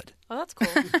bullet. Oh, that's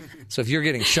cool. So if you're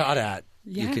getting shot at,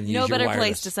 you can use No your better wireless.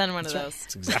 place to send one of those.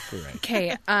 That's exactly right.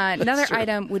 Okay, another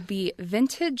item would be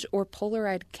vintage or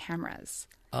Polaroid cameras.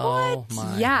 Oh,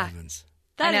 my Yeah. heavens.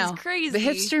 That I is know. crazy. The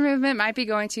hipster movement might be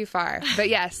going too far, but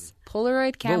yes,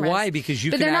 Polaroid cameras. But why? Because you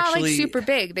but can they're not actually... like super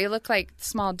big. They look like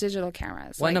small digital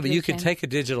cameras. Well, like no, but they you could can- take a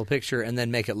digital picture and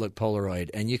then make it look Polaroid,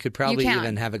 and you could probably can.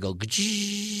 even have it go...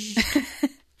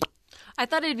 I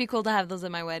thought it'd be cool to have those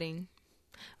at my wedding,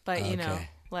 but you know, Okay.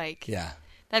 like Yeah.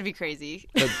 that'd be crazy.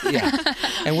 But, yeah.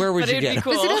 And where would But you it'd get be them?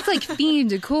 cool. But see, that's like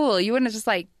themed and cool. You wouldn't just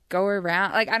like go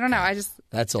around. Like I don't know. I just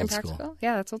That's old impractical. school.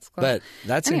 Yeah, that's old school. But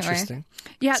that's Anyway. interesting.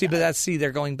 Yeah. See,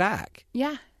 they're going back.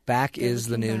 Yeah. Back is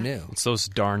the new new. It's those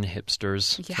darn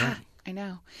hipsters. Yeah, I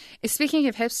know. Speaking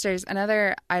of hipsters,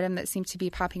 another item that seemed to be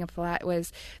popping up a lot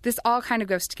was this all kind of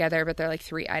goes together, but they're like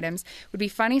 3 items. Would be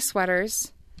funny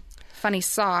sweaters, funny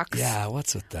socks, Yeah,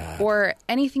 what's with that? or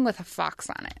anything with a fox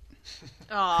on it.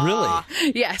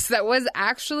 Really? Yes, that was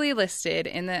actually listed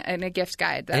in a gift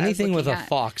guide. That I was Anything with looking a at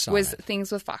fox on was it.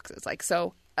 things with foxes, like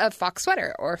so a fox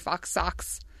sweater or fox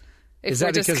socks. If Is that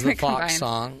we're just because of the gonna Fox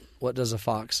combine. song? What does a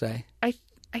fox say?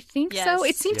 I think Yes. so.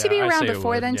 It seemed to Yeah, be I around say it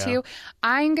before would, then yeah. too.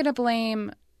 I'm gonna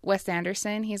blame Wes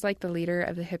Anderson. He's like the leader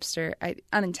of the hipster,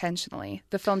 unintentionally.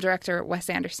 The film director Wes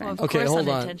Anderson. Well, Of Okay, course hold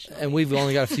on. unintentionally. And we've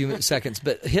only got a few seconds.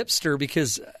 But hipster,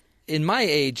 because in my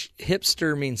age,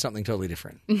 hipster means something totally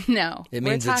different. No, It we're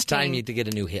means it's time talking- you to get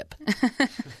a new hip.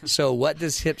 So what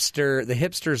does hipster... The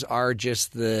hipsters are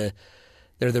just they're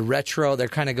the retro. They're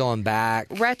kind of going back.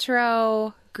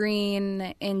 retro,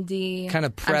 green, indie, Kind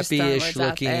of I'm just throwing preppy-ish words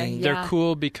out there. looking. They're Yeah.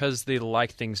 cool because they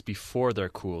like things before they're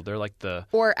cool. They're like the...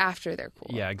 or after they're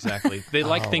cool. Yeah, exactly. They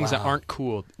like things that wow. aren't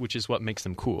cool, which is what makes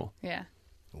them cool. Yeah.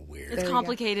 Weird. It's There we go.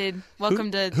 complicated.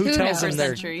 Welcome to Who the tells them 21st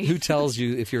they're- century. Who tells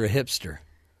you if you're a hipster?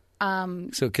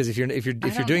 So because if you're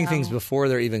don't doing things know. before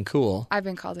they're even cool. I've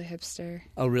been called a hipster.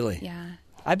 Oh, really? Yeah,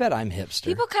 I bet I'm hipster.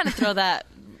 People kind of throw that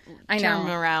I term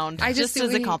know. around I just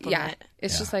as a compliment. Yeah,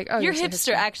 it's just like, oh, You're so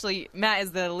hipster. Actually, Matt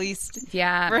is the least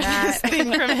Yeah, furthest Matt. thing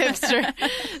from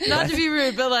hipster. Not to be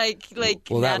rude, but like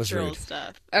Well, that was natural rude.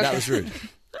 stuff. That was rude.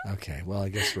 Okay, well, I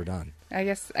guess we're done. I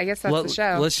guess that's the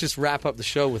show. Let's just wrap up the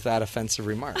show with that offensive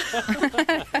remark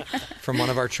from one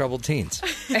of our troubled teens.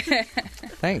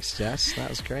 Thanks, Jess. That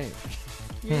was great.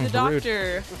 You're the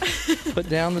doctor. Put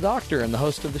down the doctor and the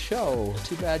host of the show.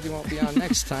 Too bad you won't be on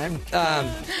next time.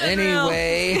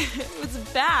 Anyway, It's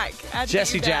back.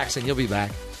 Jesse Jackson, you'll be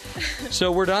back.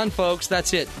 So we're done, folks.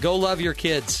 That's it. Go love your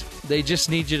kids. They just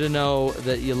need you to know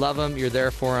that you love them, you're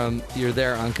there for them, you're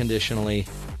there unconditionally.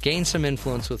 Gain some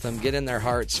influence with them. Get in their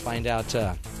hearts. Find out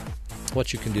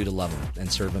what you can do to love them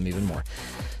and serve them even more.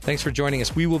 Thanks for joining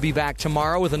us. We will be back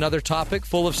tomorrow with another topic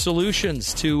full of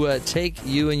solutions to take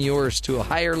you and yours to a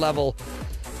higher level,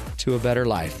 to a better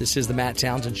life. This is the Matt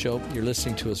Townsend Show. You're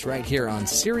listening to us right here on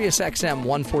Sirius XM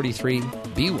 143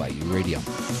 BYU Radio.